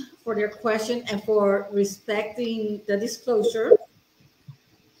fans for their question and for respecting the disclosure.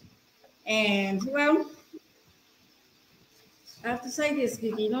 And well, I have to say this,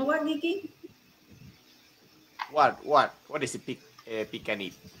 Geeky. You know what, Geeky? What is it,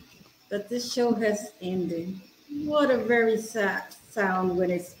 PikaEnid? That this show has ended. What a very sad sound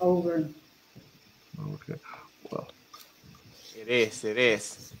when it's over. Okay, well. It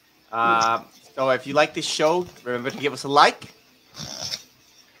is. So if you like this show, remember to give us a like.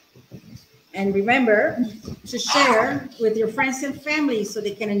 And remember to share with your friends and family so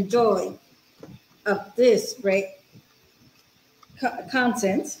they can enjoy of this great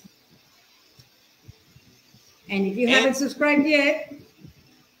content. And if you haven't subscribed yet,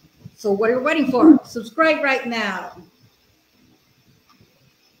 so what are you waiting for? Subscribe right now.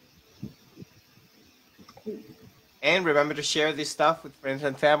 And remember to share this stuff with friends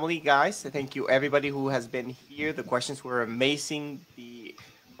and family, guys. Thank you, everybody who has been here. The questions were amazing. The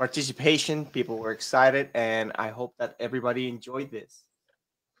participation, people were excited, and I hope that everybody enjoyed this.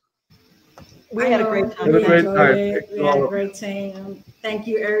 We had a great time. We had a great time. Thank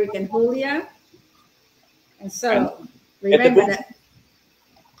you, Eric and Julia. And so, remember that.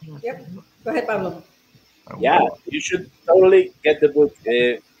 Yep. Go ahead, Pablo. Yeah, you should totally get the book.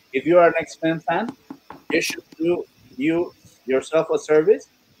 If you are an X-Men fan, you should do yourself a service.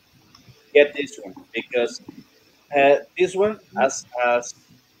 Get this one, because this one, as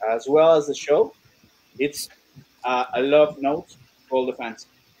well as the show, it's a love note for all the fans.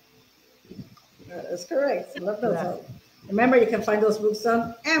 That's correct. I love those. Remember, you can find those books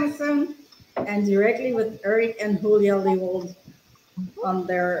on Amazon and directly with Eric and Julia LEWALD on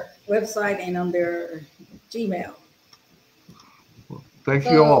their website and on their Gmail. Well, thank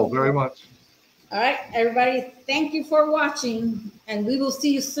you all very much. All right, everybody, thank you for watching, and we will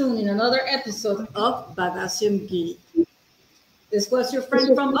see you soon in another episode of Badassium Geek. This was your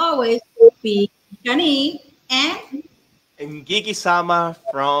friend from always, PikaEnid And Gigi-sama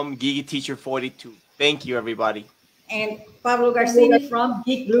from Gigi Teacher 42. Thank you, everybody. and Pablo Garcini from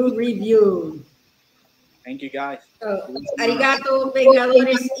Geek Blue Review. Thank you, guys. So, arigato,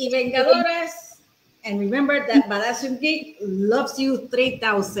 vengadores y vengadoras. And remember that Badassium Geek loves you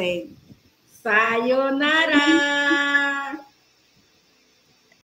 3000. Sayonara.